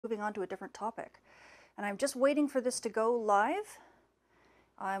moving on to a different topic. And I'm just waiting for this to go live.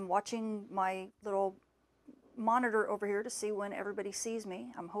 I'm watching my little monitor over here to see when everybody sees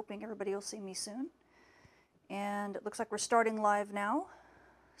me. I'm hoping everybody will see me soon. And it looks like we're starting live now.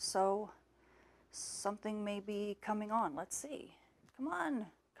 So something may be coming on. Let's see. Come on,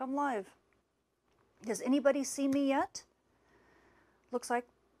 come live. Does anybody see me yet? Looks like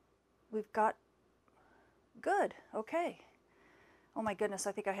we've got, good, okay. Oh my goodness,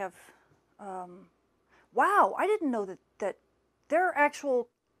 I think I have, wow, I didn't know that there are actual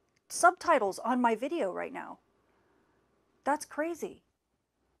subtitles on my video right now. That's crazy.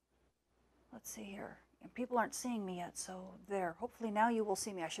 Let's see here. And people aren't seeing me yet, so there. Hopefully now you will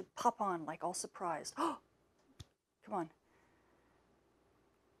see me. I should pop on like all surprised. Oh, come on.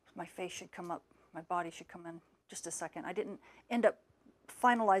 My face should come up. My body should come in just a second. I didn't end up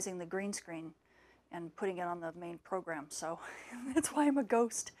finalizing the green screen and putting it on the main program, so that's why I'm a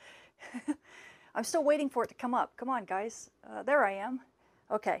ghost. I'm still waiting for it to come up. Come on, guys. There I am.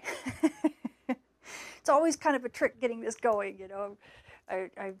 Okay. It's always kind of a trick getting this going, you know.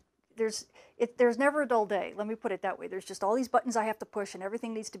 There's never a dull day. Let me put it that way. There's just all these buttons I have to push, and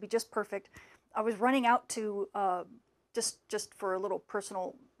everything needs to be just perfect. I was running out to just for a little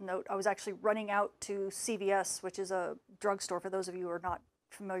personal note. I was actually running out to CVS, which is a drugstore. For those of you who are not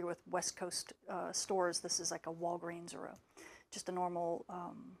familiar with West Coast stores, this is like a Walgreens or just a normal,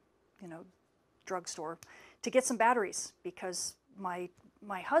 you know, drugstore, to get some batteries, because my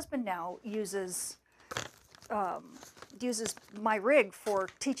husband now uses my rig for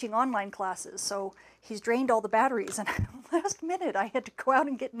teaching online classes, so he's drained all the batteries, and last minute I had to go out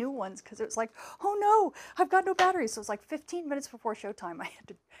and get new ones, because it was like, oh no, I've got no batteries. So it was like 15 minutes before showtime.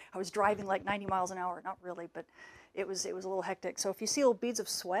 I was driving like 90 miles an hour, not really, but it was a little hectic. So if you see little beads of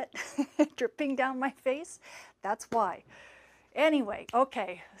sweat dripping down my face, that's why. Anyway,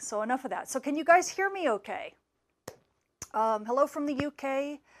 okay, so enough of that. So can you guys hear me okay? Hello from the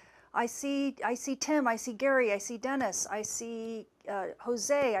UK. I see Tim, I see Gary, I see Dennis, I see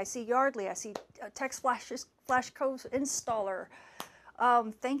Jose, I see Yardley, I see Text Flash Code Installer.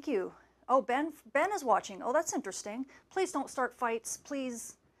 Thank you. Oh, Ben is watching. Oh, that's interesting. Please don't start fights,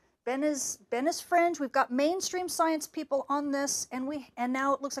 please. Ben is fringe. We've got mainstream science people on this, and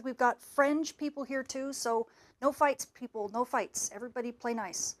now it looks like we've got fringe people here too. So no fights, people. No fights. Everybody play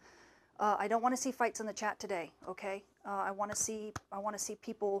nice. I don't want to see fights in the chat today. Okay. I want to see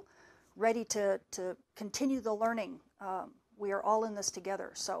people ready to continue the learning. We are all in this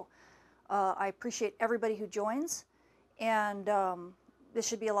together. So I appreciate everybody who joins, and this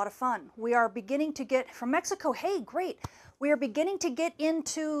should be a lot of fun. We are beginning to get from Mexico. Hey, great. We are beginning to get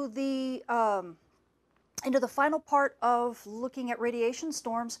into the final part of looking at radiation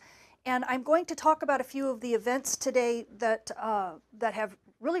storms, and I'm going to talk about a few of the events today that have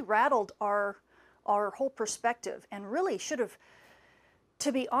really rattled our whole perspective, and really should have.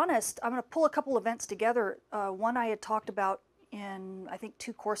 To be honest, I'm going to pull a couple events together. One I had talked about in, I think,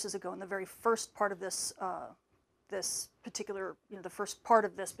 2 courses ago, in the very first part of this particular, the first part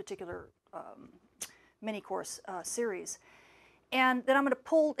of this particular mini course series. And then I'm going to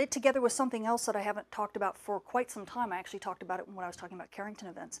pull it together with something else that I haven't talked about for quite some time. I actually talked about it when I was talking about Carrington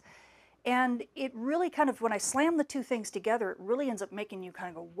events. And it really kind of, when I slam the 2 things together, it really ends up making you kind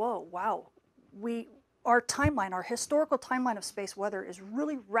of go, whoa, wow. Our timeline, our historical timeline of space weather is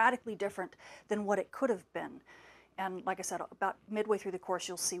really radically different than what it could have been. And like I said, about midway through the course,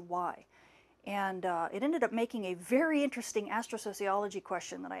 you'll see why. And it ended up making a very interesting astrosociology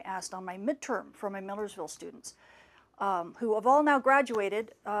question that I asked on my midterm for my Millersville students, who have all now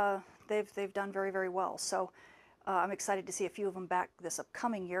graduated. They've done very, very well. So I'm excited to see a few of them back this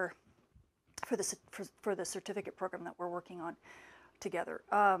upcoming year for the certificate program that we're working on together.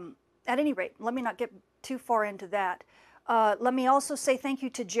 At any rate, let me not get too far into that. Let me also say thank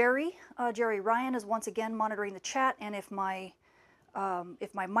you to Jerry. Jerry Ryan is once again monitoring the chat, and if my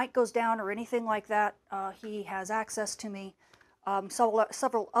mic goes down or anything like that, he has access to me.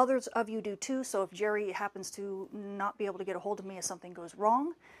 Several others of you do too, so if Jerry happens to not be able to get a hold of me if something goes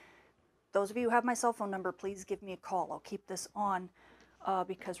wrong, those of you who have my cell phone number, please give me a call. I'll keep this on,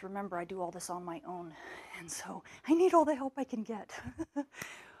 because remember, I do all this on my own, and so I need all the help I can get.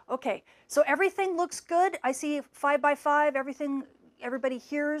 Okay, so everything looks good. I see 5x5, everybody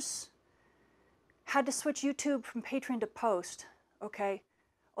hears. Had to switch YouTube from Patreon to post. Okay.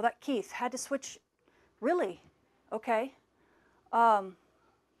 Oh, that Keith had to switch. Really? Okay.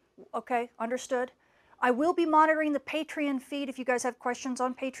 Okay, understood. I will be monitoring the Patreon feed if you guys have questions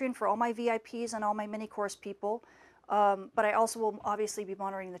on Patreon for all my VIPs and all my mini course people. But I also will obviously be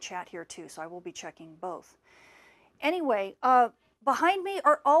monitoring the chat here too, so I will be checking both. Anyway, behind me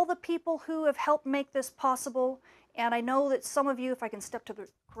are all the people who have helped make this possible. And I know that some of you, if I can step to the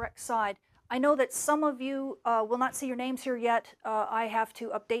correct side, I know that some of you will not see your names here yet. I have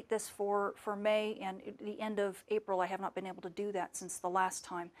to update this for May and the end of April. I have not been able to do that since the last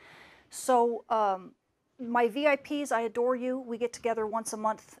time. So my VIPs, I adore you. We get together once a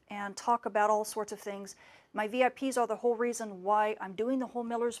month and talk about all sorts of things. My VIPs are the whole reason why I'm doing the whole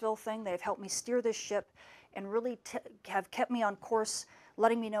Millersville thing. They've helped me steer this ship and really have kept me on course,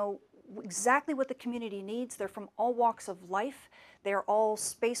 letting me know exactly what the community needs. They're from all walks of life. They're all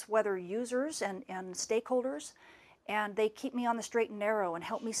space weather users and stakeholders, and they keep me on the straight and narrow and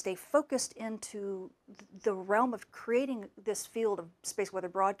help me stay focused into the realm of creating this field of space weather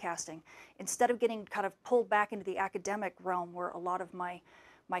broadcasting, instead of getting kind of pulled back into the academic realm where a lot of my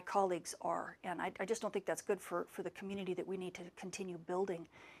colleagues are. And I just don't think that's good for the community that we need to continue building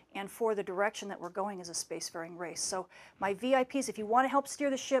and for the direction that we're going as a spacefaring race. So my VIPs, if you want to help steer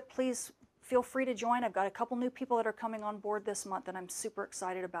the ship, please feel free to join. I've got a couple new people that are coming on board this month, and I'm super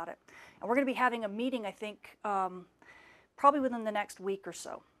excited about it. And we're going to be having a meeting, I think, probably within the next week or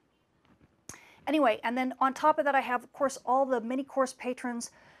so. Anyway, and then on top of that, I have, of course, all the mini course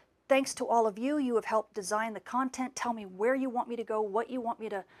patrons. Thanks to all of you. You have helped design the content. Tell me where you want me to go, what you want me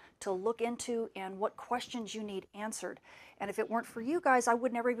to look into, and what questions you need answered. And if it weren't for you guys, I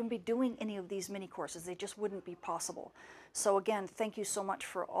would never even be doing any of these mini courses. They just wouldn't be possible. So again, thank you so much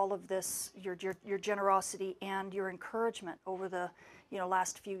for all of this, your generosity and your encouragement over the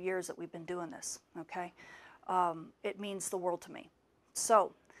last few years that we've been doing this. Okay, it means the world to me.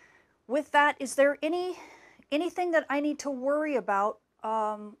 So with that, is there anything that I need to worry about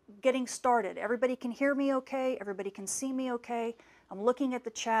getting started? Everybody can hear me okay? Everybody can see me okay? I'm looking at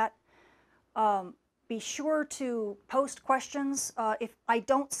the chat. Be sure to post questions. If I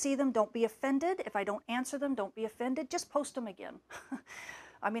don't see them, don't be offended. If I don't answer them, don't be offended. Just post them again.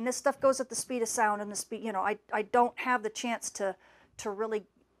 I mean, this stuff goes at the speed of sound and the speed, I don't have the chance to really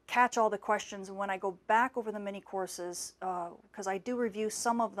catch all the questions. And when I go back over the mini courses, because I do review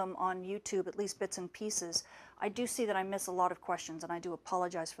some of them on YouTube, at least bits and pieces, I do see that I miss a lot of questions, and I do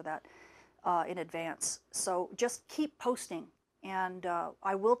apologize for that in advance. So just keep posting, and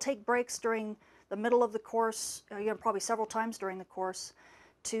I will take breaks during the middle of the course, probably several times during the course,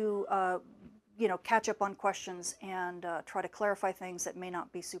 to catch up on questions and try to clarify things that may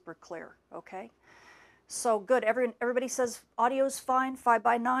not be super clear. Okay. So good. Everybody says audio's fine.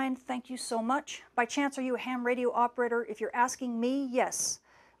 5x9. Thank you so much. By chance, are you a ham radio operator? If you're asking me, yes,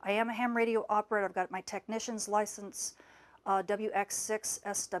 I am a ham radio operator. I've got my technician's license,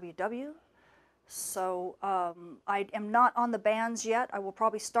 WX6SWW. So I am not on the bands yet. I will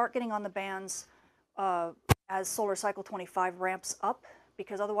probably start getting on the bands as Solar Cycle 25 ramps up,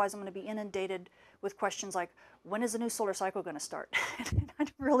 because otherwise I'm going to be inundated with questions like, when is the new solar cycle going to start?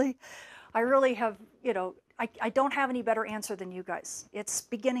 I really have, I don't have any better answer than you guys. It's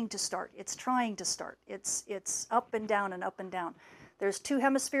beginning to start. It's trying to start. It's up and down and up and down. There's two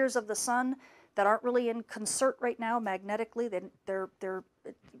hemispheres of the sun that aren't really in concert right now magnetically. They're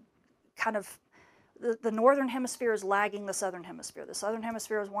kind of, the northern hemisphere is lagging the southern hemisphere. The southern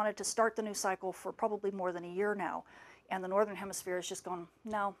hemisphere has wanted to start the new cycle for probably more than a year now. And the northern hemisphere is just going,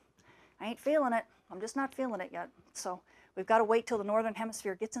 no, I ain't feeling it. I'm just not feeling it yet. So we've got to wait till the northern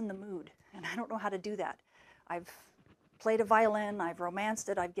hemisphere gets in the mood. And I don't know how to do that. I've played a violin, I've romanced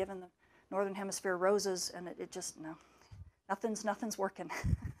it, I've given the northern hemisphere roses, and it just, no, nothing's working.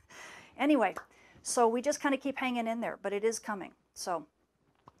 Anyway, so we just kind of keep hanging in there, but it is coming. So,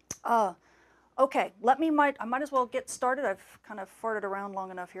 okay, I might as well get started. I've kind of farted around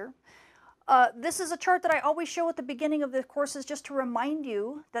long enough here. This is a chart that I always show at the beginning of the courses, just to remind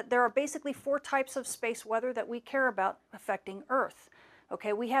you that there are basically 4 types of space weather that we care about affecting Earth.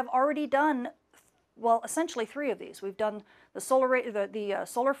 Okay, we have already done, well, essentially 3 of these. We've done the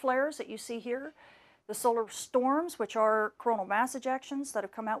solar flares that you see here, the solar storms, which are coronal mass ejections that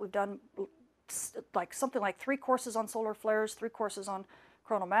have come out. We've done something like 3 courses on solar flares, 3 courses on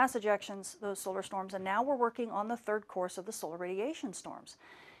coronal mass ejections, those solar storms, and now we're working on the 3rd course of the solar radiation storms.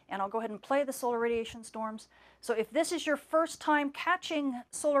 And I'll go ahead and play the solar radiation storms. So if this is your first time catching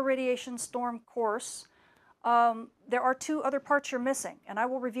solar radiation storm course, there are 2 other parts you're missing. And I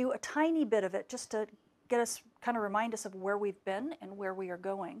will review a tiny bit of it just to get us, kind of remind us of where we've been and where we are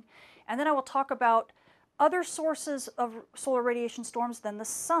going. And then I will talk about other sources of solar radiation storms than the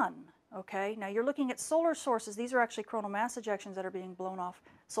sun. Okay, now you're looking at solar sources. These are actually coronal mass ejections that are being blown off,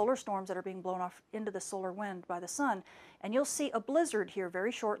 solar storms that are being blown off into the solar wind by the sun. And you'll see a blizzard here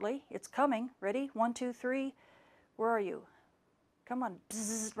very shortly. It's coming. Ready? 1, 2, 3. Where are you? Come on.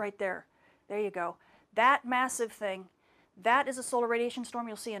 Bzzz, right there. There you go. That massive thing, That is a solar radiation storm.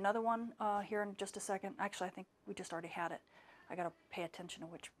 You'll see another one here in just a second. Actually, I think we just already had it. I got to pay attention to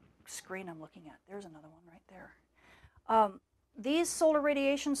which screen I'm looking at. There's another one right there. These solar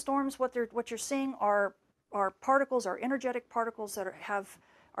radiation storms, what you're seeing are particles, are energetic particles that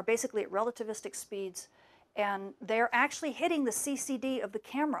are basically at relativistic speeds, and they're actually hitting the CCD of the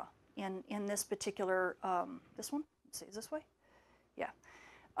camera in this particular this one. Let's see, is this way? Yeah.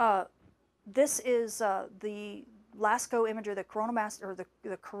 This is the LASCO imager,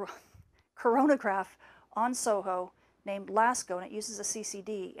 the coronagraph on SOHO named LASCO, and it uses a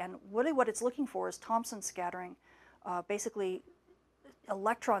CCD. And really what it's looking for is Thomson scattering, basically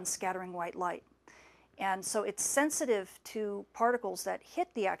electrons scattering white light. And so it's sensitive to particles that hit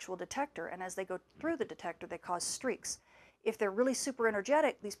the actual detector, and as they go through the detector, they cause streaks. If they're really super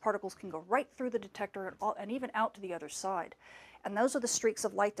energetic, these particles can go right through the detector and even out to the other side. And those are the streaks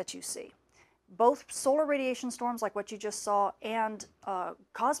of light that you see. Both solar radiation storms, like what you just saw, and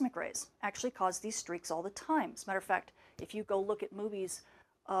cosmic rays actually cause these streaks all the time. As a matter of fact, if you go look at movies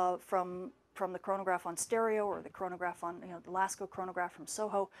from the chronograph on stereo or the chronograph on, the LASCO chronograph from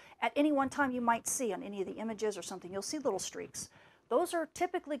SOHO, at any one time you might see on any of the images or something, you'll see little streaks. Those are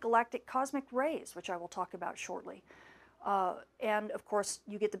typically galactic cosmic rays, which I will talk about shortly. And of course,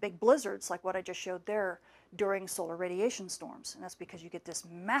 you get the big blizzards like what I just showed there during solar radiation storms, and that's because you get this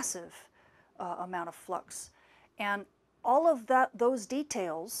massive amount of flux. And all of those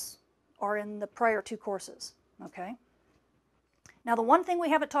details are in the prior two courses, okay? Now, the one thing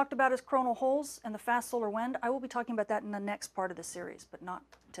we haven't talked about is coronal holes and the fast solar wind. I will be talking about that in the next part of the series, but not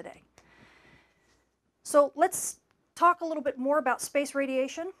today. So let's talk a little bit more about space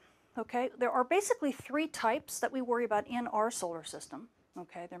radiation, okay? There are basically three types that we worry about in our solar system,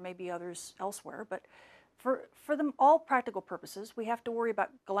 okay? There may be others elsewhere, but for them all practical purposes, we have to worry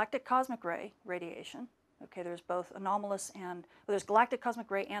about galactic cosmic ray radiation. Okay, there's both anomalous and, there's galactic cosmic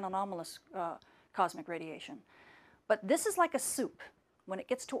ray and anomalous cosmic radiation. But this is like a soup. When it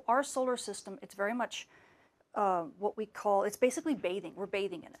gets to our solar system, it's very much what we call, it's basically bathing. We're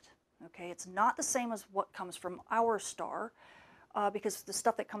bathing in it. Okay, it's not the same as what comes from our star, because the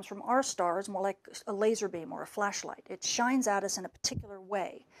stuff that comes from our star is more like a laser beam or a flashlight. It shines at us in a particular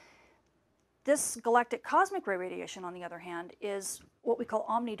way. This galactic cosmic ray radiation, on the other hand, is what we call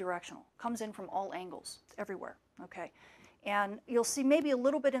omnidirectional. Comes in from all angles, everywhere, okay? And you'll see maybe a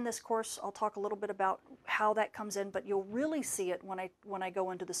little bit in this course. I'll talk a little bit about how that comes in, but you'll really see it when I go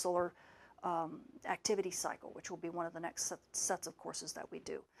into the solar activity cycle, which will be one of the next sets of courses that we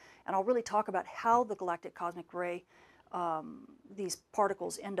do. And I'll really talk about how the galactic cosmic ray, these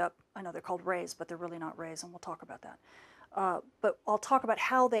particles end up, I know they're called rays, but they're really not rays, and we'll talk about that. But I'll talk about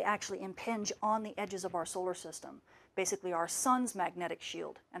how they actually impinge on the edges of our solar system, basically our sun's magnetic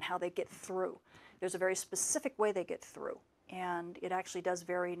shield, and how they get through. There's a very specific way they get through, and it actually does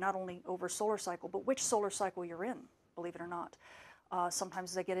vary not only over solar cycle, but which solar cycle you're in, believe it or not.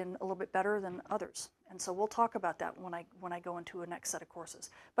 Sometimes they get in a little bit better than others, and so we'll talk about that when I go into a next set of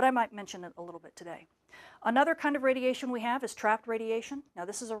courses. But I might mention it a little bit today. Another kind of radiation we have is trapped radiation. Now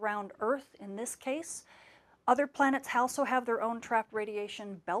this is around Earth in this case. Other planets also have their own trapped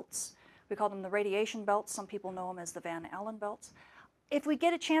radiation belts. We call them the radiation belts. Some people know them as the Van Allen belts. If we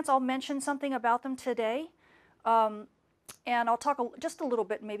get a chance, I'll mention something about them today. And I'll talk just a little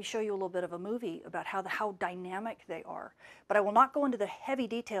bit and maybe show you a little bit of a movie about how dynamic they are. But I will not go into the heavy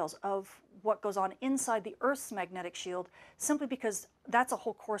details of what goes on inside the Earth's magnetic shield, simply because that's a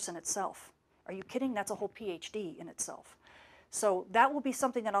whole course in itself. Are you kidding? That's a whole PhD in itself. So that will be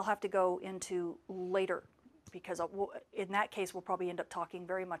something that I'll have to go into later, because in that case, we'll probably end up talking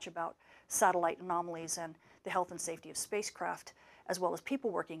very much about satellite anomalies and the health and safety of spacecraft, as well as people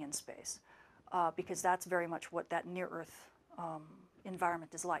working in space, because that's very much what that near-Earth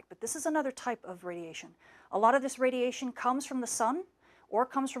environment is like. But this is another type of radiation. A lot of this radiation comes from the sun or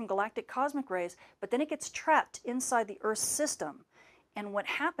comes from galactic cosmic rays, but then it gets trapped inside the Earth's system. And what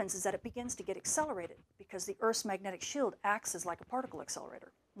happens is that it begins to get accelerated, because the Earth's magnetic shield acts as like a particle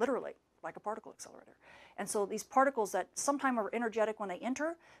accelerator, literally like a particle accelerator. And so these particles that sometimes are energetic when they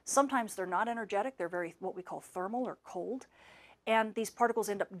enter, sometimes they're not energetic, they're very what we call thermal or cold, and these particles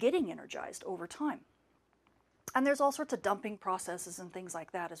end up getting energized over time. And there's all sorts of dumping processes and things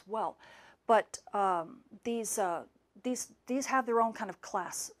like that as well. But these have their own kind of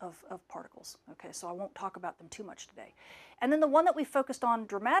class of particles, okay, so I won't talk about them too much today. And then the one that we focused on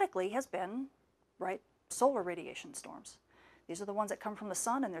dramatically has been, right, solar radiation storms. These are the ones that come from the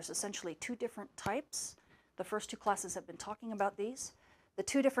sun, and there's essentially two different types. The first two classes have been talking about these. The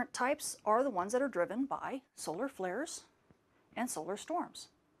two different types are the ones that are driven by solar flares and solar storms,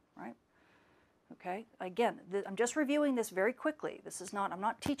 right? Okay, again, I'm just reviewing this very quickly. This is not, I'm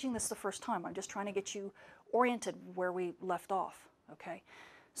not teaching this the first time. I'm just trying to get you oriented where we left off. Okay,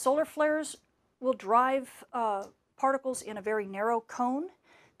 solar flares will drive particles in a very narrow cone.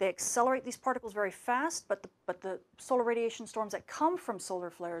 They accelerate these particles very fast, but the solar radiation storms that come from solar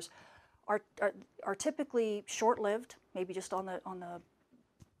flares are typically short-lived, maybe just on the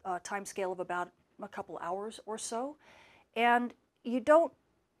time scale of about a couple hours or so, and you don't,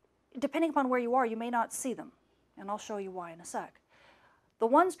 depending upon where you are, you may not see them, and I'll show you why in a sec. The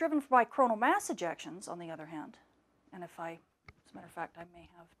ones driven by coronal mass ejections, on the other hand, and if I, as a matter of fact, I may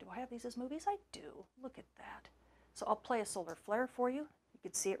have, do I have these as movies? I do. Look at that. So I'll play a solar flare for you. You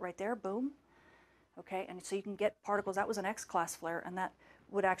can see it right there, boom. Okay, and so you can get particles. That was an X-class flare, and that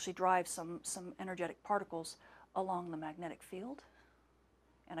would actually drive some energetic particles along the magnetic field.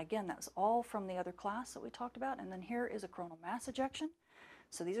 And again, that was all from the other class that we talked about. And then here is a coronal mass ejection.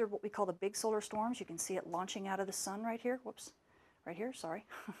 So these are what we call the big solar storms. You can see it launching out of the sun right here. Whoops, right here, sorry.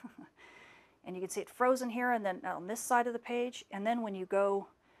 And you can see it frozen here and then on this side of the page. And then when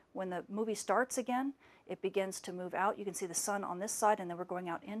the movie starts again, it begins to move out. You can see the sun on this side, and then we're going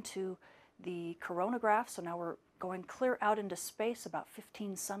out into the coronagraph. So now we're going clear out into space, about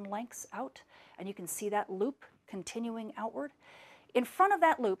 15 sun lengths out. And you can see that loop continuing outward. In front of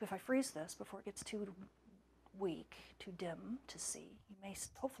that loop, if I freeze this before it gets too weak, too dim to see,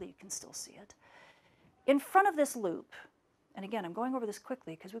 hopefully you can still see it. In front of this loop, and again, I'm going over this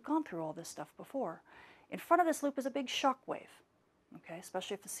quickly because we've gone through all this stuff before. In front of this loop is a big shock wave, okay,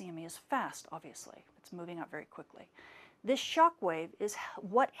 especially if the CME is fast, obviously. It's moving up very quickly. This shock wave is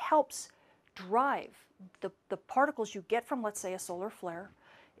what helps drive the particles you get from, let's say, a solar flare.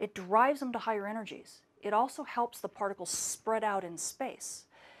 It drives them to higher energies. It also helps the particles spread out in space.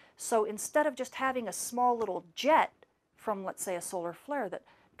 So instead of just having a small little jet from, let's say, a solar flare that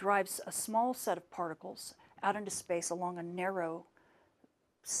drives a small set of particles out into space along a narrow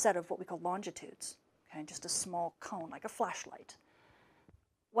set of what we call longitudes, okay, just a small cone, like a flashlight.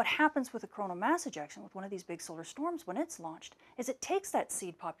 What happens with a coronal mass ejection, with one of these big solar storms when it's launched, is it takes that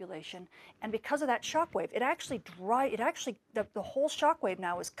seed population, and because of that shock wave, the whole shock wave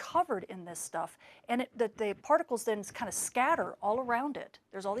now is covered in this stuff, and the particles then kind of scatter all around it.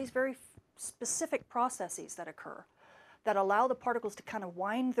 There's all these very specific processes that occur that allow the particles to kind of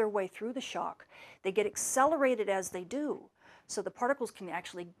wind their way through the shock. They get accelerated as they do, so the particles can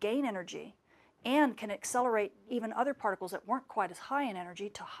actually gain energy and can accelerate even other particles that weren't quite as high in energy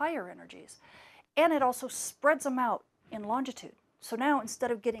to higher energies. And it also spreads them out in longitude. So now instead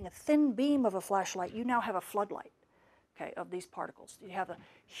of getting a thin beam of a flashlight, you now have a floodlight, okay, of these particles. You have a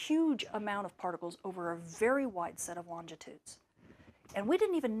huge amount of particles over a very wide set of longitudes. And we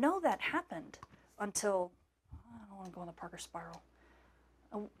didn't even know that happened until, I don't want to go on the Parker spiral.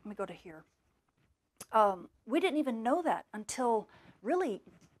 Oh, let me go to here. We didn't even know that until really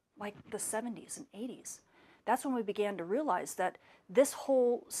like the 70s and 80s. That's when we began to realize that this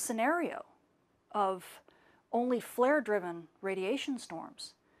whole scenario of only flare-driven radiation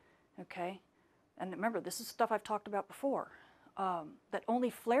storms, okay, and remember, this is stuff I've talked about before, that only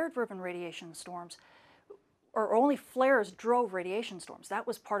flare-driven radiation storms, or only flares drove radiation storms. That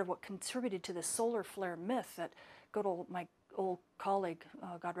was part of what contributed to the solar flare myth that my old colleague,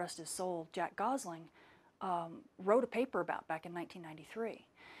 God rest his soul, Jack Gosling, wrote a paper about back in 1993.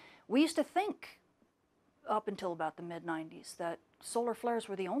 We used to think, up until about the mid-90s, that solar flares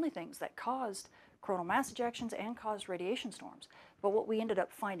were the only things that caused coronal mass ejections and caused radiation storms. But what we ended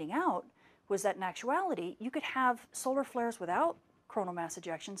up finding out was that in actuality, you could have solar flares without coronal mass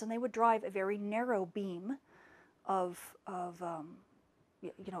ejections, and they would drive a very narrow beam of a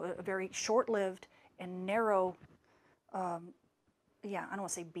very short-lived and narrow, yeah, I don't want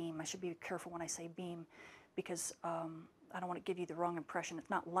to say beam. I should be careful when I say beam, because I don't want to give you the wrong impression. It's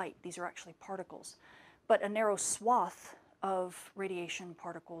not light. These are actually particles. But a narrow swath of radiation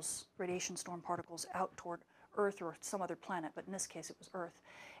particles, radiation storm particles out toward Earth or some other planet, but in this case it was Earth.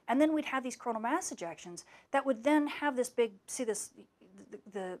 And then we'd have these coronal mass ejections that would then have this big, see this,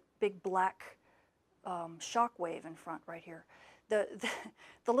 the big black shock wave in front right here.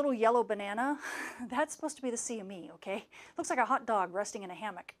 The little yellow banana, that's supposed to be the CME, okay? Looks like a hot dog resting in a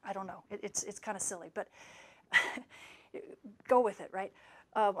hammock. I don't know. It's kind of silly, but go with it, right?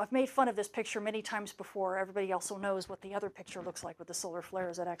 I've made fun of this picture many times before. Everybody also knows what the other picture looks like with the solar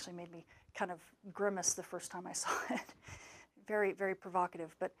flares. That actually made me kind of grimace the first time I saw it. Very, very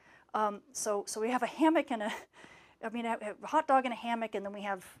provocative. But so we have a hammock and a hot dog and a hammock, and then we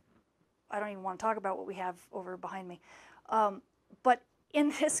have, I don't even want to talk about what we have over behind me. But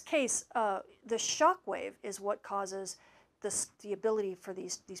in this case, the shock wave is what causes the ability for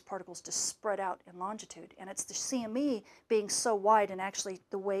these particles to spread out in longitude. And it's the CME being so wide, and actually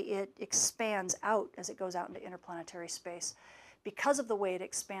the way it expands out as it goes out into interplanetary space. Because of the way it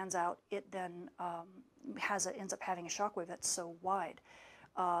expands out, it then ends up having a shock wave that's so wide.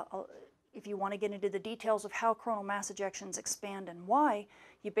 If you want to get into the details of how coronal mass ejections expand and why,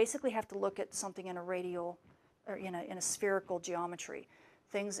 you basically have to look at something in a radial, or in a spherical geometry.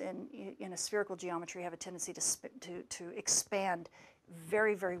 Things in a spherical geometry have a tendency to expand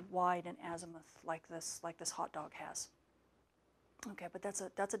very, very wide in azimuth, like this hot dog has. Okay, but that's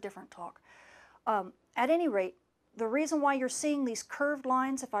a different talk. At any rate, the reason why you're seeing these curved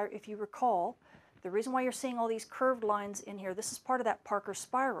lines, if you recall, the reason why you're seeing all these curved lines in here, this is part of that Parker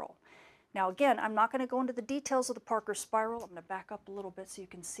spiral. Now again, I'm not going to go into the details of the Parker spiral. I'm going to back up a little bit so you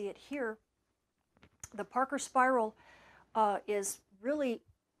can see it here. The Parker spiral is really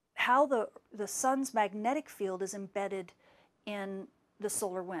how the sun's magnetic field is embedded in the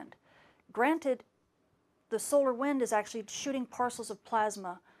solar wind. Granted, the solar wind is actually shooting parcels of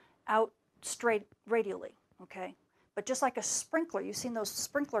plasma out straight radially, okay? But just like a sprinkler, you've seen those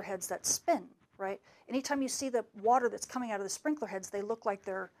sprinkler heads that spin, right? Anytime you see the water that's coming out of the sprinkler heads, it looks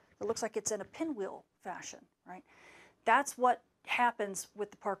like it's in a pinwheel fashion, right? That's what happens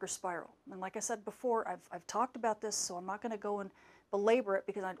with the Parker spiral. And like I said before, I've talked about this, so I'm not going to go and belabor it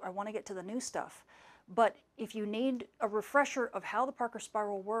because I want to get to the new stuff. But if you need a refresher of how the Parker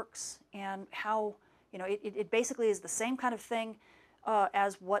spiral works and how, it basically is the same kind of thing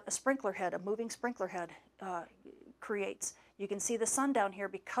as what a sprinkler head, a moving sprinkler head creates. You can see the sun down here.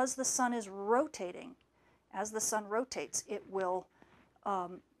 Because the sun is rotating, as the sun rotates, it will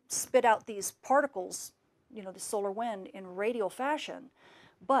spit out these particles, the solar wind, in radial fashion.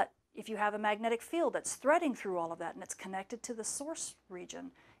 But if you have a magnetic field that's threading through all of that and it's connected to the source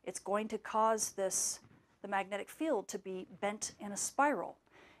region, it's going to cause the magnetic field to be bent in a spiral.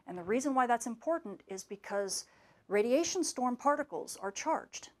 And the reason why that's important is because radiation storm particles are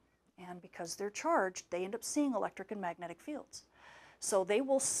charged. And because they're charged, they end up seeing electric and magnetic fields. So they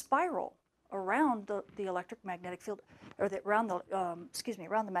will spiral around the electric magnetic field, or around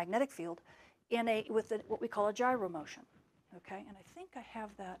the magnetic field, with what we call a gyro motion. Okay, and I think I have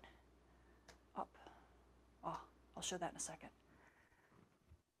that up. Oh, I'll show that in a second.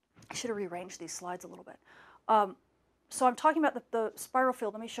 I should have rearranged these slides a little bit. So I'm talking about the spiral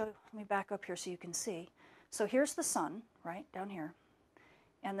field. Let me back up here so you can see. So here's the sun, right, down here.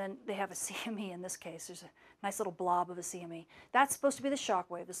 And then they have a CME in this case. There's a nice little blob of a CME. That's supposed to be the shock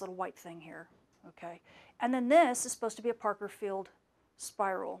wave, this little white thing here, okay? And then this is supposed to be a Parker field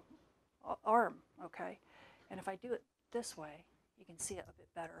spiral arm, okay? And if I do it this way, you can see it a bit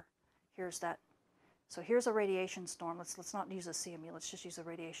better. Here's that. So here's a radiation storm. Let's not use a CME. Let's just use a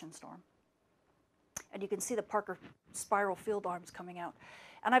radiation storm. And you can see the Parker spiral field arms coming out.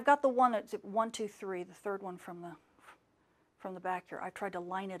 And I've got the one that's 1, 2, 3, the third one from the back here. I tried to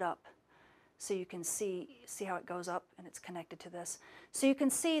line it up so you can see how it goes up and it's connected to this. So you can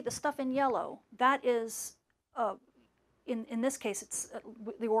see the stuff in yellow. That is, in this case, it's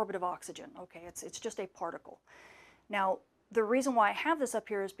the orbit of oxygen. Okay, it's just a particle. Now, the reason why I have this up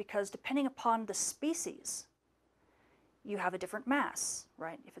here is because depending upon the species, you have a different mass,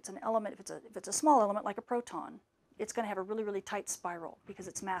 right? If it's an element, if it's a small element like a proton, it's going to have a really, really tight spiral because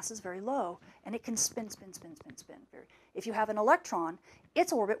its mass is very low and it can spin. If you have an electron,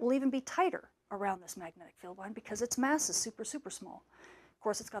 its orbit will even be tighter around this magnetic field line because its mass is super, super small. Of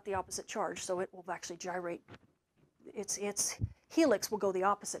course, it's got the opposite charge, so it will actually gyrate. Its helix will go the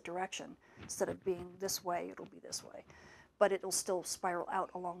opposite direction. Instead of being this way, it'll be this way. But it'll still spiral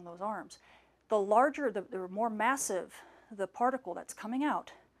out along those arms. The larger, the more massive the particle that's coming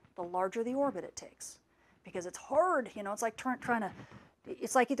out, the larger the orbit it takes. Because it's hard, it's like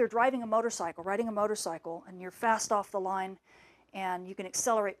it's like either riding a motorcycle, and you're fast off the line, and you can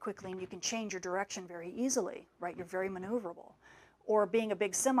accelerate quickly, and you can change your direction very easily, right? You're very maneuverable. Or being a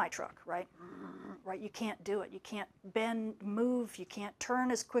big semi-truck, right? Right, you can't do it. You can't bend, move, you can't turn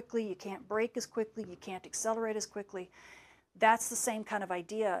as quickly, you can't brake as quickly, you can't accelerate as quickly. That's the same kind of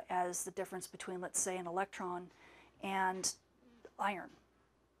idea as the difference between, let's say, an electron and iron.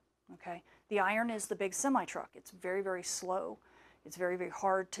 Okay, the iron is the big semi-truck. It's very, very slow. It's very, very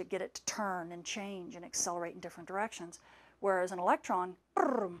hard to get it to turn and change and accelerate in different directions. Whereas an electron,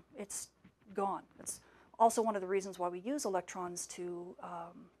 it's gone. It's also one of the reasons why we use electrons to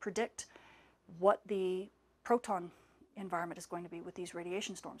predict what the proton environment is going to be with these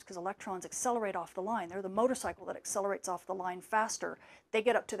radiation storms, because electrons accelerate off the line. They're the motorcycle that accelerates off the line faster. They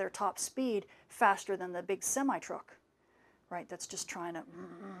get up to their top speed faster than the big semi-truck, right? That's just trying to,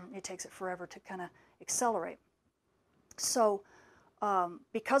 it takes it forever to kind of accelerate. So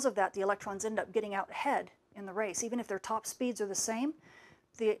because of that, the electrons end up getting out ahead in the race. Even if their top speeds are the same,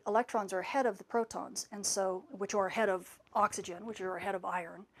 the electrons are ahead of the protons, and so, which are ahead of oxygen, which are ahead of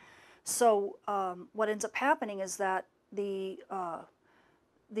iron. So what ends up happening is that the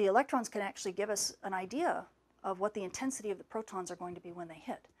electrons can actually give us an idea of what the intensity of the protons are going to be when they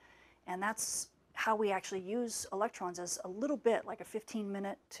hit. And that's how we actually use electrons, as a little bit like a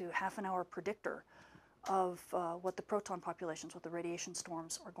 15-minute to half an hour predictor of what the proton populations, what the radiation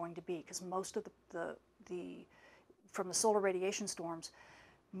storms are going to be. Because most of from the solar radiation storms,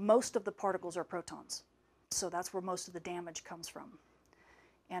 most of the particles are protons. So that's where most of the damage comes from.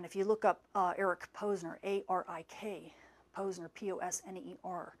 And if you look up Eric Posner, A-R-I-K, Posner,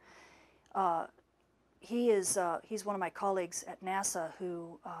 P-O-S-N-E-R, he's one of my colleagues at NASA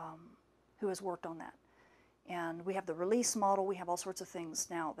who has worked on that. And we have the release model. We have all sorts of things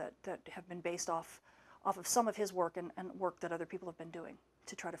now that have been based off of some of his work and work that other people have been doing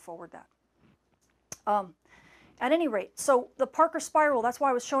to try to forward that. At any rate, so the Parker spiral, that's why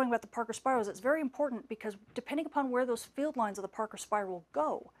I was showing about the Parker spirals. It's very important because depending upon where those field lines of the Parker spiral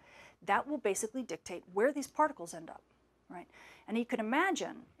go, that will basically dictate where these particles end up, right? And you can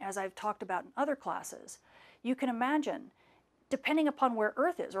imagine, as I've talked about in other classes, you can imagine, depending upon where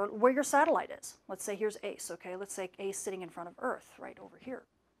Earth is or where your satellite is. Let's say here's ACE, okay? Let's say ACE sitting in front of Earth, right over here.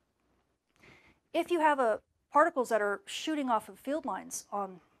 If you have particles that are shooting off of field lines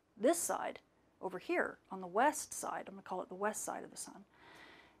on this side, over here on the west side, I'm going to call it the west side of the sun,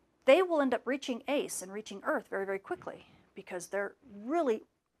 they will end up reaching ACE and reaching Earth very, very quickly because they're really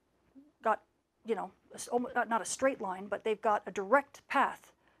got, you know, not a straight line, but they've got a direct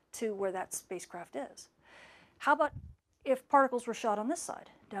path to where that spacecraft is. How about if particles were shot on this side,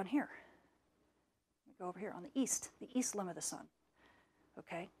 down here? Go over here on the east limb of the sun,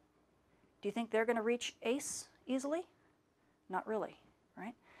 okay? Do you think they're going to reach ACE easily? Not really,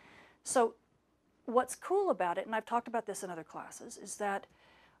 right? So what's cool about it, and I've talked about this in other classes, is that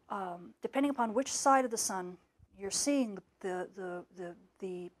depending upon which side of the sun you're seeing the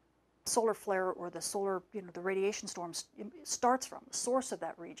solar flare or the solar, you know, the radiation storm starts from, the source of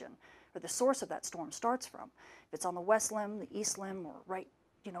that region, or the source of that storm starts from. If it's on the west limb, the east limb, or right,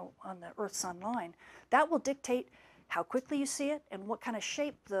 you know, on the Earth-Sun line, that will dictate how quickly you see it and what kind of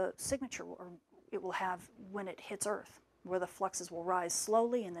shape the signature it will have when it hits Earth, where the fluxes will rise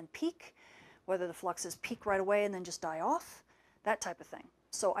slowly and then peak, whether the fluxes peak right away and then just die off, that type of thing.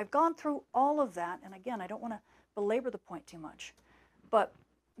 So I've gone through all of that, and again, I don't want to belabor the point too much, but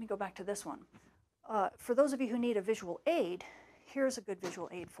let me go back to this one. For those of you who need a visual aid, here's a good visual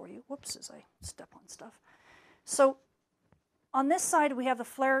aid for you. Whoops, as I step on stuff. So on this side, we have the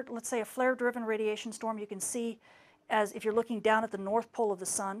flare, let's say a flare-driven radiation storm. You can see, as if you're looking down at the north pole of the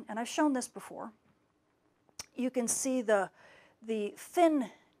sun, and I've shown this before, you can see the thin,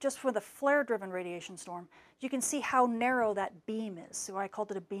 just for the flare-driven radiation storm, you can see how narrow that beam is. So I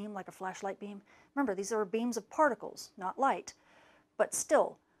called it a beam, like a flashlight beam. Remember, these are beams of particles, not light, but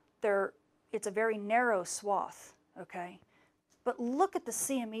still, it's a very narrow swath, okay? But look at the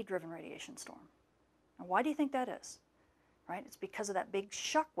CME-driven radiation storm. Now, why do you think that is? Right? It's because of that big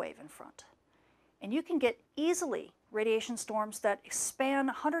shock wave in front. And you can get easily radiation storms that span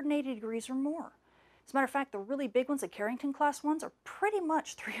 180 degrees or more. As a matter of fact, the really big ones, the Carrington class ones, are pretty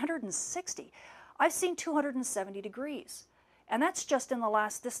much 360. I've seen 270 degrees. And that's just in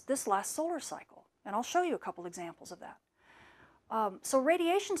the this last solar cycle. And I'll show you a couple examples of that. So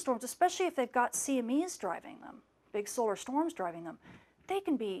radiation storms, especially if they've got CMEs driving them, big solar storms driving them, they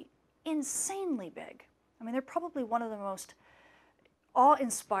can be insanely big. I mean, they're probably one of the most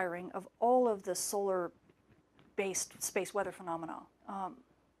awe-inspiring of all of the solar-based space weather phenomena.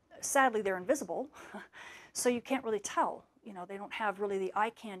 Sadly, they're invisible, so you can't really tell. You know, they don't have really the eye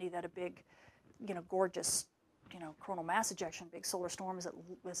candy that a big, you know, gorgeous, you know, coronal mass ejection, big solar storm as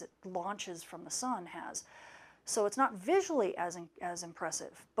it launches from the sun has. So it's not visually as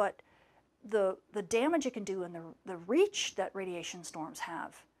impressive, but the damage it can do and the reach that radiation storms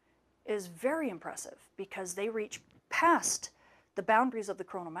have is very impressive because they reach past the boundaries of the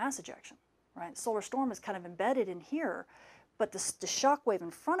coronal mass ejection, right? The solar storm is kind of embedded in here, but the shock wave in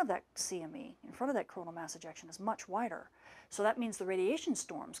front of that CME, in front of that coronal mass ejection, is much wider. So that means the radiation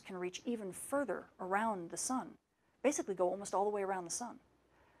storms can reach even further around the sun, basically go almost all the way around the sun.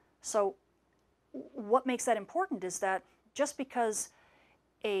 So what makes that important is that just because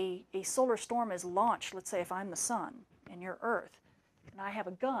a solar storm is launched, let's say if I'm the sun and you're Earth, and I have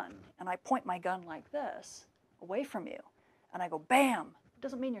a gun, and I point my gun like this away from you, and I go bam, it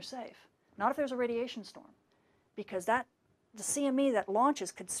doesn't mean you're safe. Not if there's a radiation storm, because the CME that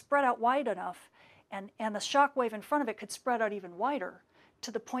launches could spread out wide enough And the shock wave in front of it could spread out even wider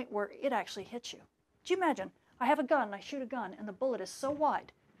to the point where it actually hits you. Do you imagine? I have a gun, and I shoot a gun, and the bullet is so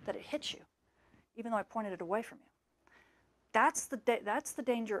wide that it hits you, even though I pointed it away from you. That's the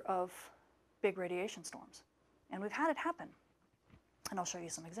danger of big radiation storms. And we've had it happen. And I'll show you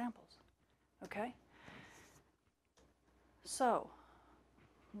some examples. Okay? So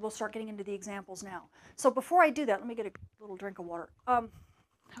we'll start getting into the examples now. So before I do that, let me get a little drink of water. How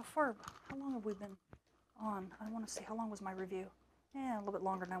long have we been on? I want to see, how long was my review? Yeah, a little bit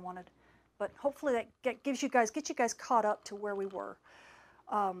longer than I wanted. But hopefully that gets you guys caught up to where we were,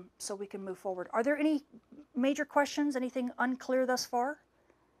 so we can move forward. Are there any major questions? Anything unclear thus far?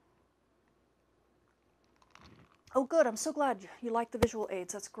 Oh, good. I'm so glad you like the visual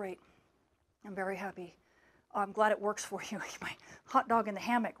aids. That's great. I'm very happy. I'm glad it works for you. My hot dog in the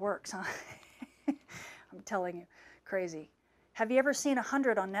hammock works, huh? I'm telling you, crazy. Have you ever seen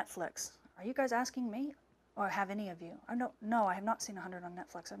 100 on Netflix? Are you guys asking me? Or have any of you? No, I have not seen 100 on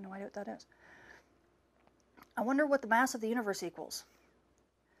Netflix. I have no idea what that is. I wonder what the mass of the universe equals.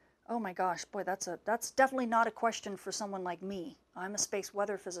 Oh my gosh, boy, that's definitely not a question for someone like me. I'm a space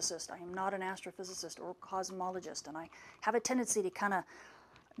weather physicist. I am not an astrophysicist or cosmologist, and I have a tendency to kind of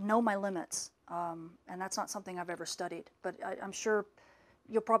know my limits, and that's not something I've ever studied. But I'm sure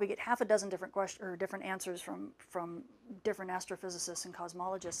you'll probably get half a dozen different questions or different answers from different astrophysicists and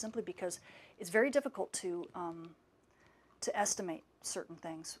cosmologists, simply because it's very difficult to estimate certain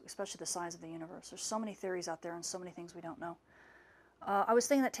things, especially the size of the universe. There's so many theories out there and so many things we don't know. I was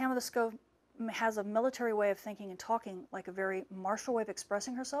thinking that Tamitha has a military way of thinking and talking, like a very martial way of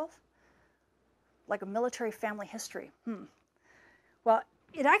expressing herself, like a military family history. Well,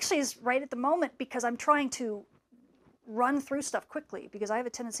 it actually is right at the moment, because I'm trying to run through stuff quickly, because I have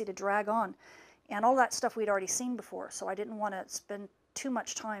a tendency to drag on, and all that stuff we'd already seen before, so I didn't want to spend too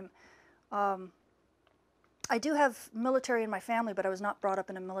much time. I do have military in my family, but I was not brought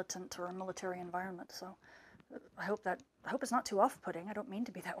up in a militant or a military environment, so I hope it's not too off-putting. I don't mean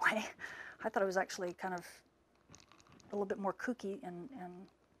to be that way. I thought it was actually kind of a little bit more kooky and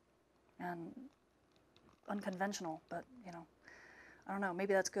unconventional, but you know, I don't know.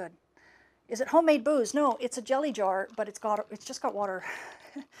 Maybe that's good. Is it homemade booze? No, it's a jelly jar, but it's just got water.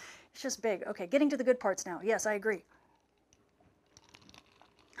 It's just big. Okay, getting to the good parts now. Yes, I agree.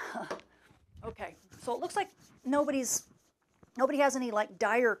 Okay, so it looks like nobody has any like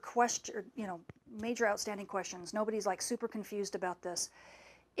dire question, you know, major outstanding questions. Nobody's like super confused about this.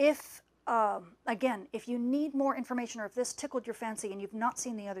 If again, if you need more information, or if this tickled your fancy and you've not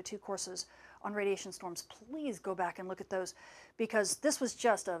seen the other two courses on radiation storms, please go back and look at those, because this was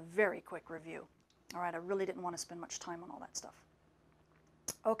just a very quick review. All right, I really didn't want to spend much time on all that stuff.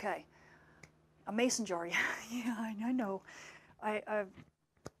 Okay, a mason jar. Yeah, I know. I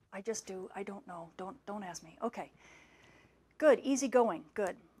just do. I don't know. Don't ask me. Okay, good, easy going.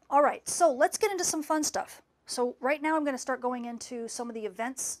 Good. All right, so let's get into some fun stuff. So right now I'm going to start going into some of the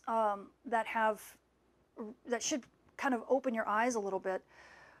events that should kind of open your eyes a little bit.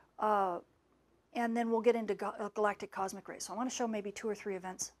 And then we'll get into galactic cosmic rays. So I want to show maybe 2 or 3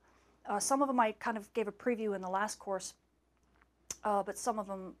 events. Some of them I kind of gave a preview in the last course, but some of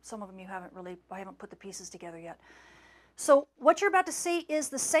them you haven't really, I haven't put the pieces together yet. So what you're about to see is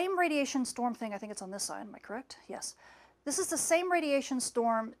the same radiation storm thing. I think it's on this side, am I correct? Yes. This is the same radiation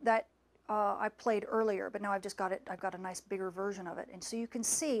storm that I played earlier, but now I've just got it, I've got a nice bigger version of it. And so you can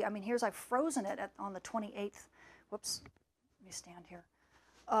see, I mean, I've frozen it on the 28th. Whoops, let me stand here.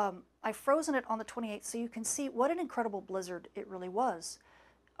 I've frozen it on the 28th, so you can see what an incredible blizzard it really was.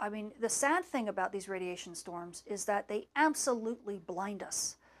 I mean, the sad thing about these radiation storms is that they absolutely blind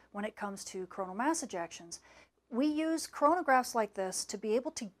us when it comes to coronal mass ejections. We use coronagraphs like this to be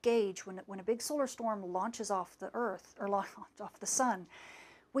able to gauge when a big solar storm launches off the Earth, or off the sun.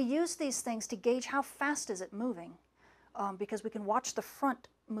 We use these things to gauge how fast is it moving, because we can watch the front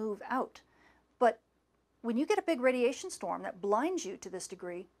move out. But when you get a big radiation storm that blinds you to this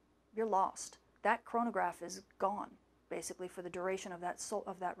degree, you're lost. That chronograph is gone, basically, for the duration of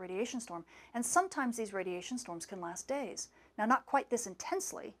that radiation storm. And sometimes these radiation storms can last days. Now, not quite this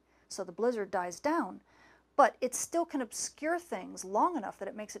intensely, so the blizzard dies down, but it still can obscure things long enough that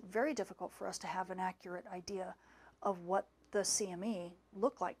it makes it very difficult for us to have an accurate idea of what the CME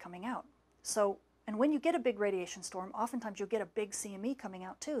looked like coming out. So, and when you get a big radiation storm, oftentimes you'll get a big CME coming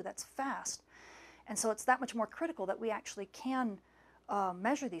out too. That's fast. And so it's that much more critical that we actually can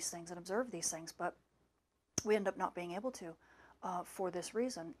measure these things and observe these things, but we end up not being able to for this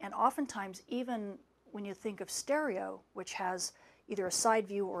reason. And oftentimes, even when you think of stereo, which has either a side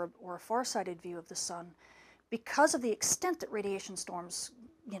view or a far-sighted view of the sun, because of the extent that radiation storms,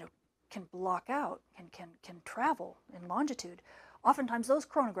 you know, can block out, can travel in longitude, oftentimes those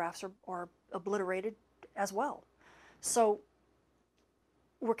chronographs are obliterated as well. So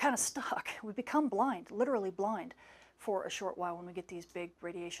we're kind of stuck. We become blind, literally blind, for a short while when we get these big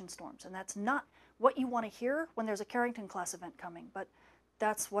radiation storms. And that's not what you want to hear when there's a Carrington class event coming, but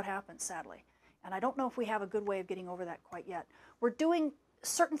that's what happens, sadly. And I don't know if we have a good way of getting over that quite yet. We're doing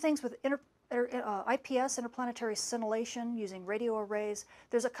certain things with IPS, interplanetary scintillation, using radio arrays.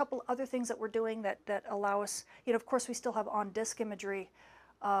 There's a couple other things that we're doing that allow us, of course we still have on-disk imagery,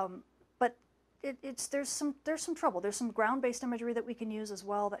 but there's some trouble. There's some ground-based imagery that we can use as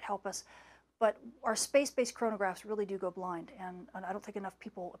well that help us, but our space-based chronographs really do go blind, and I don't think enough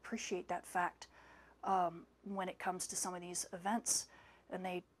people appreciate that fact when it comes to some of these events, and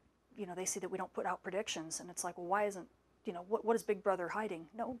they see that we don't put out predictions, and it's like, well, why isn't, what is Big Brother hiding?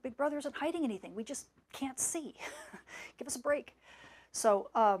 No, Big Brother isn't hiding anything. We just can't see. Give us a break. So,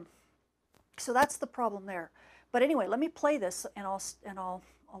 so that's the problem there. But anyway, let me play this, and I'll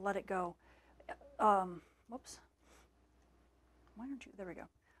let it go. Whoops. Why don't you? There we go.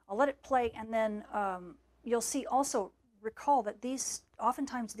 I'll let it play, and then you'll see. Also, recall that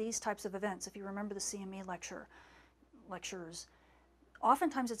oftentimes these types of events, if you remember the CME lectures.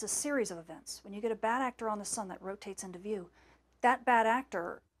 Oftentimes it's a series of events. When you get a bad actor on the sun that rotates into view, that bad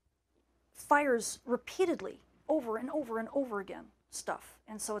actor fires repeatedly over and over and over again stuff.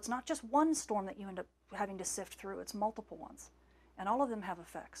 And so it's not just one storm that you end up having to sift through, it's multiple ones. And all of them have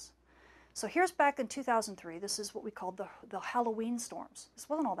effects. So here's back in 2003, this is what we called the Halloween storms. This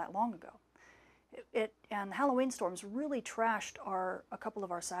wasn't all that long ago. And Halloween storms really trashed a couple of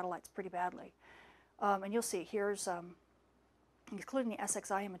our satellites pretty badly. And you'll see, here's including the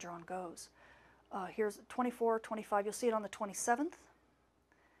SXI imager on GOES. Here's 24, 25. You'll see it on the 27th.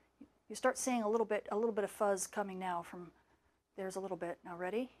 You start seeing a little bit of fuzz coming now from. There's a little bit. Now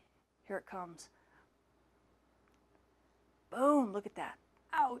ready? Here it comes. Boom! Look at that.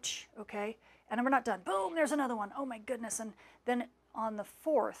 Ouch. Okay. And then we're not done. Boom! There's another one. Oh my goodness! And then on the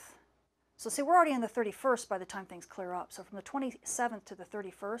 4th. So see, we're already on the 31st by the time things clear up. So from the 27th to the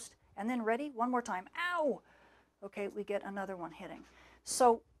 31st, and then ready? One more time. Ow! Okay, we get another one hitting.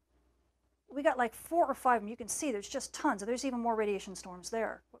 So we got like 4 or 5 of them. You can see there's just tons. There's even more radiation storms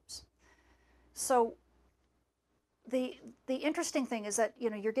there. Whoops. So the interesting thing is that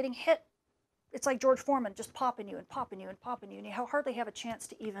you're getting hit. It's like George Foreman just popping you and popping you and popping you, and you hardly have a chance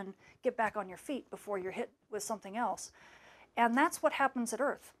to even get back on your feet before you're hit with something else. And that's what happens at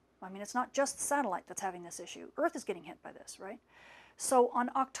Earth. I mean, it's not just the satellite that's having this issue. Earth is getting hit by this, right? So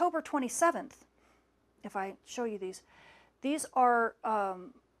on October 27th, if I show you these are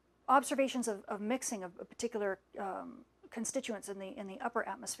observations of mixing of particular constituents in the upper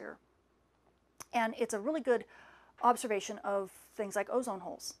atmosphere. And it's a really good observation of things like ozone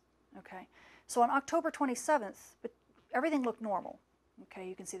holes. Okay, so on October 27th, everything looked normal. Okay,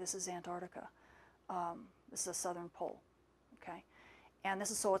 you can see this is Antarctica. This is the southern pole. Okay, and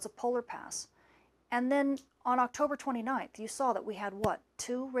it's a polar pass. And then on October 29th, you saw that we had what?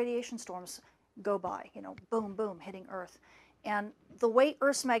 2 radiation storms go by, boom, boom, hitting Earth. And the way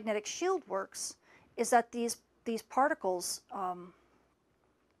Earth's magnetic shield works is that these particles,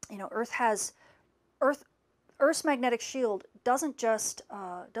 Earth's magnetic shield doesn't just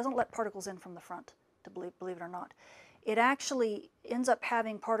doesn't let particles in from the front, to believe it or not. It actually ends up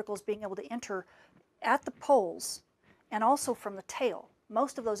having particles being able to enter at the poles and also from the tail.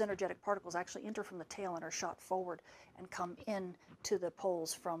 Most of those energetic particles actually enter from the tail and are shot forward and come in to the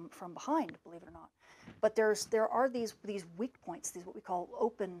poles from behind, believe it or not. But there are these weak points, these what we call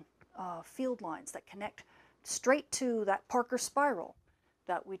open field lines that connect straight to that Parker spiral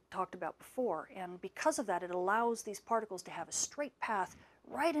that we talked about before. And because of that, it allows these particles to have a straight path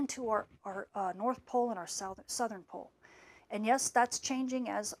right into our North Pole and our Southern Pole. And yes, that's changing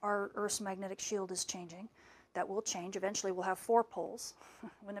as our Earth's magnetic shield is changing. That will change. Eventually we'll have 4 poles.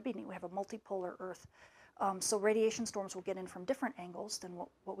 Wouldn't it be neat? We have a multipolar Earth. So radiation storms will get in from different angles than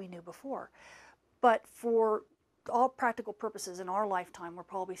what we knew before. But for all practical purposes in our lifetime, we're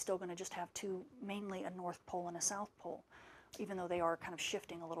probably still going to just have 2, mainly a North Pole and a South Pole, even though they are kind of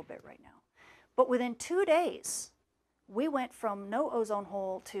shifting a little bit right now. But within 2 days, we went from no ozone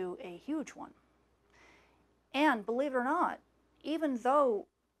hole to a huge one. And believe it or not, even though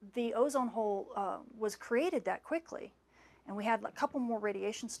the ozone hole was created that quickly, and we had a couple more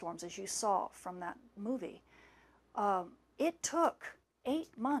radiation storms, as you saw from that movie, it took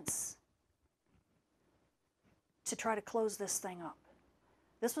 8 months to try to close this thing up.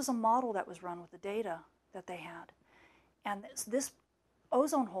 This was a model that was run with the data that they had. And this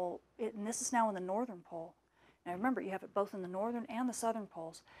ozone hole, and this is now in the northern pole. Now remember, you have it both in the northern and the southern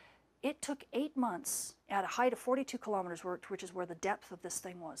poles. It took 8 months at a height of 42 kilometers, which is where the depth of this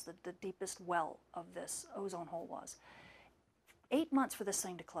thing was, the deepest well of this ozone hole was. 8 months for this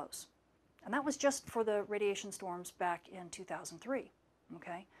thing to close. And that was just for the radiation storms back in 2003,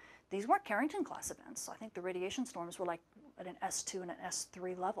 okay? These weren't Carrington class events. I think the radiation storms were like at an S2 and an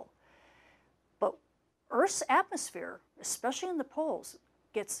S3 level. But Earth's atmosphere, especially in the poles,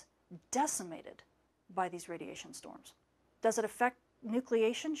 gets decimated by these radiation storms. Does it affect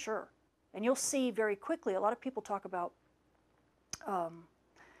nucleation? Sure. And you'll see very quickly, a lot of people talk about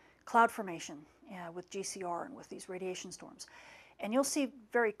cloud formation with GCR and with these radiation storms. And you'll see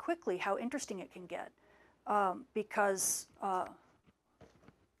very quickly how interesting it can get because I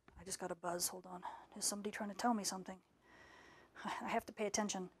just got a buzz. Hold on. Is somebody trying to tell me something? I have to pay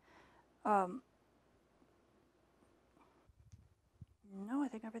attention. No, I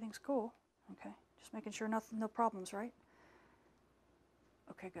think everything's cool. Okay. Just making sure no problems, right?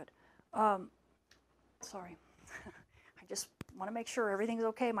 Okay, good. Sorry. I just want to make sure everything's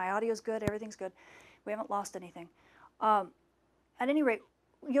okay. My audio's good. Everything's good. We haven't lost anything. At any rate,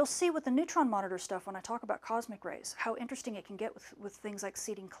 you'll see with the neutron monitor stuff when I talk about cosmic rays, how interesting it can get with things like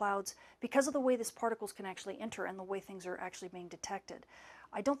seeding clouds because of the way these particles can actually enter and the way things are actually being detected.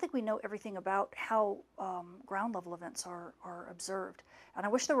 I don't think we know everything about how ground level events are observed. And I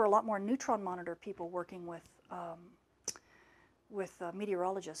wish there were a lot more neutron monitor people working with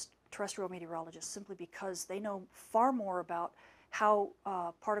meteorologists, terrestrial meteorologists, simply because they know far more about how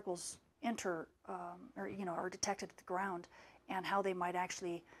particles enter or are detected at the ground and how they might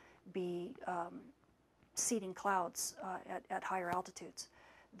actually be seeding clouds at higher altitudes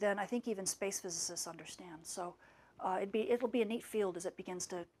than I think even space physicists understand. So it'll be a neat field as it begins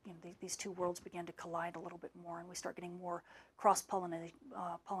to, these two worlds begin to collide a little bit more and we start getting more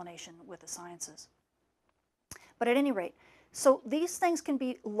cross-pollination with the sciences. But at any rate, so these things can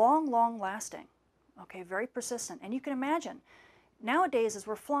be long lasting, okay, very persistent. And you can imagine, nowadays as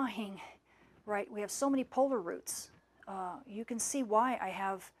we're flying, right, we have so many polar routes. You can see why I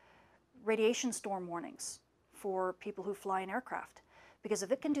have radiation storm warnings for people who fly in aircraft. Because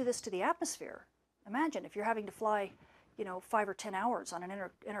if it can do this to the atmosphere, imagine if you're having to fly, 5 or 10 hours on an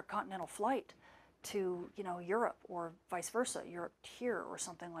intercontinental flight to, Europe or vice versa, Europe here or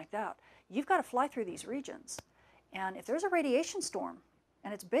something like that. You've got to fly through these regions. And if there's a radiation storm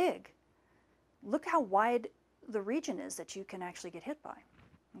and it's big, look how wide the region is that you can actually get hit by,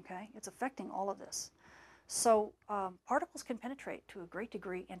 okay? It's affecting all of this. So particles can penetrate to a great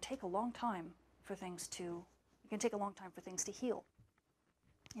degree and take a long time for things to, heal.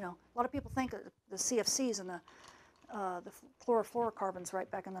 A lot of people think that the CFCs and the chlorofluorocarbons right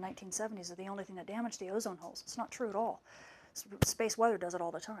back in the 1970s are the only thing that damaged the ozone holes. It's not true at all. Space weather does it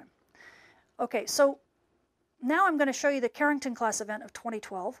all the time. Okay, so now I'm going to show you the Carrington class event of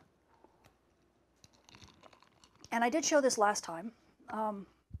 2012. And I did show this last time.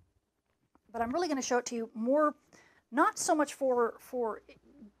 But I'm really going to show it to you more, not so much for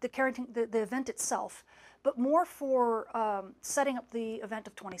the Carrington, the event itself, but more for setting up the event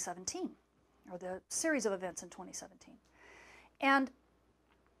of 2017, or the series of events in 2017. And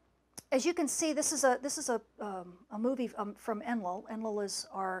as you can see, this is a movie from NLL. NLL is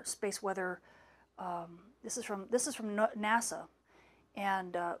our space weather. This is from NASA.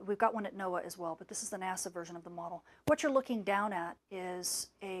 And we've got one at NOAA as well, but this is the NASA version of the model. What you're looking down at is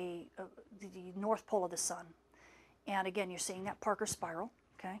the north pole of the sun. And again, you're seeing that Parker spiral,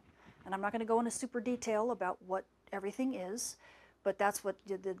 okay? And I'm not going to go into super detail about what everything is, but that's what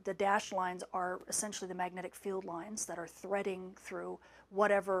the dashed lines are, essentially the magnetic field lines that are threading through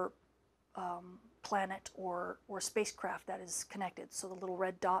whatever planet or spacecraft that is connected. So the little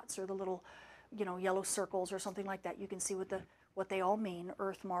red dots or the little yellow circles or something like that, you can see what they all mean: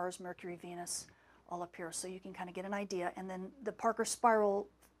 Earth, Mars, Mercury, Venus, all up here. So you can kind of get an idea. And then the Parker spiral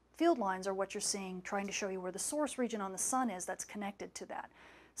field lines are what you're seeing, trying to show you where the source region on the sun is that's connected to that.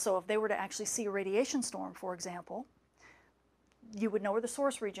 So if they were to actually see a radiation storm, for example, you would know where the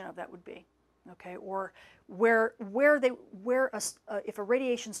source region of that would be, okay? Or if a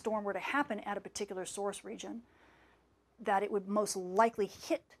radiation storm were to happen at a particular source region, that it would most likely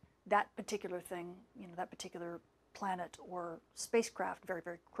hit that particular thing, that particular planet or spacecraft very,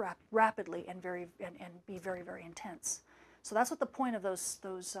 very rapidly and be very, very intense. So that's what the point of those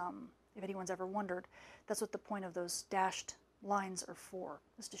if anyone's ever wondered, that's what the point of those dashed lines are for,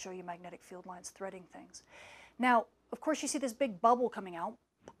 is to show you magnetic field lines threading things. Now, of course, you see this big bubble coming out,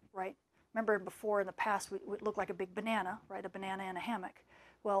 right? Remember before in the past, it looked like a big banana, right? A banana in a hammock.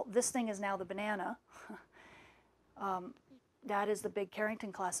 Well, this thing is now the banana. That is the big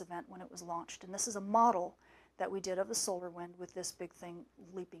Carrington class event when it was launched. And this is a model that we did of the solar wind with this big thing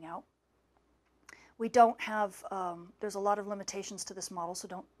leaping out. We don't have, there's a lot of limitations to this model, so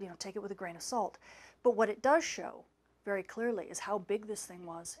don't, take it with a grain of salt. But what it does show very clearly is how big this thing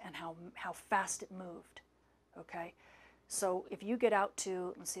was and how fast it moved, okay? So if you get out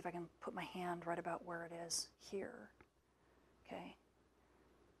to, let's see if I can put my hand right about where it is here, okay?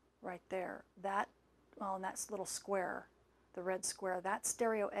 Right there, that, well, and that's little square, the red square, that's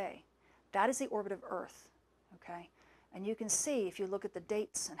stereo A. That is the orbit of Earth, okay? And you can see, if you look at the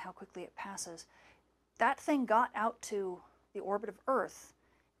dates and how quickly it passes, that thing got out to the orbit of Earth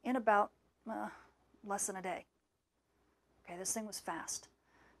in about less than a day. Okay, this thing was fast.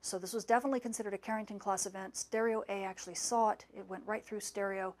 So this was definitely considered a Carrington-class event. Stereo A actually saw it. It went right through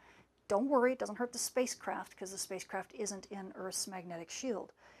stereo. Don't worry, it doesn't hurt the spacecraft because the spacecraft isn't in Earth's magnetic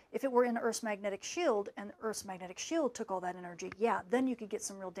shield. If it were in Earth's magnetic shield and Earth's magnetic shield took all that energy, yeah, then you could get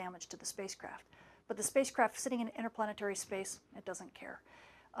some real damage to the spacecraft. But the spacecraft sitting in interplanetary space, it doesn't care.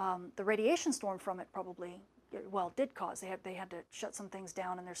 The radiation storm from it probably, well, did cause. They had to shut some things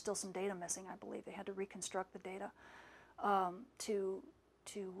down, and there's still some data missing, I believe. They had to reconstruct the data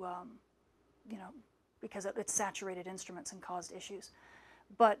because it saturated instruments and caused issues.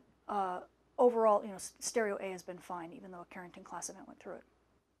 But overall, stereo A has been fine, even though a Carrington-class event went through it.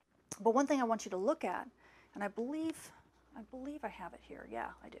 But one thing I want you to look at, and I believe I have it here. Yeah,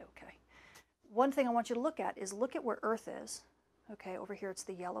 I do. Okay. One thing I want you to look at is look at where Earth is. Okay, over here it's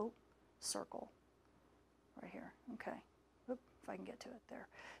the yellow circle. Right here. Okay. Oop, if I can get to it there.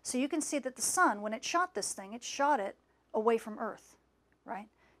 So you can see that the sun, when it shot this thing, it shot it away from Earth, right?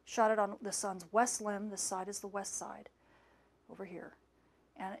 Shot it on the sun's west limb. This side is the west side, over here.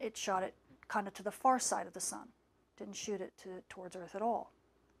 And it shot it kind of to the far side of the sun. Didn't shoot it towards Earth at all.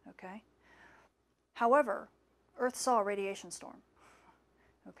 Okay? However, Earth saw a radiation storm.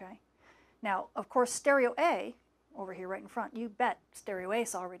 Okay? Now, of course, stereo A, over here right in front, you bet stereo A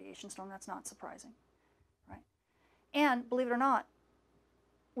saw a radiation storm. That's not surprising. Right? And, believe it or not,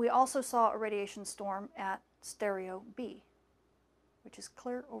 we also saw a radiation storm at stereo B, which is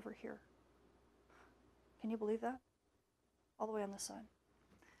clear over here. Can you believe that? All the way on this side.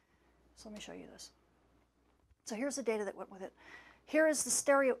 So let me show you this. So here's the data that went with it. Here is the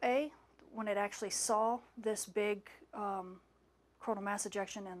stereo A when it actually saw this big coronal mass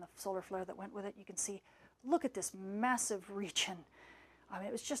ejection and the solar flare that went with it. You can see, look at this massive region. I mean,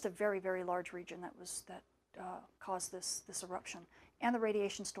 it was just a very, very large region that caused this eruption. And the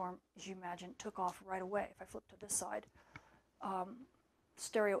radiation storm, as you imagine, took off right away. If I flip to this side,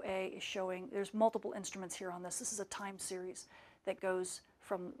 stereo A is showing, there's multiple instruments here on this. This is a time series that goes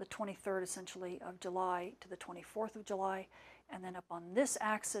from the 23rd, essentially, of July to the 24th of July. And then up on this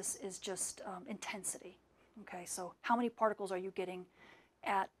axis is just intensity. Okay, so how many particles are you getting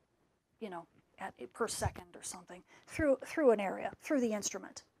at per second or something through an area, through the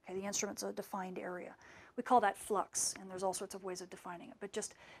instrument. Okay, the instrument's a defined area. We call that flux, and there's all sorts of ways of defining it. But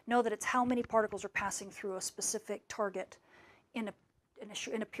just know that it's how many particles are passing through a specific target in a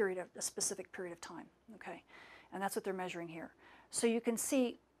specific period of time. Okay, and that's what they're measuring here. So you can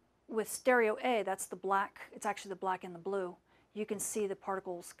see with stereo A, that's the black. It's actually the black and the blue. You can see the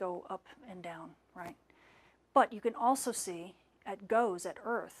particles go up and down, right? But you can also see at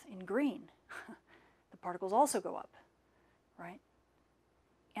Earth in green, the particles also go up, right?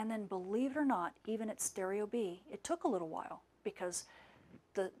 And then, believe it or not, even at stereo B, it took a little while because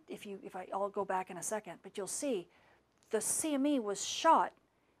I'll go back in a second, but you'll see the CME was shot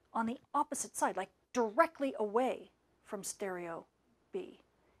on the opposite side, like directly away from stereo B,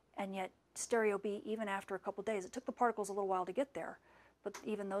 and yet stereo B, even after a couple days, it took the particles a little while to get there, but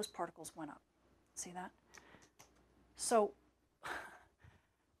even those particles went up. See that? So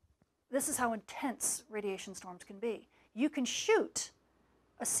this is how intense radiation storms can be. You can shoot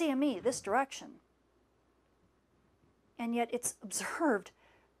a CME this direction, and yet it's observed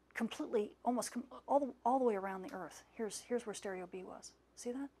completely, almost all the way around the Earth. Here's where stereo B was.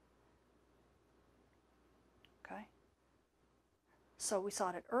 See that? Okay. So we saw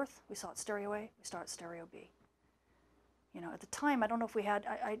it at Earth, we saw it stereo A, we saw it stereo B. At the time, I don't know if we had,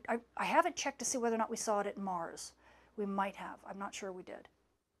 I haven't checked to see whether or not we saw it at Mars. We might have. I'm not sure we did.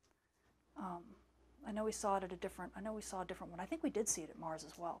 I know we saw it at a different one. I think we did see it at Mars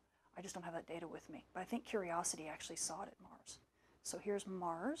as well. I just don't have that data with me. But I think Curiosity actually saw it at Mars. So here's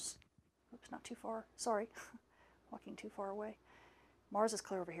Mars. Oops, not too far. Sorry, walking too far away. Mars is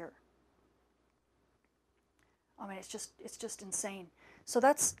clear over here. I mean, it's just insane. So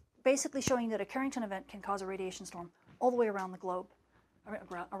that's basically showing that a Carrington event can cause a radiation storm all the way around the globe,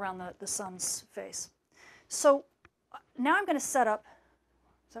 around the sun's face. So now I'm going to set up,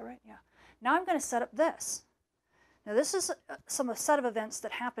 is that right? Yeah. Now I'm going to set up this. Now this is a set of events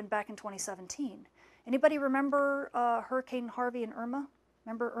that happened back in 2017. Anybody remember Hurricane Harvey and Irma?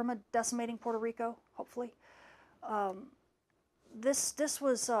 Remember Irma decimating Puerto Rico, hopefully? This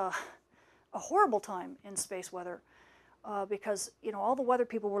was a horrible time in space weather because, you know, all the weather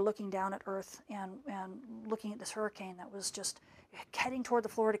people were looking down at Earth and looking at this hurricane that was just heading toward the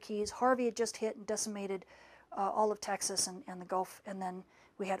Florida Keys. Harvey had just hit and decimated all of Texas and the Gulf, and then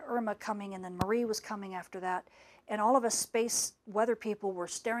we had Irma coming, and then Marie was coming after that. And all of us space weather people were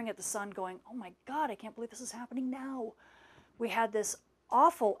staring at the sun going, oh my God, I can't believe this is happening now. We had this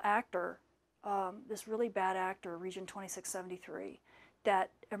awful actor, this really bad actor, Region 2673, that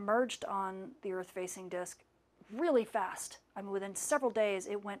emerged on the Earth-facing disk really fast. I mean, within several days,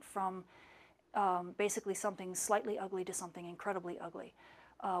 it went from basically something slightly ugly to something incredibly ugly.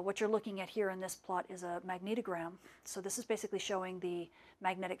 What you're looking at here in this plot is a magnetogram. So this is basically showing the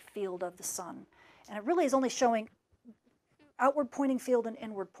magnetic field of the sun. And it really is only showing outward pointing field and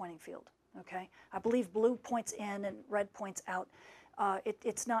inward pointing field. Okay, I believe blue points in and red points out.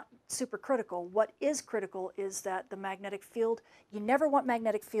 It's not super critical. What is critical is that the magnetic field, you never want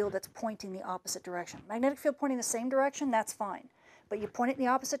magnetic field that's pointing the opposite direction. Magnetic field pointing the same direction, that's fine. But you point it in the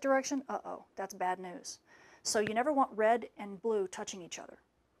opposite direction, uh-oh, that's bad news. So you never want red and blue touching each other.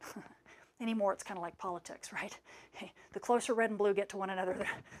 Anymore, it's kind of like politics, right? The closer red and blue get to one another,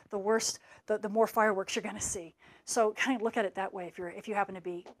 the worse, the more fireworks you're going to see. So kind of look at it that way if you happen to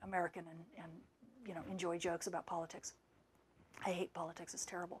be American and you know, enjoy jokes about politics. I hate politics, it's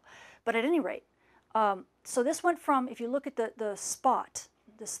terrible. But at any rate, so this went from, if you look at the spot,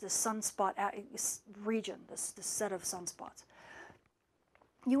 this sunspot region, this set of sunspots,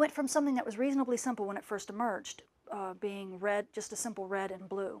 you went from something that was reasonably simple when it first emerged, being red, just a simple red and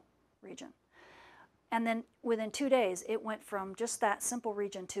blue region. And then within 2 days, it went from just that simple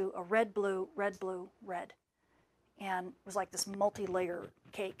region to a red, blue, red, blue, red. And it was like this multi-layer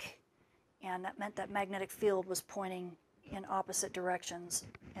cake. And that meant that magnetic field was pointing in opposite directions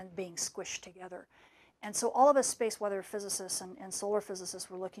and being squished together. And so all of us space weather physicists and solar physicists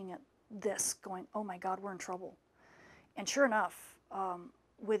were looking at this going, oh my God, we're in trouble. And sure enough,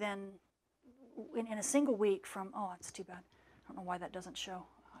 in a single week from, oh, it's too bad. I don't know why that doesn't show.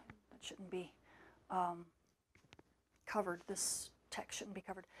 That shouldn't be covered. This text shouldn't be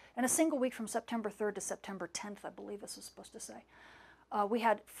covered. In a single week from September 3rd to September 10th, I believe this was supposed to say, we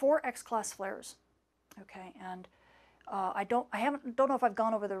had 4 X-class flares. Okay, and I don't know if I've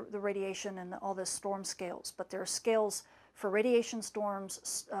gone over the radiation and all the storm scales, but there are scales for radiation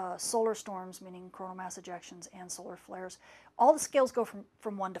storms, solar storms, meaning coronal mass ejections, and solar flares. All the scales go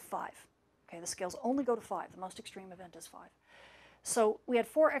from 1 to 5. Okay, the scales only go to 5. The most extreme event is 5. So we had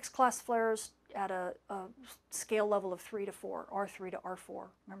 4 X-class flares at a scale level of 3 to 4, R3 to R4.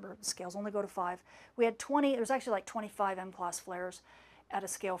 Remember, the scales only go to 5. We had 20, there's actually like 25 M-class flares at a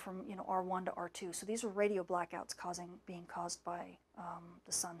scale from, you know, R1 to R2. So these are radio blackouts being caused by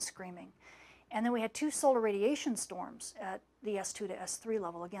the sun screaming. And then we had 2 solar radiation storms at the S2 to S3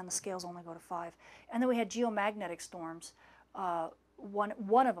 level. Again, the scales only go to 5. And then we had geomagnetic storms.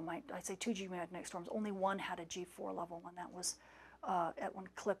 One of them, I'd say 2 geomagnetic storms. Only one had a G4 level, and that was that one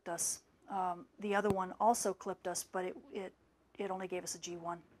clipped us. The other one also clipped us, but it only gave us a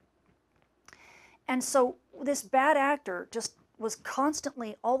G1. And so this bad actor just was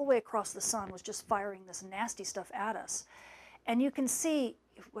constantly, all the way across the sun, was just firing this nasty stuff at us. And you can see,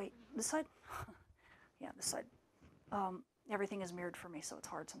 wait, this side? Yeah, this side. Everything is mirrored for me, so it's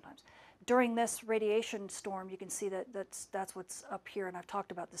hard sometimes. During this radiation storm, you can see that's what's up here, and I've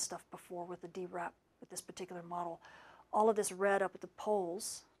talked about this stuff before with the DRAP, with this particular model. All of this red up at the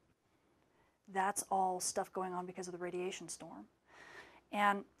poles, that's all stuff going on because of the radiation storm.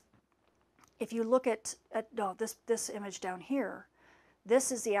 And if you look at this image down here,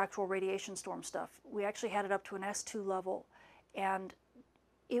 this is the actual radiation storm stuff. We actually had it up to an S2 level, and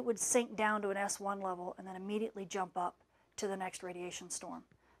it would sink down to an S1 level and then immediately jump up to the next radiation storm.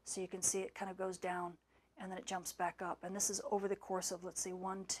 So you can see it kind of goes down and then it jumps back up. And this is over the course of, let's see,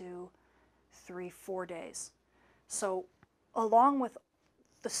 1, 2, 3, 4 days. So along with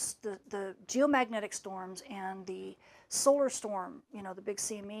the geomagnetic storms and the solar storm, you know, the big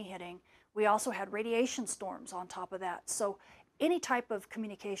CME hitting, we also had radiation storms on top of that. So any type of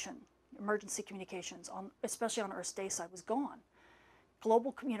communication, emergency communications, especially on Earth's day side, was gone.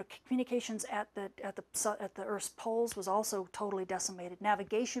 Global communications at the Earth's poles was also totally decimated.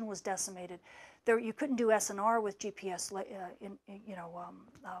 Navigation was decimated. You couldn't do SNR with GPS,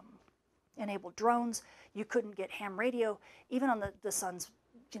 enabled drones. You couldn't get ham radio. Even on the sun's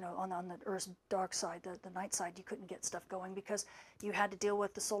on the Earth's dark side, the night side, you couldn't get stuff going because you had to deal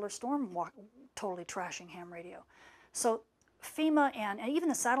with the solar storm totally trashing ham radio. So FEMA and even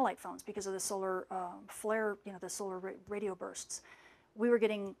the satellite phones, because of the solar flare, the solar radio bursts, we were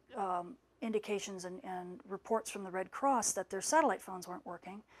getting indications and reports from the Red Cross that their satellite phones weren't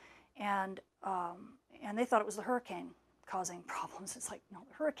working, and they thought it was the hurricane causing problems. It's like, no,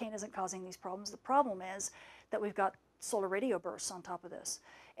 the hurricane isn't causing these problems. The problem is that we've got solar radio bursts on top of this.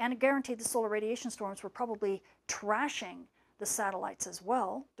 And guaranteed the solar radiation storms were probably trashing the satellites as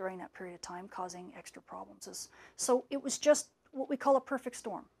well during that period of time, causing extra problems. So it was just what we call a perfect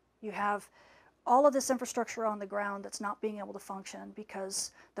storm. You have all of this infrastructure on the ground that's not being able to function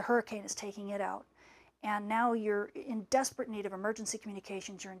because the hurricane is taking it out. And now you're in desperate need of emergency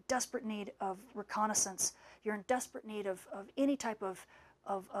communications, you're in desperate need of reconnaissance, you're in desperate need of any type of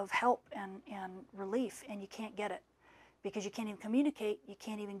help and relief, and you can't get it because you can't even communicate, you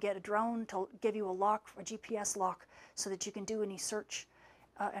can't even get a drone to give you a lock, a GPS lock, so that you can do any search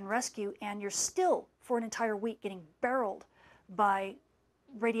and rescue, and you're still, for an entire week, getting barreled by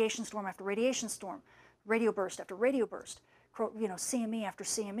radiation storm after radiation storm, radio burst after radio burst, CME after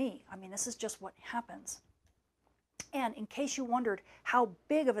CME. I mean, this is just what happens. And in case you wondered how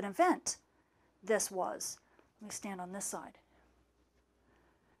big of an event this was, let me stand on this side.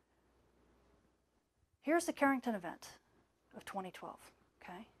 Here's the Carrington event of 2012,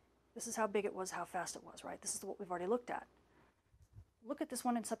 okay? This is how big it was, how fast it was, right? This is what we've already looked at. Look at this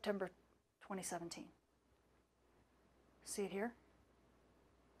one in September 2017. See it here?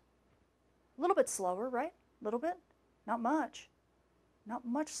 A little bit slower, right? A little bit? Not much. Not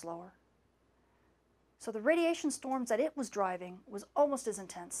much slower. So the radiation storms that it was driving was almost as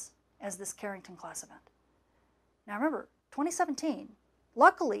intense as this Carrington class event. Now remember, 2017,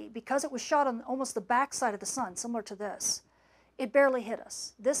 luckily, because it was shot on almost the back side of the sun, similar to this, it barely hit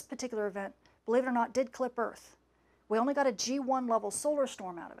us. This particular event, believe it or not, did clip Earth. We only got a G1 level solar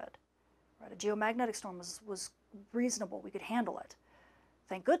storm out of it. Right? A geomagnetic storm was reasonable. We could handle it.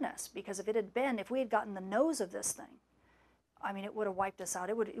 Thank goodness, because if we had gotten the nose of this thing, I mean, it would have wiped us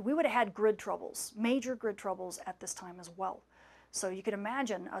out. We would have had grid troubles, major grid troubles at this time as well. So you could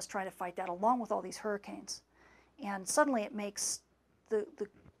imagine us trying to fight that along with all these hurricanes. And suddenly it makes the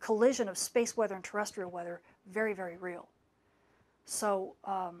collision of space weather and terrestrial weather very, very real. So,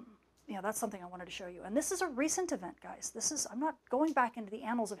 that's something I wanted to show you. And this is a recent event, guys. I'm not going back into the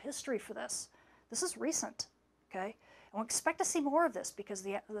annals of history for this. This is recent, okay? And we expect to see more of this because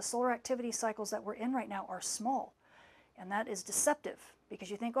the solar activity cycles that we're in right now are small. And that is deceptive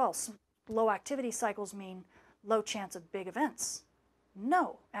because you think, oh, low activity cycles mean low chance of big events.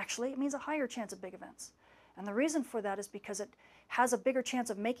 No, actually, it means a higher chance of big events. And the reason for that is because it has a bigger chance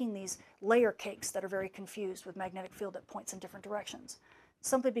of making these layer cakes that are very confused with magnetic field that points in different directions.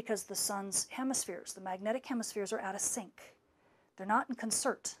 Simply because the sun's hemispheres, the magnetic hemispheres, are out of sync. They're not in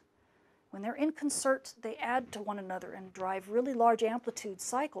concert. When they're in concert, they add to one another and drive really large amplitude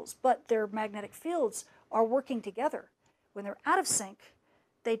cycles, but their magnetic fields are working together. When they're out of sync,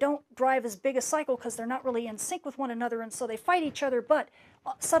 they don't drive as big a cycle because they're not really in sync with one another, and so they fight each other, but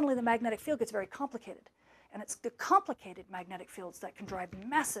suddenly the magnetic field gets very complicated. And it's the complicated magnetic fields that can drive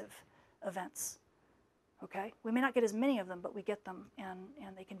massive events. Okay? We may not get as many of them, but we get them, and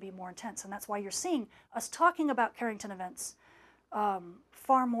they can be more intense. And that's why you're seeing us talking about Carrington events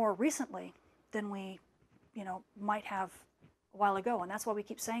far more recently than we might have a while ago. And that's why we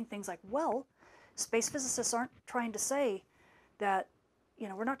keep saying things like, well, space physicists aren't trying to say that,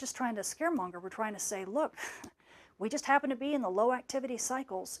 we're not just trying to scaremonger. We're trying to say, look, we just happen to be in the low activity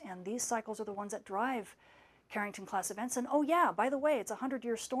cycles, and these cycles are the ones that drive Carrington class events. And oh yeah, by the way, it's a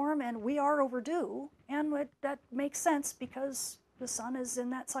 100-year storm and we are overdue, and that makes sense because the sun is in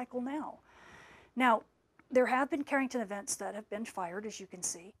that cycle now. Now, there have been Carrington events that have been fired, as you can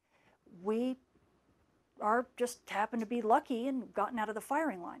see. We are just happen to be lucky and gotten out of the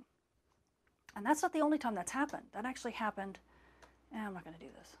firing line. And that's not the only time that's happened. That actually happened, I'm not going to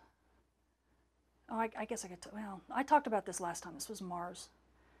do this. Oh, I guess I could, I talked about this last time. This was Mars.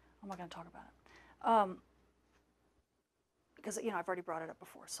 I'm not going to talk about it. Because I've already brought it up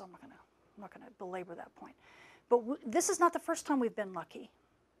before, so I'm not going to belabor that point. But this is not the first time we've been lucky.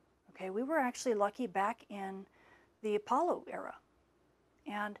 Okay, we were actually lucky back in the Apollo era,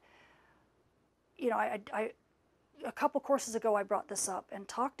 and a couple courses ago I brought this up and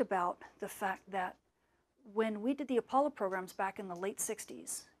talked about the fact that when we did the Apollo programs back in the late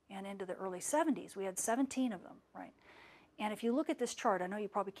 60s and into the early 70s, we had 17 of them, right? And if you look at this chart, I know you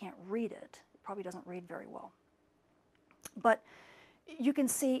probably can't read it. It probably doesn't read very well. But you can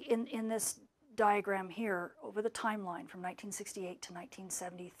see in this diagram here over the timeline from 1968 to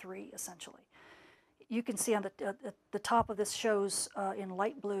 1973, essentially. You can see on the top of this shows in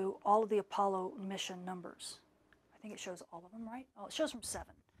light blue all of the Apollo mission numbers. I think it shows all of them, right? Oh, it shows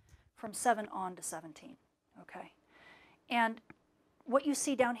from 7 on to 17, okay? And what you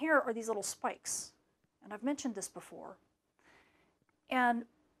see down here are these little spikes. And I've mentioned this before. And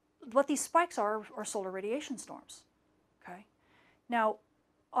what these spikes are solar radiation storms, okay? Now,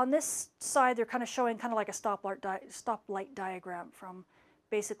 on this side, they're kind of showing kind of like a stoplight diagram from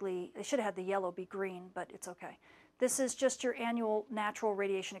basically, they should have had the yellow be green, but it's okay. This is just your annual natural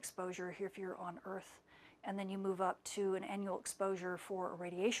radiation exposure here if you're on Earth. And then you move up to an annual exposure for a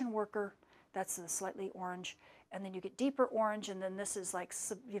radiation worker. That's the slightly orange. And then you get deeper orange, and then this is like,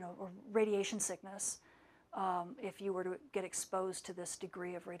 you know, radiation sickness if you were to get exposed to this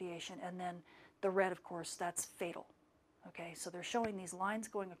degree of radiation. And then the red, of course, that's fatal. Okay, so they're showing these lines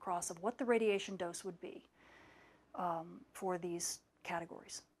going across of what the radiation dose would be for these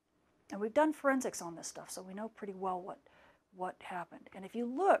categories. And we've done forensics on this stuff, so we know pretty well what happened. And if you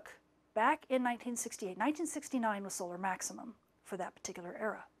look back in 1968, 1969 was solar maximum for that particular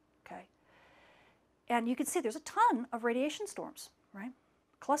era, okay? And you can see there's a ton of radiation storms, right,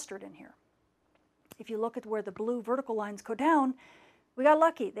 clustered in here. If you look at where the blue vertical lines go down, we got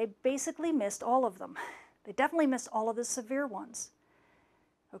lucky. They basically missed all of them. They definitely missed all of the severe ones.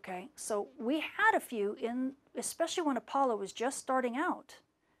 Okay, so we had a few in, especially when Apollo was just starting out,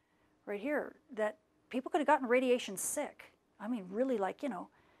 right here, that people could have gotten radiation sick. I mean, really, like, you know,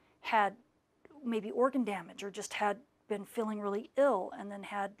 had maybe organ damage or just had been feeling really ill and then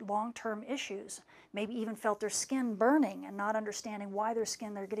had long-term issues. Maybe even felt their skin burning and not understanding why their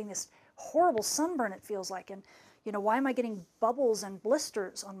skin, they're getting this horrible sunburn, it feels like. And, you know, why am I getting bubbles and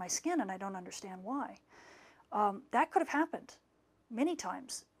blisters on my skin and I don't understand why? That could have happened many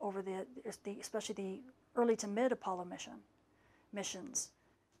times over especially the early to mid Apollo missions.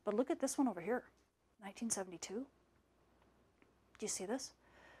 But look at this one over here, 1972. Do you see this?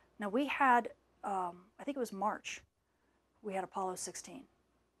 Now we had, I think it was March, we had Apollo 16.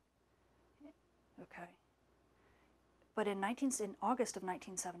 Okay. But in August of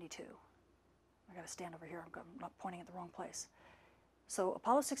 1972, I got to stand over here, I'm not pointing at the wrong place. So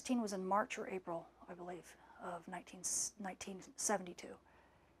Apollo 16 was in March or April, I believe, of 1972.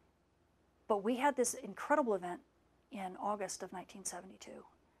 But we had this incredible event in August of 1972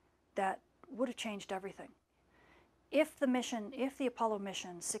 that would have changed everything. If the Apollo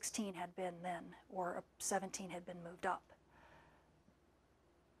mission 16 had been then, or 17 had been moved up,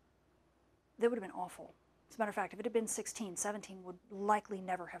 that would have been awful. As a matter of fact, if it had been 16, 17 would likely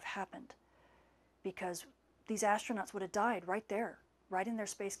never have happened, because these astronauts would have died right there, right in their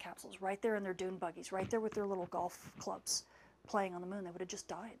space capsules, right there in their dune buggies, right there with their little golf clubs playing on the moon. They would have just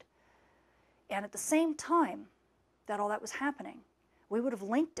died. And at the same time that all that was happening, we would have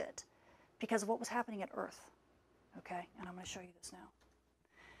linked it because of what was happening at Earth. Okay, and I'm going to show you this now.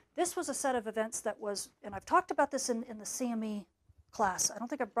 This was a set of events that was, and I've talked about this in the CME class. I don't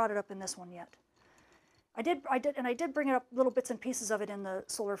think I've brought it up in this one yet. I did bring it up, little bits and pieces of it in the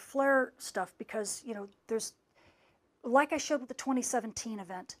solar flare stuff, because, you know, there's, like I showed with the 2017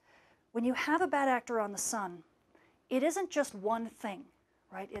 event, when you have a bad actor on the sun, it isn't just one thing,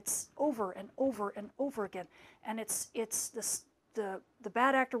 right? It's over and over and over again, and it's this. The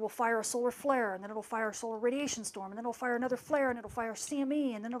bad actor will fire a solar flare, and then it'll fire a solar radiation storm, and then it'll fire another flare, and it'll fire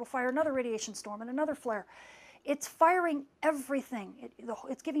CME, and then it'll fire another radiation storm and another flare. It's firing everything.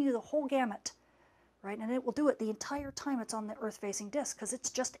 It's giving you the whole gamut, right? And it will do it the entire time it's on the Earth-facing disk, because it's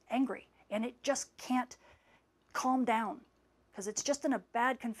just angry, and it just can't calm down, because it's just in a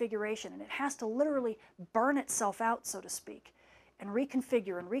bad configuration, and it has to literally burn itself out, so to speak, and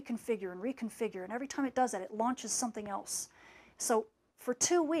reconfigure and reconfigure and reconfigure, and every time it does that, it launches something else. So for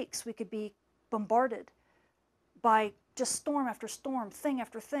 2 weeks, we could be bombarded by just storm after storm, thing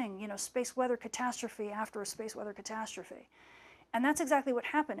after thing, you know, space weather catastrophe after a space weather catastrophe. And that's exactly what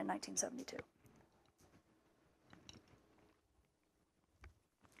happened in 1972.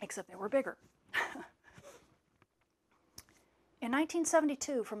 Except they were bigger. In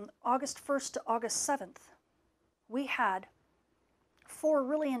 1972, from August 1st to August 7th, we had 4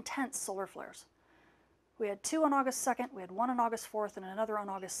 really intense solar flares. We had 2 on August 2nd, we had 1 on August 4th, and another on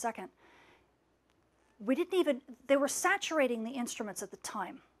August 2nd. They were saturating the instruments at the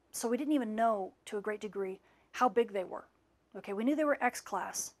time, so we didn't even know, to a great degree, how big they were. Okay, we knew they were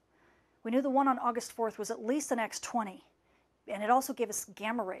X-class. We knew the one on August 4th was at least an X20, and it also gave us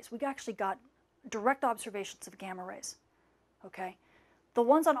gamma rays. We actually got direct observations of gamma rays. Okay, the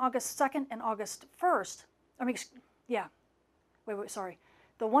ones on August 2nd and August 1st, sorry.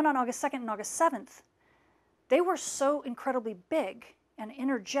 the one on August 2nd and August 7th, they were so incredibly big and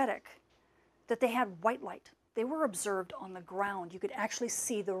energetic that they had white light. They were observed on the ground. You could actually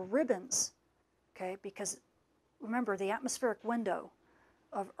see the ribbons, okay? Because remember, the atmospheric window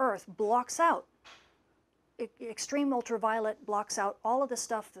of Earth blocks out. Extreme ultraviolet blocks out all of the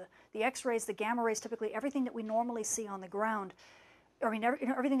stuff, the X-rays, the gamma rays, typically everything that we normally see on the ground. I mean,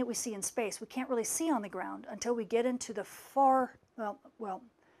 everything that we see in space, we can't really see on the ground until we get into the far, well,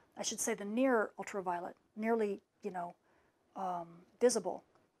 I should say the near ultraviolet, nearly, visible.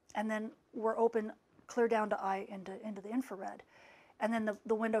 And then we're open clear down to eye into the infrared. And then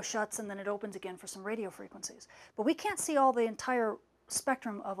the window shuts and then it opens again for some radio frequencies. But we can't see all the entire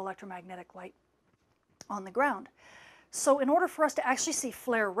spectrum of electromagnetic light on the ground. So in order for us to actually see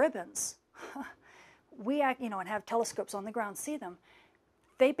flare ribbons, and have telescopes on the ground see them,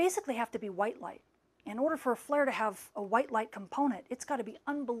 they basically have to be white light. In order for a flare to have a white light component, it's got to be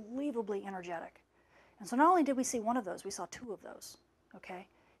unbelievably energetic. And so not only did we see one of those, we saw two of those, okay?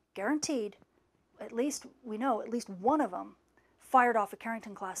 Guaranteed, at least we know, at least one of them fired off a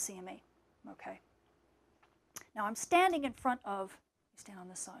Carrington-class CME, okay? Now I'm standing in front of, let me stand on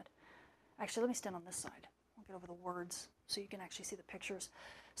this side. Actually, let me stand on this side. I'll get over the words so you can actually see the pictures.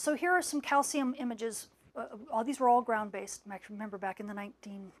 So here are some calcium images. All these were all ground-based. Remember back in the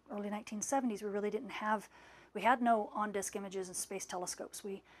early 1970s, we had no on-disk images and space telescopes.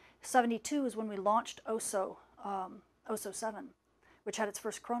 72 is when we launched OSO 7, which had its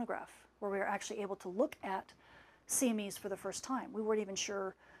first chronograph, where we were actually able to look at CMEs for the first time. We weren't even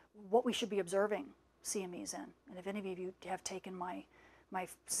sure what we should be observing CMEs in. And if any of you have taken my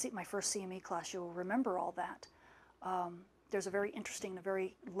first CME class, you'll remember all that. There's a very interesting, a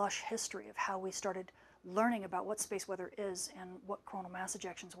very lush history of how we started learning about what space weather is and what coronal mass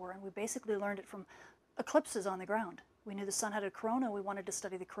ejections were. And we basically learned it from eclipses on the ground. We knew the sun had a corona. We wanted to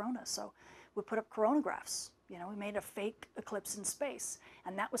study the corona. So we put up coronagraphs. We made a fake eclipse in space.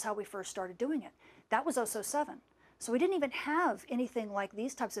 And that was how we first started doing it. That was OSO 7. So we didn't even have anything like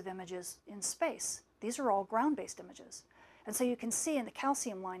these types of images in space. These are all ground-based images. And so you can see in the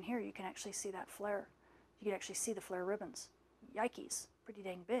calcium line here, you can actually see that flare. You can actually see the flare ribbons. Yikes, pretty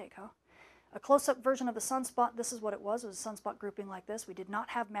dang big, huh? A close-up version of the sunspot, this is what it was a sunspot grouping like this. We did not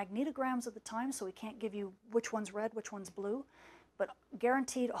have magnetograms at the time, so we can't give you which one's red, which one's blue. But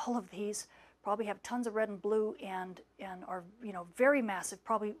guaranteed all of these probably have tons of red and blue and are very massive.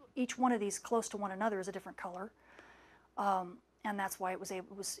 Probably each one of these close to one another is a different color. And that's why it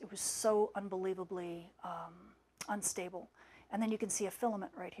was so unbelievably unstable. And then you can see a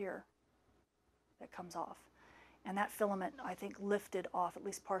filament right here that comes off. And that filament, I think, lifted off, at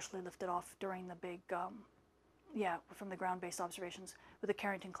least partially lifted off during the big, from the ground-based observations with the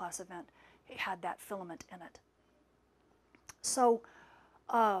Carrington-class event. It had that filament in it. So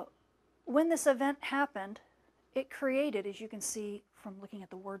when this event happened, it created, as you can see from looking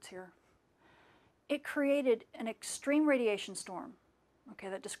at the words here, it created an extreme radiation storm, okay,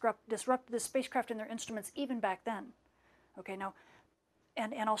 that disrupted the spacecraft and their instruments even back then. Okay, now,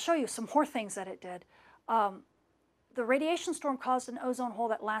 and I'll show you some more things that it did. The radiation storm caused an ozone hole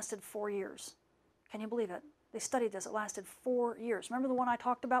that lasted 4 years. Can you believe it? They studied this. It lasted 4 years. Remember the one I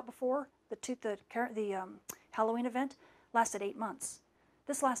talked about before? The Halloween event? Lasted 8 months.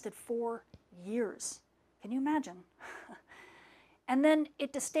 This lasted 4 years. Can you imagine? And then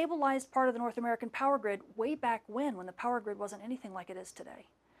it destabilized part of the North American power grid way back when the power grid wasn't anything like it is today.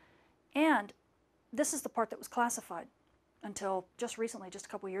 And this is the part that was classified until just recently, just a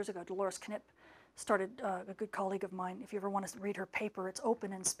couple of years ago. Dolores Knipp started, a good colleague of mine. If you ever want to read her paper, it's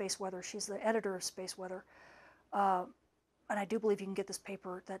open in Space Weather. She's the editor of Space Weather. And I do believe you can get this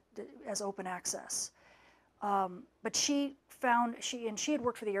paper as open access. But she had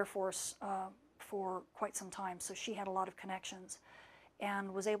worked for the Air Force for quite some time, so she had a lot of connections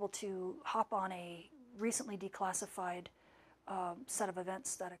and was able to hop on a recently declassified set of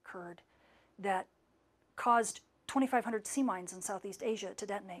events that occurred that caused 2,500 sea mines in Southeast Asia to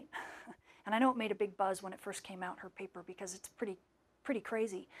detonate. And I know it made a big buzz when it first came out, her paper, because it's pretty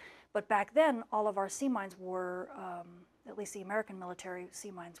crazy. But back then, all of our sea mines were, at least the American military sea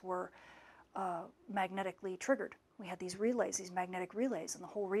mines were magnetically triggered. We had these relays, these magnetic relays, and the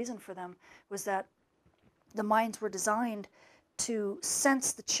whole reason for them was that the mines were designed to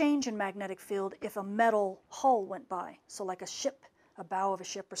sense the change in magnetic field if a metal hull went by. So like a ship, a bow of a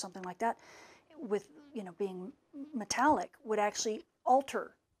ship or something like that, with being metallic, would actually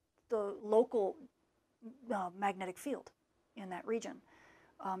alter the local magnetic field in that region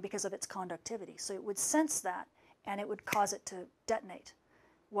because of its conductivity. So it would sense that, and it would cause it to detonate.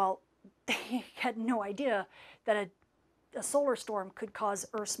 Well, they had no idea that a solar storm could cause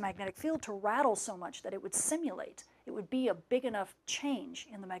Earth's magnetic field to rattle so much that it would simulate. It would be a big enough change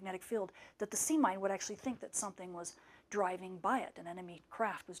in the magnetic field that the sea mine would actually think that something was driving by it, an enemy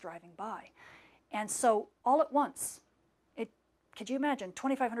craft was driving by. And so all at once, could you imagine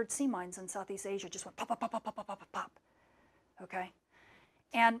 2,500 sea mines in Southeast Asia just went pop, pop, pop, pop, pop, pop, pop, pop, okay?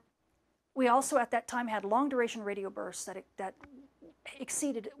 And we also at that time had long duration radio bursts that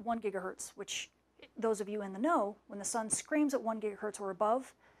exceeded 1 gigahertz, which those of you in the know, when the sun screams at 1 gigahertz or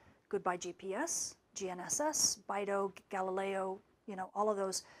above, goodbye GPS, GNSS, BIDO, Galileo, all of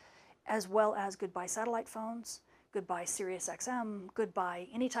those, as well as goodbye satellite phones, goodbye Sirius XM, goodbye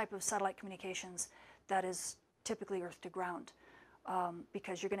any type of satellite communications that is typically earth to ground.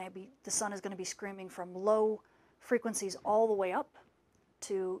 Because the sun is going to be screaming from low frequencies all the way up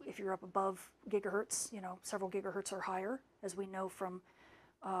to, if you're up above gigahertz, several gigahertz or higher, as we know from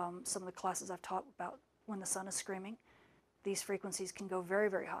some of the classes I've taught about when the sun is screaming. These frequencies can go very,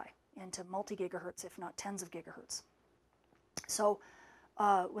 very high, into multi-gigahertz, if not tens of gigahertz. So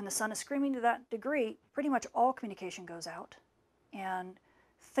when the sun is screaming to that degree, pretty much all communication goes out. And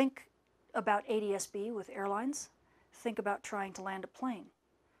think about ADS-B with airlines. Think about trying to land a plane.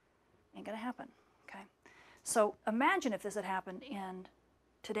 Ain't gonna happen, okay? So imagine if this had happened in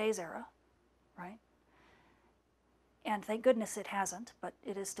today's era, right? And thank goodness it hasn't, but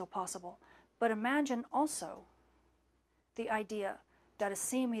it is still possible. But imagine also the idea that a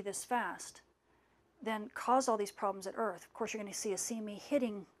CME this fast then caused all these problems at Earth. Of course, you're going to see a CME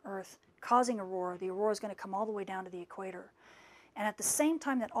hitting Earth, causing aurora. The aurora is going to come all the way down to the equator. And at the same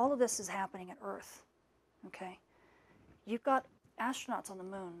time that all of this is happening at Earth, okay, you've got astronauts on the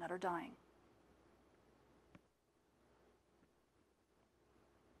moon that are dying.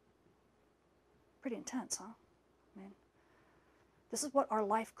 Pretty intense, huh? I mean, this is what our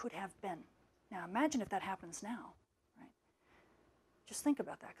life could have been. Now, imagine if that happens now, right? Just think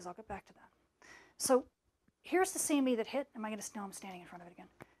about that, because I'll get back to that. So here's the CME that hit. Am I going to? No, I'm standing in front of it again.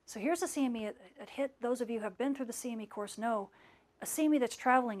 So here's the CME that hit. Those of you who have been through the CME course know a CME that's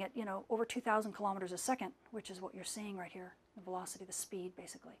traveling at, over 2,000 kilometers a second, which is what you're seeing right here, the velocity, the speed,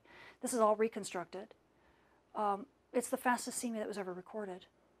 basically. This is all reconstructed. It's the fastest CME that was ever recorded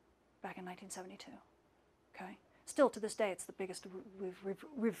back in 1972. Okay, still to this day, it's the biggest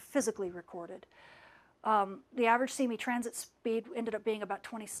we've physically recorded. The average CME transit speed ended up being about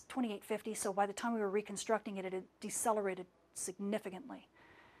 2850. So by the time we were reconstructing it, it had decelerated significantly,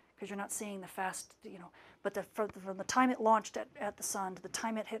 because you're not seeing the fast, but from the time it launched at the sun to the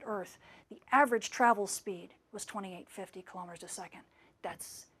time it hit Earth, the average travel speed was 2850 kilometers a second.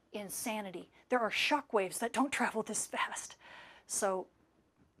 That's insanity. There are shock waves that don't travel this fast. So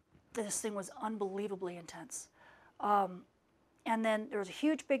this thing was unbelievably intense. And then there was a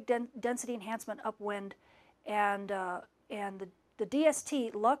huge big density enhancement upwind, and the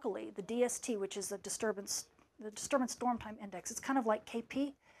DST, luckily, the DST, which is the disturbance storm time index, it's kind of like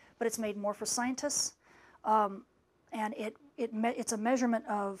KP, but it's made more for scientists. And it's a measurement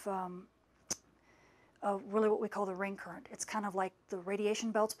of really what we call the ring current. It's kind of like the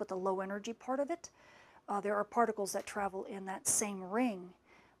radiation belts, but the low energy part of it. There are particles that travel in that same ring,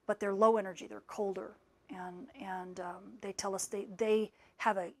 but they're low energy, they're colder. And they tell us they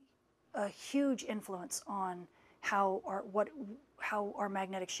have a huge influence on how our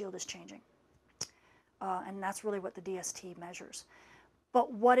magnetic shield is changing. And that's really what the DST measures.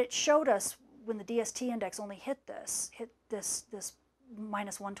 But what it showed us when the DST index only hit this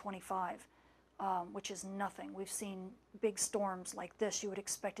minus 125, which is nothing. We've seen big storms like this. You would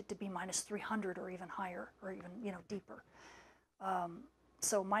expect it to be minus 300 or even higher, or even deeper.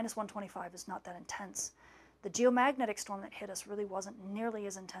 So minus 125 is not that intense. The geomagnetic storm that hit us really wasn't nearly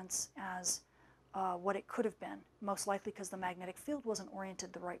as intense as what it could have been, most likely because the magnetic field wasn't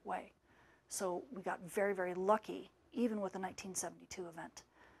oriented the right way. So we got very, very lucky, even with the 1972 event,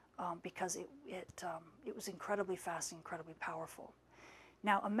 because it was incredibly fast and incredibly powerful.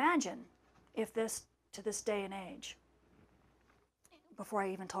 Now imagine if this, to this day and age, before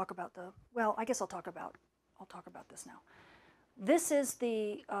I even talk about I guess I'll talk about this now. This is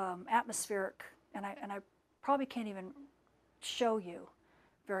the atmospheric, and I probably can't even show you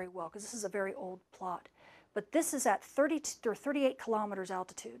very well because this is a very old plot. But this is at 38 kilometers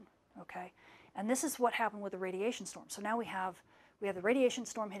altitude, okay? And this is what happened with the radiation storm. So now we have the radiation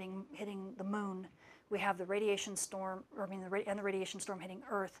storm hitting the moon. We have the radiation storm, and the radiation storm hitting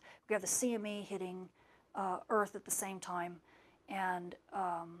Earth. We have the CME hitting Earth at the same time, and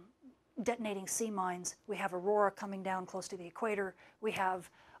detonating sea mines. We have aurora coming down close to the equator. We have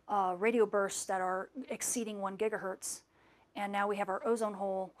radio bursts that are exceeding 1 gigahertz. And now we have our ozone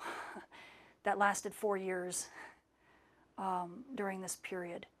hole that lasted 4 years. during this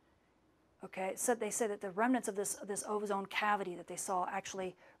period. Okay, so they say that the remnants of this ozone cavity that they saw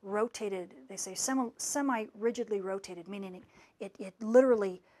actually rotated. They say semi-rigidly rotated, meaning it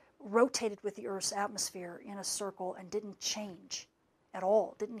literally rotated with the Earth's atmosphere in a circle and didn't change at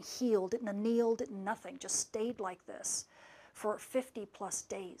all, didn't heal, didn't anneal, didn't nothing, just stayed like this for 50 plus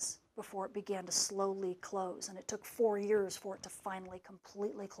days before it began to slowly close. And it took 4 years for it to finally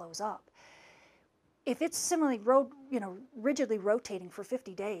completely close up. If it's similarly rigidly rotating for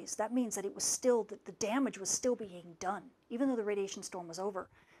 50 days, that means that it was still, that the damage was still being done. Even though the radiation storm was over,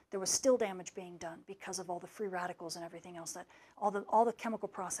 there was still damage being done because of all the free radicals and everything else, that all the chemical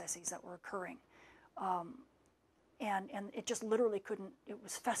processes that were occurring. And it just literally couldn't, it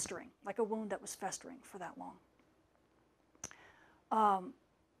was festering, like a wound that was festering for that long.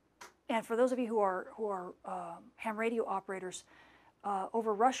 And for those of you who are ham radio operators,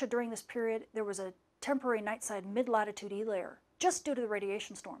 over Russia during this period, there was a temporary night-side mid-latitude E-layer just due to the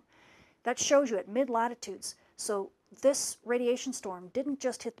radiation storm. That shows you at mid-latitudes. So this radiation storm didn't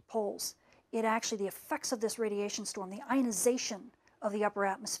just hit the poles. It actually, the effects of this radiation storm, the ionization of the upper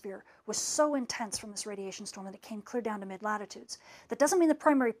atmosphere was so intense from this radiation storm that it came clear down to mid-latitudes. That doesn't mean the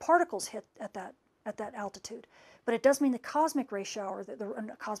primary particles hit at that altitude, but it does mean the cosmic ray shower,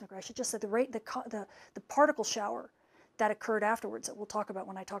 I should just say the particle shower that occurred afterwards, that we'll talk about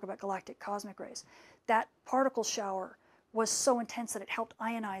when I talk about galactic cosmic rays. That particle shower was so intense that it helped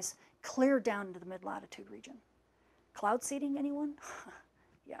ionize clear down into the mid-latitude region. Cloud seeding, anyone?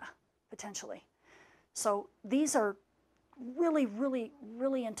 Yeah, potentially. So these are really, really,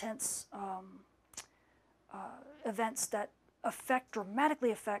 really intense events that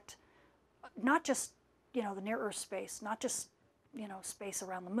dramatically affect not just, the near-Earth space, not just, space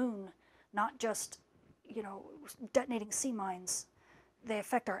around the moon, not just, detonating sea mines. They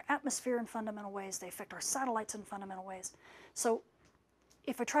affect our atmosphere in fundamental ways. They affect our satellites in fundamental ways. So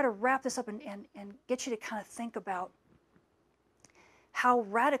if I try to wrap this up and get you to kind of think about how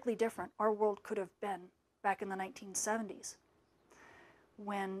radically different our world could have been back in the 1970s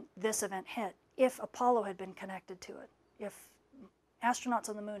when this event hit, if Apollo had been connected to it, if astronauts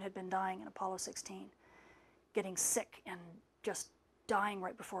on the moon had been dying in Apollo 16, getting sick and just dying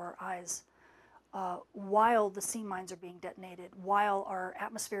right before our eyes, while the sea mines are being detonated, while our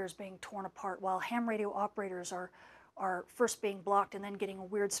atmosphere is being torn apart, while ham radio operators are first being blocked and then getting a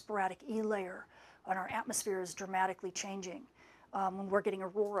weird sporadic E-layer, and our atmosphere is dramatically changing, when we're getting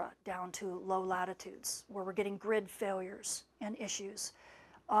aurora down to low latitudes, where we're getting grid failures and issues.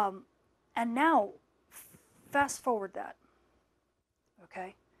 And now, fast forward that,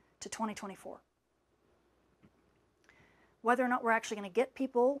 okay, to 2024. Whether or not we're actually going to get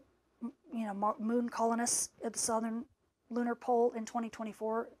people, moon colonists at the southern lunar pole in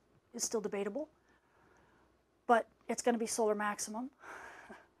 2024 is still debatable, but it's going to be solar maximum.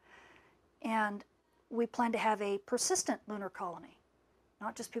 And we plan to have a persistent lunar colony,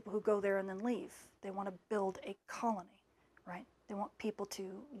 not just people who go there and then leave. They want to build a colony, right? They want people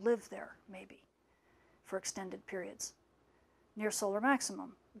to live there, maybe, for extended periods. Near solar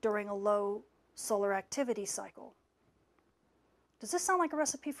maximum, during a low solar activity cycle. Does this sound like a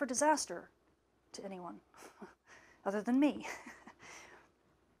recipe for disaster to anyone other than me?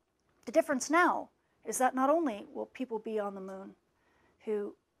 The difference now is that not only will people be on the moon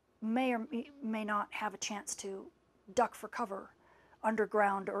who may or may not have a chance to duck for cover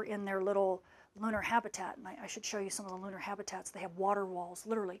underground or in their little lunar habitat, and I should show you some of the lunar habitats. They have water walls,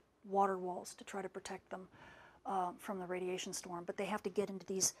 literally water walls, to try to protect them from the radiation storm, but they have to get into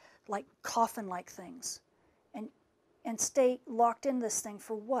these like coffin-like things and stay locked in this thing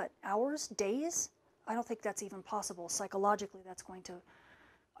for what, hours, days? I don't think that's even possible. Psychologically, that's going to,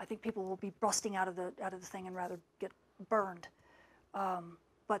 I think people will be busting out of the thing and rather get burned.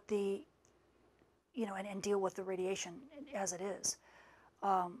 But and deal with the radiation as it is.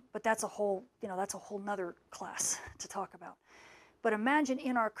 But that's a whole nother class to talk about. But imagine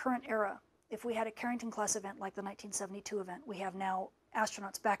in our current era, if we had a Carrington-class event like the 1972 event, we have now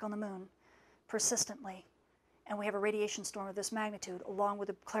astronauts back on the moon persistently, and we have a radiation storm of this magnitude, along with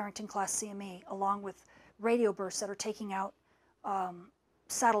a Carrington-class CME, along with radio bursts that are taking out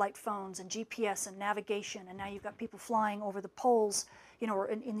satellite phones and GPS and navigation, and now you've got people flying over the poles, or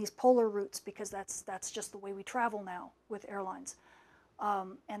in these polar routes, because that's just the way we travel now with airlines.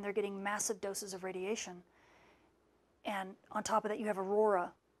 And they're getting massive doses of radiation. And on top of that, you have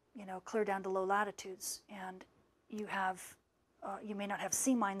aurora, clear down to low latitudes, and you have, you may not have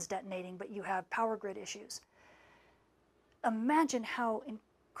sea mines detonating, but you have power grid issues. Imagine how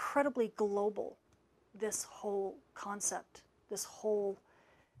incredibly global this whole concept, this whole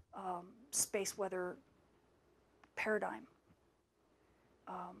space weather paradigm,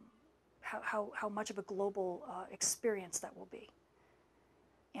 how much of a global experience that will be.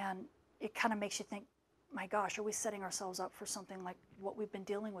 And it kind of makes you think, my gosh, are we setting ourselves up for something like what we've been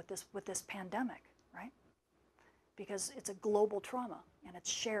dealing with this pandemic, right? Because it's a global trauma and it's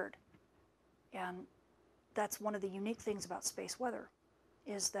shared. And that's one of the unique things about space weather,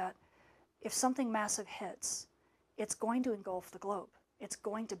 is that if something massive hits, it's going to engulf the globe. It's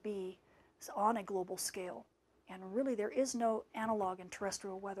going to be on a global scale. And really there is no analog in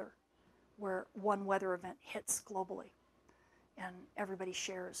terrestrial weather where one weather event hits globally and everybody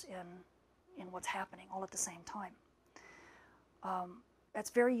shares in what's happening all at the same time. That's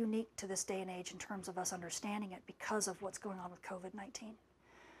very unique to this day and age in terms of us understanding it because of what's going on with COVID-19.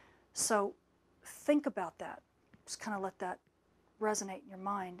 So think about that. Just kind of let that resonate in your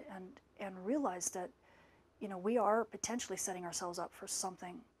mind and realize that, you know, we are potentially setting ourselves up for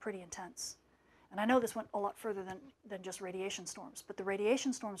something pretty intense. And I know this went a lot further than just radiation storms, but the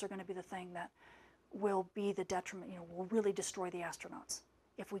radiation storms are going to be the thing that will be the detriment, you know, will really destroy the astronauts.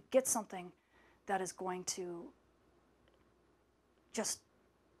 If we get something that is going to just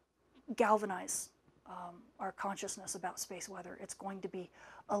galvanize our consciousness about space weather, it's going to be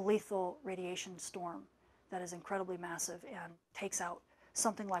a lethal radiation storm that is incredibly massive and takes out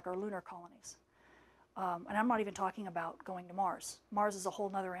something like our lunar colonies. And I'm not even talking about going to Mars. Mars is a whole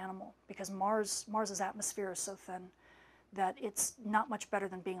nother animal, because Mars's atmosphere is so thin that it's not much better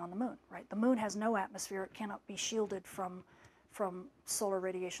than being on the moon, right? The moon has no atmosphere. It cannot be shielded from solar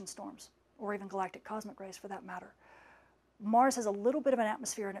radiation storms, or even galactic cosmic rays for that matter. Mars has a little bit of an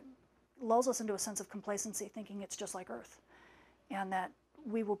atmosphere, and it lulls us into a sense of complacency, thinking it's just like Earth, and that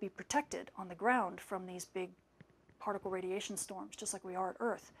we will be protected on the ground from these big particle radiation storms, just like we are at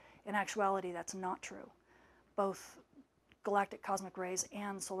Earth. In actuality, that's not true. Both galactic cosmic rays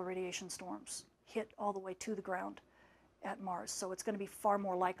and solar radiation storms hit all the way to the ground at Mars. So it's going to be far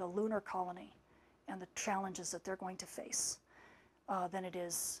more like a lunar colony and the challenges that they're going to face than it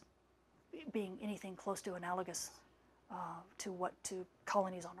is being anything close to analogous to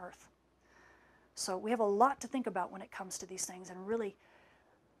colonies on Earth. So we have a lot to think about when it comes to these things, and really,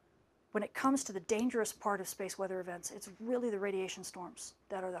 when it comes to the dangerous part of space weather events, it's really the radiation storms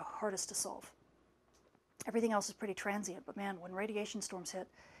that are the hardest to solve. Everything else is pretty transient, but man, when radiation storms hit,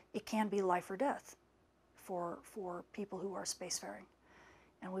 it can be life or death for people who are spacefaring.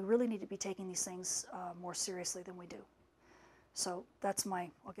 And we really need to be taking these things more seriously than we do. So that's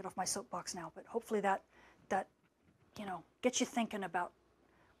I'll get off my soapbox now, but hopefully that you know, gets you thinking about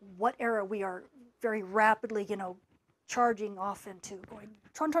what era we are very rapidly, you know, charging off into, going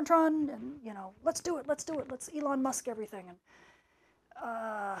tron, tron, tron, and, you know, let's do it, let's Elon Musk everything. And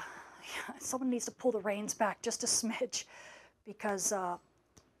yeah, someone needs to pull the reins back just a smidge, because,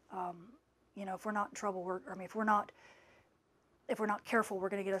 you know, if we're not in trouble, if we're not careful, we're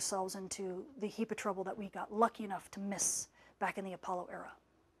going to get ourselves into the heap of trouble that we got lucky enough to miss back in the Apollo era.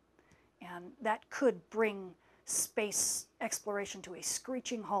 And that could bring space exploration to a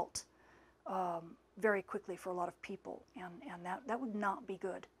screeching halt very quickly for a lot of people, and that would not be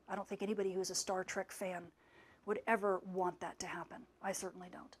good. I don't think anybody who's a Star Trek fan would ever want that to happen. I certainly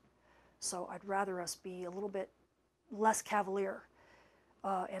don't. So I'd rather us be a little bit less cavalier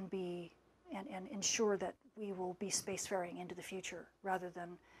and ensure that we will be spacefaring into the future, rather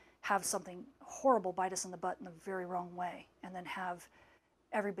than have something horrible bite us in the butt in the very wrong way, and then have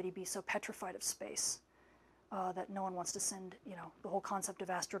everybody be so petrified of space that no one wants to send, you know, the whole concept of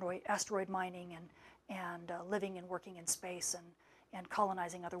asteroid mining and living and working in space and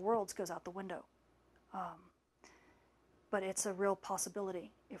colonizing other worlds goes out the window. But it's a real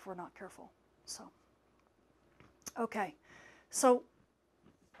possibility if we're not careful. So, okay. So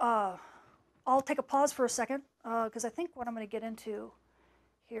I'll take a pause for a second, because I think what I'm going to get into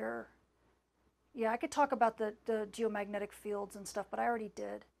here, yeah, I could talk about the geomagnetic fields and stuff, but I already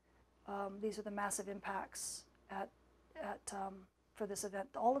did. These are the massive impacts for this event.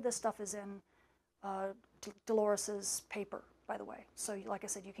 All of this stuff is in Dolores's paper, by the way. So like I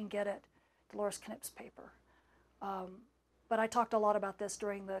said, you can get it, Dolores Knipp's paper. But I talked a lot about this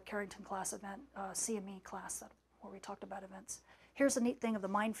during the Carrington class event, CME class, where we talked about events. Here's the neat thing of the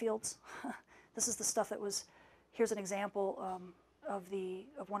minefields. This is the stuff that was, here's an example of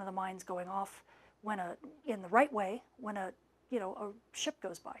one of the mines going off in the right way when a ship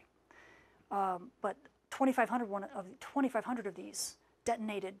goes by. But 2,500 of these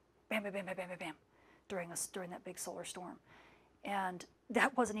detonated, bam, bam, bam, bam, bam, bam, bam, during that big solar storm. And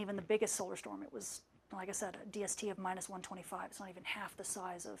that wasn't even the biggest solar storm. It was, like I said, a DST of -125. It's not even half the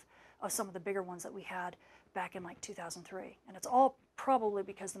size of some of the bigger ones that we had back in like 2003. And it's all probably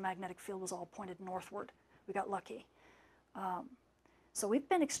because the magnetic field was all pointed northward We got lucky. So we've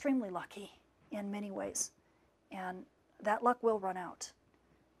been extremely lucky in many ways, and that luck will run out,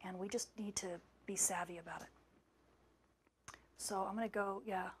 and we just need to be savvy about it. So I'm going to go,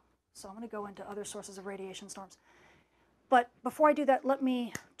 so I'm going to go into other sources of radiation storms. But before I do that, let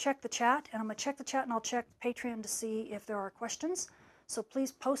me check the chat, and I'm going to check the chat and I'll check Patreon to see if there are questions. So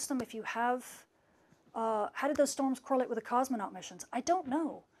please post them if you have. How did those storms correlate with the cosmonaut missions? I don't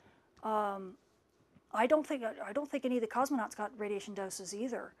know. I don't think any of the cosmonauts got radiation doses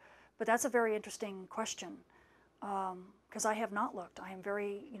either, but that's a very interesting question because I have not looked. I am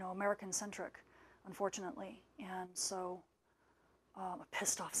very, American-centric, unfortunately, and so a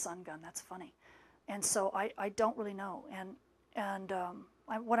pissed-off sun gun. That's funny, and so I don't really know. And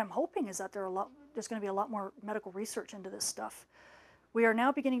what I'm hoping is that there's going to be a lot more medical research into this stuff. We are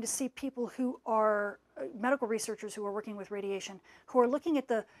now beginning to see people who are medical researchers who are working with radiation, who are looking at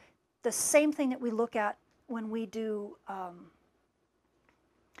the same thing that we look at when we do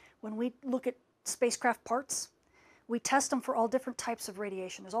when we look at spacecraft parts. We test them for all different types of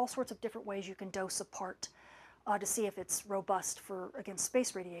radiation. There's all sorts of different ways you can dose a part to see if it's robust against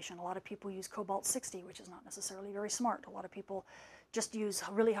space radiation. A lot of people use cobalt-60, which is not necessarily very smart. A lot of people just use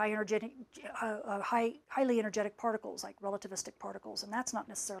really highly energetic particles, like relativistic particles, and that's not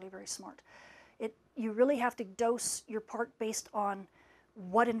necessarily very smart. You really have to dose your part based on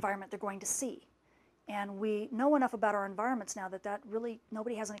what environment they're going to see. And we know enough about our environments now that really,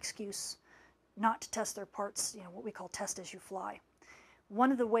 nobody has an excuse not to test their parts, what we call test as you fly.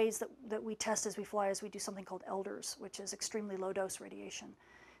 One of the ways that we test as we fly is we do something called ELDERS, which is extremely low dose radiation.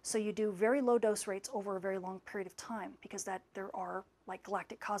 So you do very low dose rates over a very long period of time, because there are, like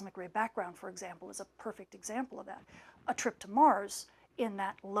galactic cosmic ray background, for example, is a perfect example of that. A trip to Mars in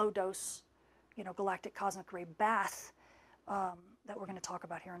that low dose, galactic cosmic ray bath that we're going to talk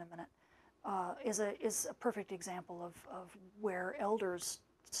about here in a minute is a perfect example of where ELDERS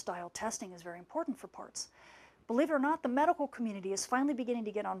style testing is very important for parts. Believe it or not, the medical community is finally beginning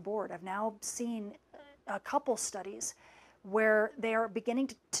to get on board. I've now seen a couple studies where they are beginning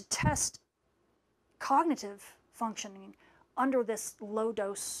to test cognitive functioning under this low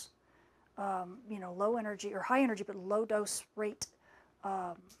dose, low energy or high energy, but low dose rate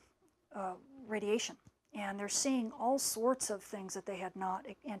radiation. And they're seeing all sorts of things that they had not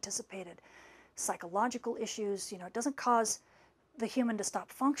anticipated. Psychological issues, it doesn't cause the human to stop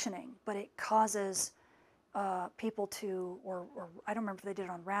functioning, but it causes people to, or I don't remember if they did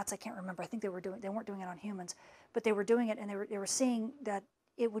it on rats, I can't remember. I think they weren't doing it on humans, but they were doing it, and they were seeing that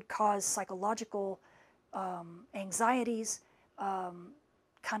it would cause psychological anxieties,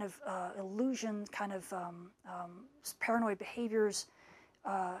 kind of illusion, kind of paranoid behaviors,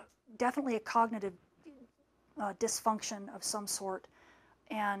 definitely a cognitive dysfunction of some sort,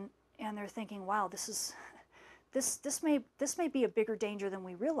 and they're thinking, wow, this may be a bigger danger than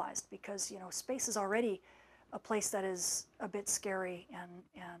we realized, because space is already a place that is a bit scary, and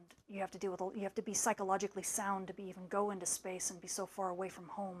you have to deal with, you have to be psychologically sound to even go into space and be so far away from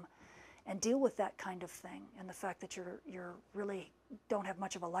home and deal with that kind of thing, and the fact that you're really don't have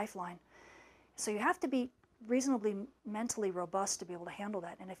much of a lifeline. So you have to be reasonably mentally robust to be able to handle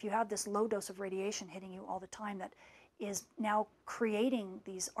that. And if you have this low dose of radiation hitting you all the time that is now creating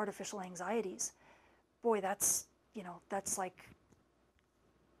these artificial anxieties, boy, that's like,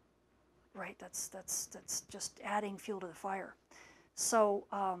 right, that's just adding fuel to the fire. So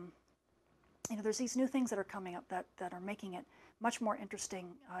there's these new things that are coming up that are making it much more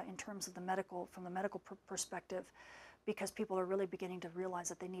interesting in terms of from the medical perspective, because people are really beginning to realize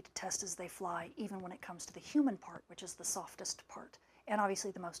that they need to test as they fly, even when it comes to the human part, which is the softest part, and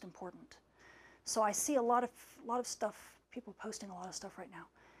obviously the most important. So I see a lot of stuff, people posting a lot of stuff right now.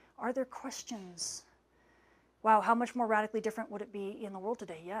 Are there questions? Wow, how much more radically different would it be in the world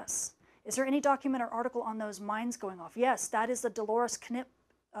today? Yes. Is there any document or article on those mines going off? Yes, that is the Dolores Knipp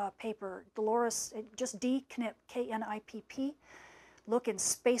paper. Dolores, just D Knipp, K-N-I-P-P. Look in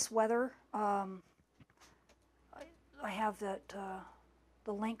Space Weather. I have the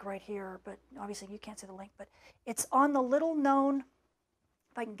link right here, but obviously you can't see the link, but it's on the little known,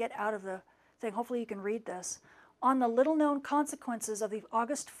 if I can get out of the thing, hopefully you can read this, on the little known consequences of the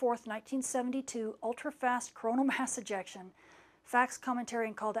August 4th, 1972 ultra-fast coronal mass ejection, facts, commentary,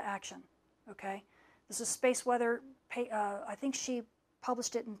 and call to action. Okay? This is Space Weather. I think she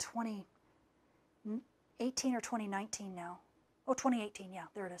published it in 2018 or 2019 now. Oh, 2018, yeah,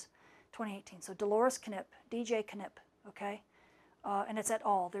 there it is. 2018. So Dolores Knipp, DJ Knipp, okay? And it's et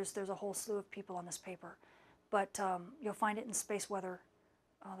al. There's a whole slew of people on this paper. But you'll find it in Space Weather,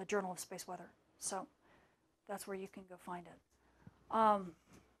 the Journal of Space Weather. So that's where you can go find it.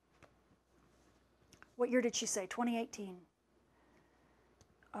 What year did she say? 2018.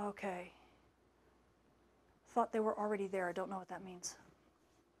 Okay. Thought they were already there. I don't know what that means.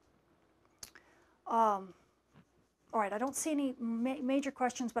 All right, I don't see any major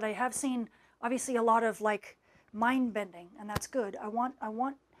questions, but I have seen obviously a lot of like mind bending, and that's good. I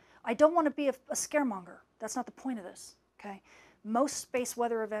don't want to be a scaremonger. That's not the point of this. Okay, most space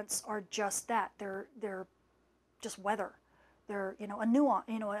weather events are just that. They're just weather. They're a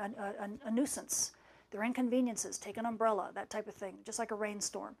nuisance. They're inconveniences. Take an umbrella, that type of thing, just like a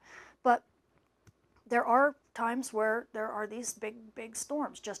rainstorm. But there are times where there are these big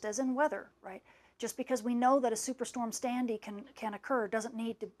storms, just as in weather, right? Just because we know that a superstorm Sandy can occur doesn't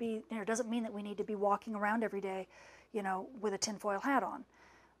mean that we need to be walking around every day, with a tinfoil hat on.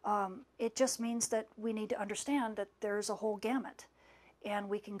 It just means that we need to understand that there's a whole gamut, and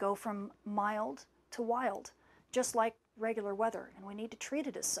we can go from mild to wild, just like regular weather, and we need to treat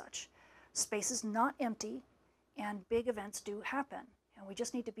it as such. Space is not empty, and big events do happen, and we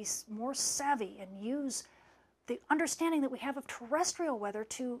just need to be more savvy and use the understanding that we have of terrestrial weather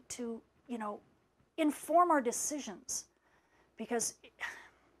to inform our decisions, because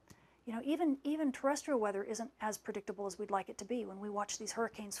even terrestrial weather isn't as predictable as we'd like it to be. When we watch these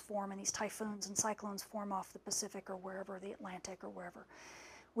hurricanes form and these typhoons and cyclones form off the Pacific or wherever, the Atlantic or wherever,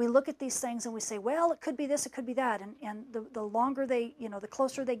 we look at these things and we say, well, it could be this, it could be that, and the longer they, the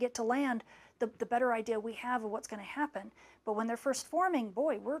closer they get to land, the better idea we have of what's going to happen. But when they're first forming,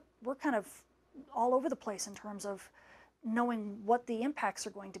 boy, we're kind of all over the place in terms of knowing what the impacts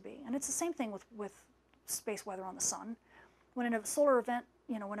are going to be. And it's the same thing with space weather on the sun. When in a solar event,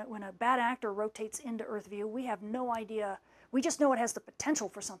 when a bad actor rotates into Earth view, we have no idea. We just know it has the potential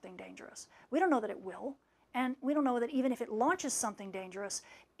for something dangerous. We don't know that it will. And we don't know that even if it launches something dangerous,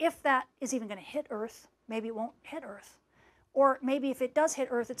 if that is even going to hit Earth, maybe it won't hit Earth. Or maybe if it does hit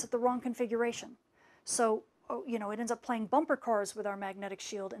Earth, it's at the wrong configuration. So, it ends up playing bumper cars with our magnetic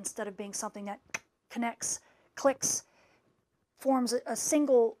shield instead of being something that connects, clicks, forms a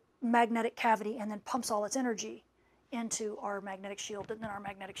single magnetic cavity, and then pumps all its energy into our magnetic shield. And then our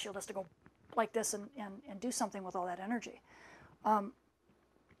magnetic shield has to go like this and do something with all that energy.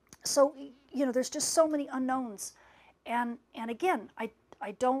 So, there's just so many unknowns. And again,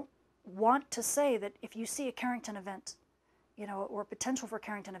 I don't want to say that if you see a Carrington event, or potential for a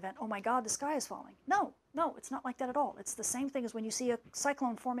Carrington event, oh my God, the sky is falling. No, it's not like that at all. It's the same thing as when you see a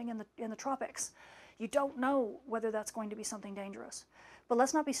cyclone forming in the tropics. You don't know whether that's going to be something dangerous. But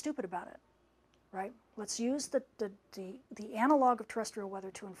let's not be stupid about it, right? Let's use the analog of terrestrial weather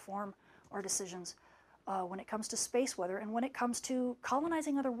to inform our decisions when it comes to space weather, and when it comes to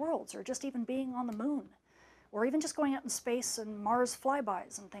colonizing other worlds, or just even being on the moon, or even just going out in space and Mars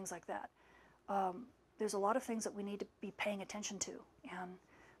flybys and things like that. There's a lot of things that we need to be paying attention to, and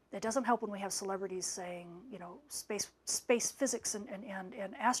it doesn't help when we have celebrities saying, space physics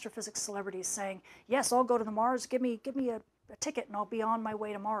and astrophysics celebrities saying, yes, I'll go to the Mars, give me a ticket and I'll be on my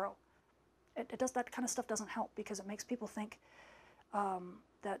way tomorrow. That kind of stuff doesn't help, because it makes people think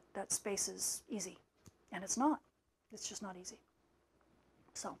that space is easy. And it's not. It's just not easy.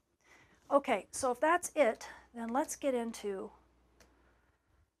 So, okay, so if that's it, then let's get into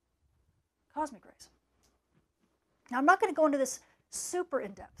cosmic rays. Now, I'm not going to go into this super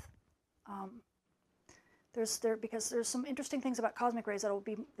in depth. Because there's some interesting things about cosmic rays that'll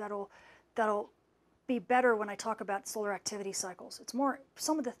be better when I talk about solar activity cycles. It's more,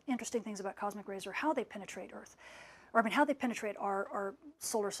 some of the interesting things about cosmic rays are how they penetrate Earth, or how they penetrate our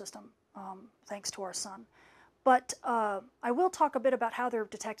solar system, thanks to our sun. But I will talk a bit about how they're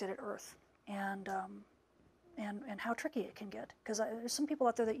detected at Earth, and how tricky it can get. Because there's some people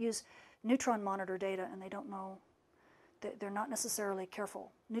out there that use neutron monitor data, and they don't know, they're not necessarily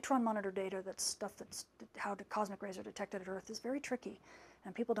careful. Neutron monitor data, that's how the cosmic rays are detected at Earth, is very tricky,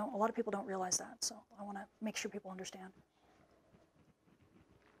 and a lot of people don't realize that. So I want to make sure people understand.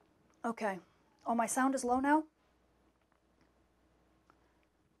 Okay. Oh, my sound is low now?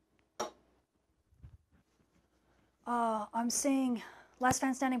 I'm seeing last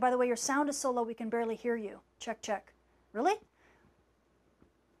fan standing. By the way, your sound is so low we can barely hear you. Check, check. Really?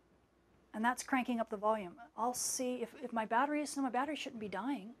 And that's cranking up the volume. I'll see if my battery shouldn't be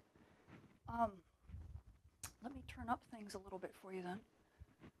dying. Let me turn up things a little bit for you then.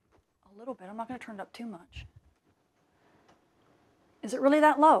 A little bit. I'm not going to turn it up too much. Is it really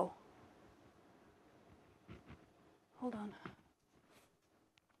that low? Hold on.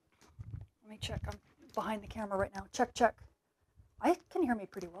 Let me check. I'm behind the camera right now. Check, check. I can hear me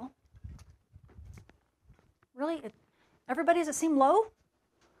pretty well. Really? Everybody, does it seem low?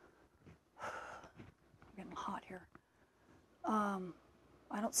 I'm getting hot here.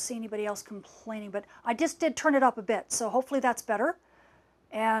 I don't see anybody else complaining, but I just did turn it up a bit, so hopefully that's better.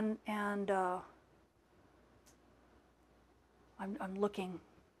 And I'm looking.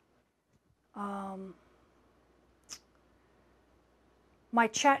 My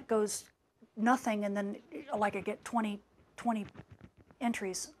chat goes nothing, and then like I get 20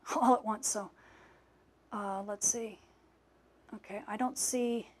 entries all at once. So let's see. Okay, I don't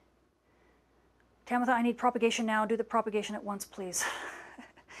see. Tamitha, I need propagation now. Do the propagation at once, please.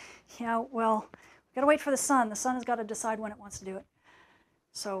 Yeah, well, we gotta wait for the sun. The sun has got to decide when it wants to do it.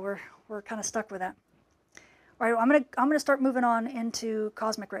 So we're kind of stuck with that. All right, I'm gonna start moving on into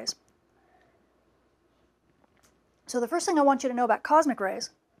cosmic rays. So the first thing I want you to know about cosmic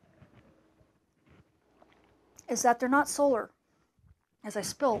rays is that they're not solar. As I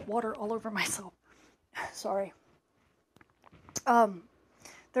spill water all over myself. Sorry.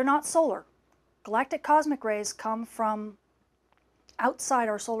 They're not solar. Galactic cosmic rays come from outside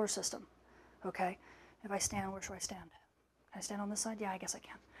our solar system. Okay? If I stand, where should I stand? Can I stand on this side? Yeah, I guess I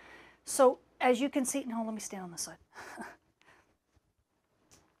can. So as you can see, no, let me stand on this side.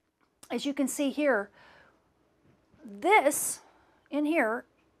 As you can see here, this in here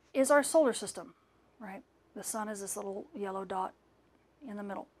is our solar system, right? The sun is this little yellow dot in the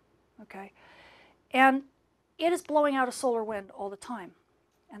middle, okay? And it is blowing out a solar wind all the time.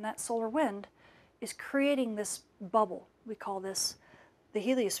 And that solar wind is creating this bubble. We call this the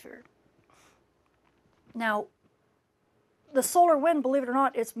heliosphere. Now, the solar wind, believe it or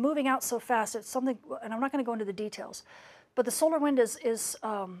not, it's moving out so fast. It's something, and I'm not going to go into the details, but the solar wind is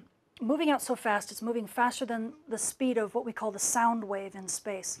moving out so fast. It's moving faster than the speed of what we call the sound wave in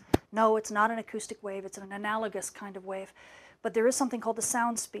space. No, it's not an acoustic wave. It's an analogous kind of wave. But there is something called the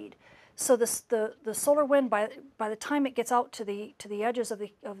sound speed. So the solar wind, by the time it gets out to the edges of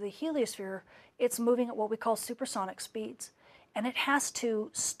the heliosphere, it's moving at what we call supersonic speeds. And it has to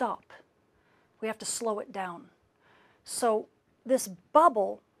stop. We have to slow it down. So this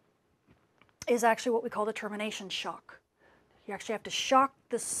bubble is actually what we call the termination shock. You actually have to shock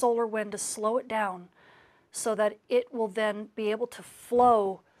the solar wind to slow it down so that it will then be able to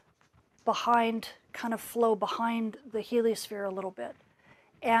flow behind, kind of flow behind the heliosphere a little bit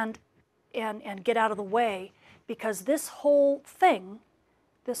and get out of the way, because this whole thing,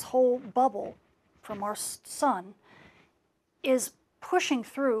 this whole bubble from our sun is pushing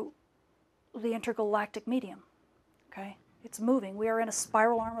through the intergalactic medium. Okay, it's moving. We are in a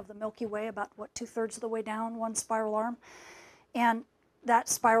spiral arm of the Milky Way, about what, 2/3 of the way down one spiral arm, and that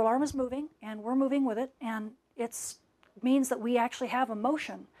spiral arm is moving, and we're moving with it, and it means that we actually have a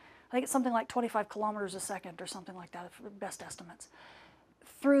motion. I think it's something like 25 kilometers a second or something like that, for best estimates,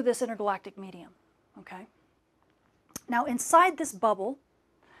 through this intergalactic medium. Okay. Now inside this bubble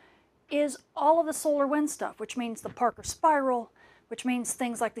is all of the solar wind stuff, which means the Parker spiral, which means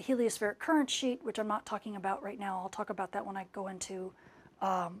things like the heliospheric current sheet, which I'm not talking about right now. I'll talk about that when I go into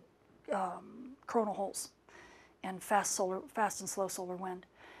coronal holes and fast and slow solar wind.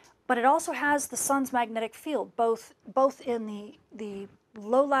 But it also has the sun's magnetic field, both in the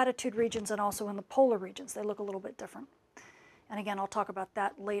low latitude regions and also in the polar regions. They look a little bit different. And again, I'll talk about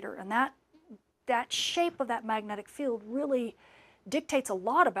that later. And that shape of that magnetic field really dictates a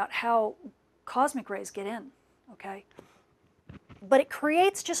lot about how cosmic rays get in, okay? But it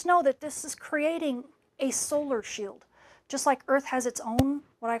creates, just know that this is creating a solar shield. Just like Earth has its own,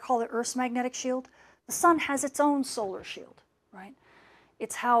 what I call the Earth's magnetic shield, the sun has its own solar shield, right?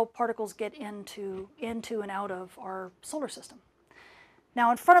 It's how particles get into and out of our solar system.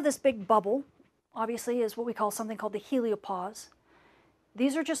 Now in front of this big bubble, obviously, is what we call something called the heliopause.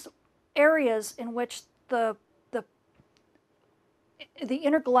 These are just areas in which the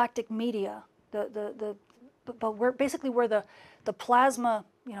intergalactic media, where basically where the plasma,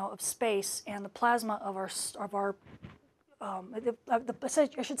 of space and the plasma of